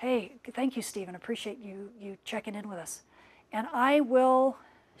 Hey, thank you, Stephen. Appreciate you checking in with us. And I will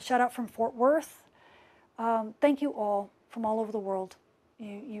shout out from Fort Worth. Thank you all from all over the world.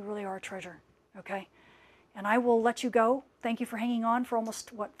 You really are a treasure, okay? And I will let you go. Thank you for hanging on for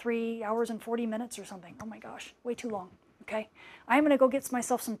almost, what, 3 hours and 40 minutes or something. Oh my gosh, way too long, okay? I'm going to go get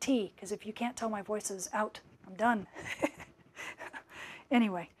myself some tea, because if you can't tell, my voice is out. I'm done.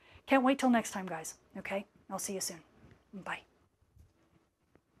 Anyway, can't wait till next time, guys, okay? I'll see you soon. Bye.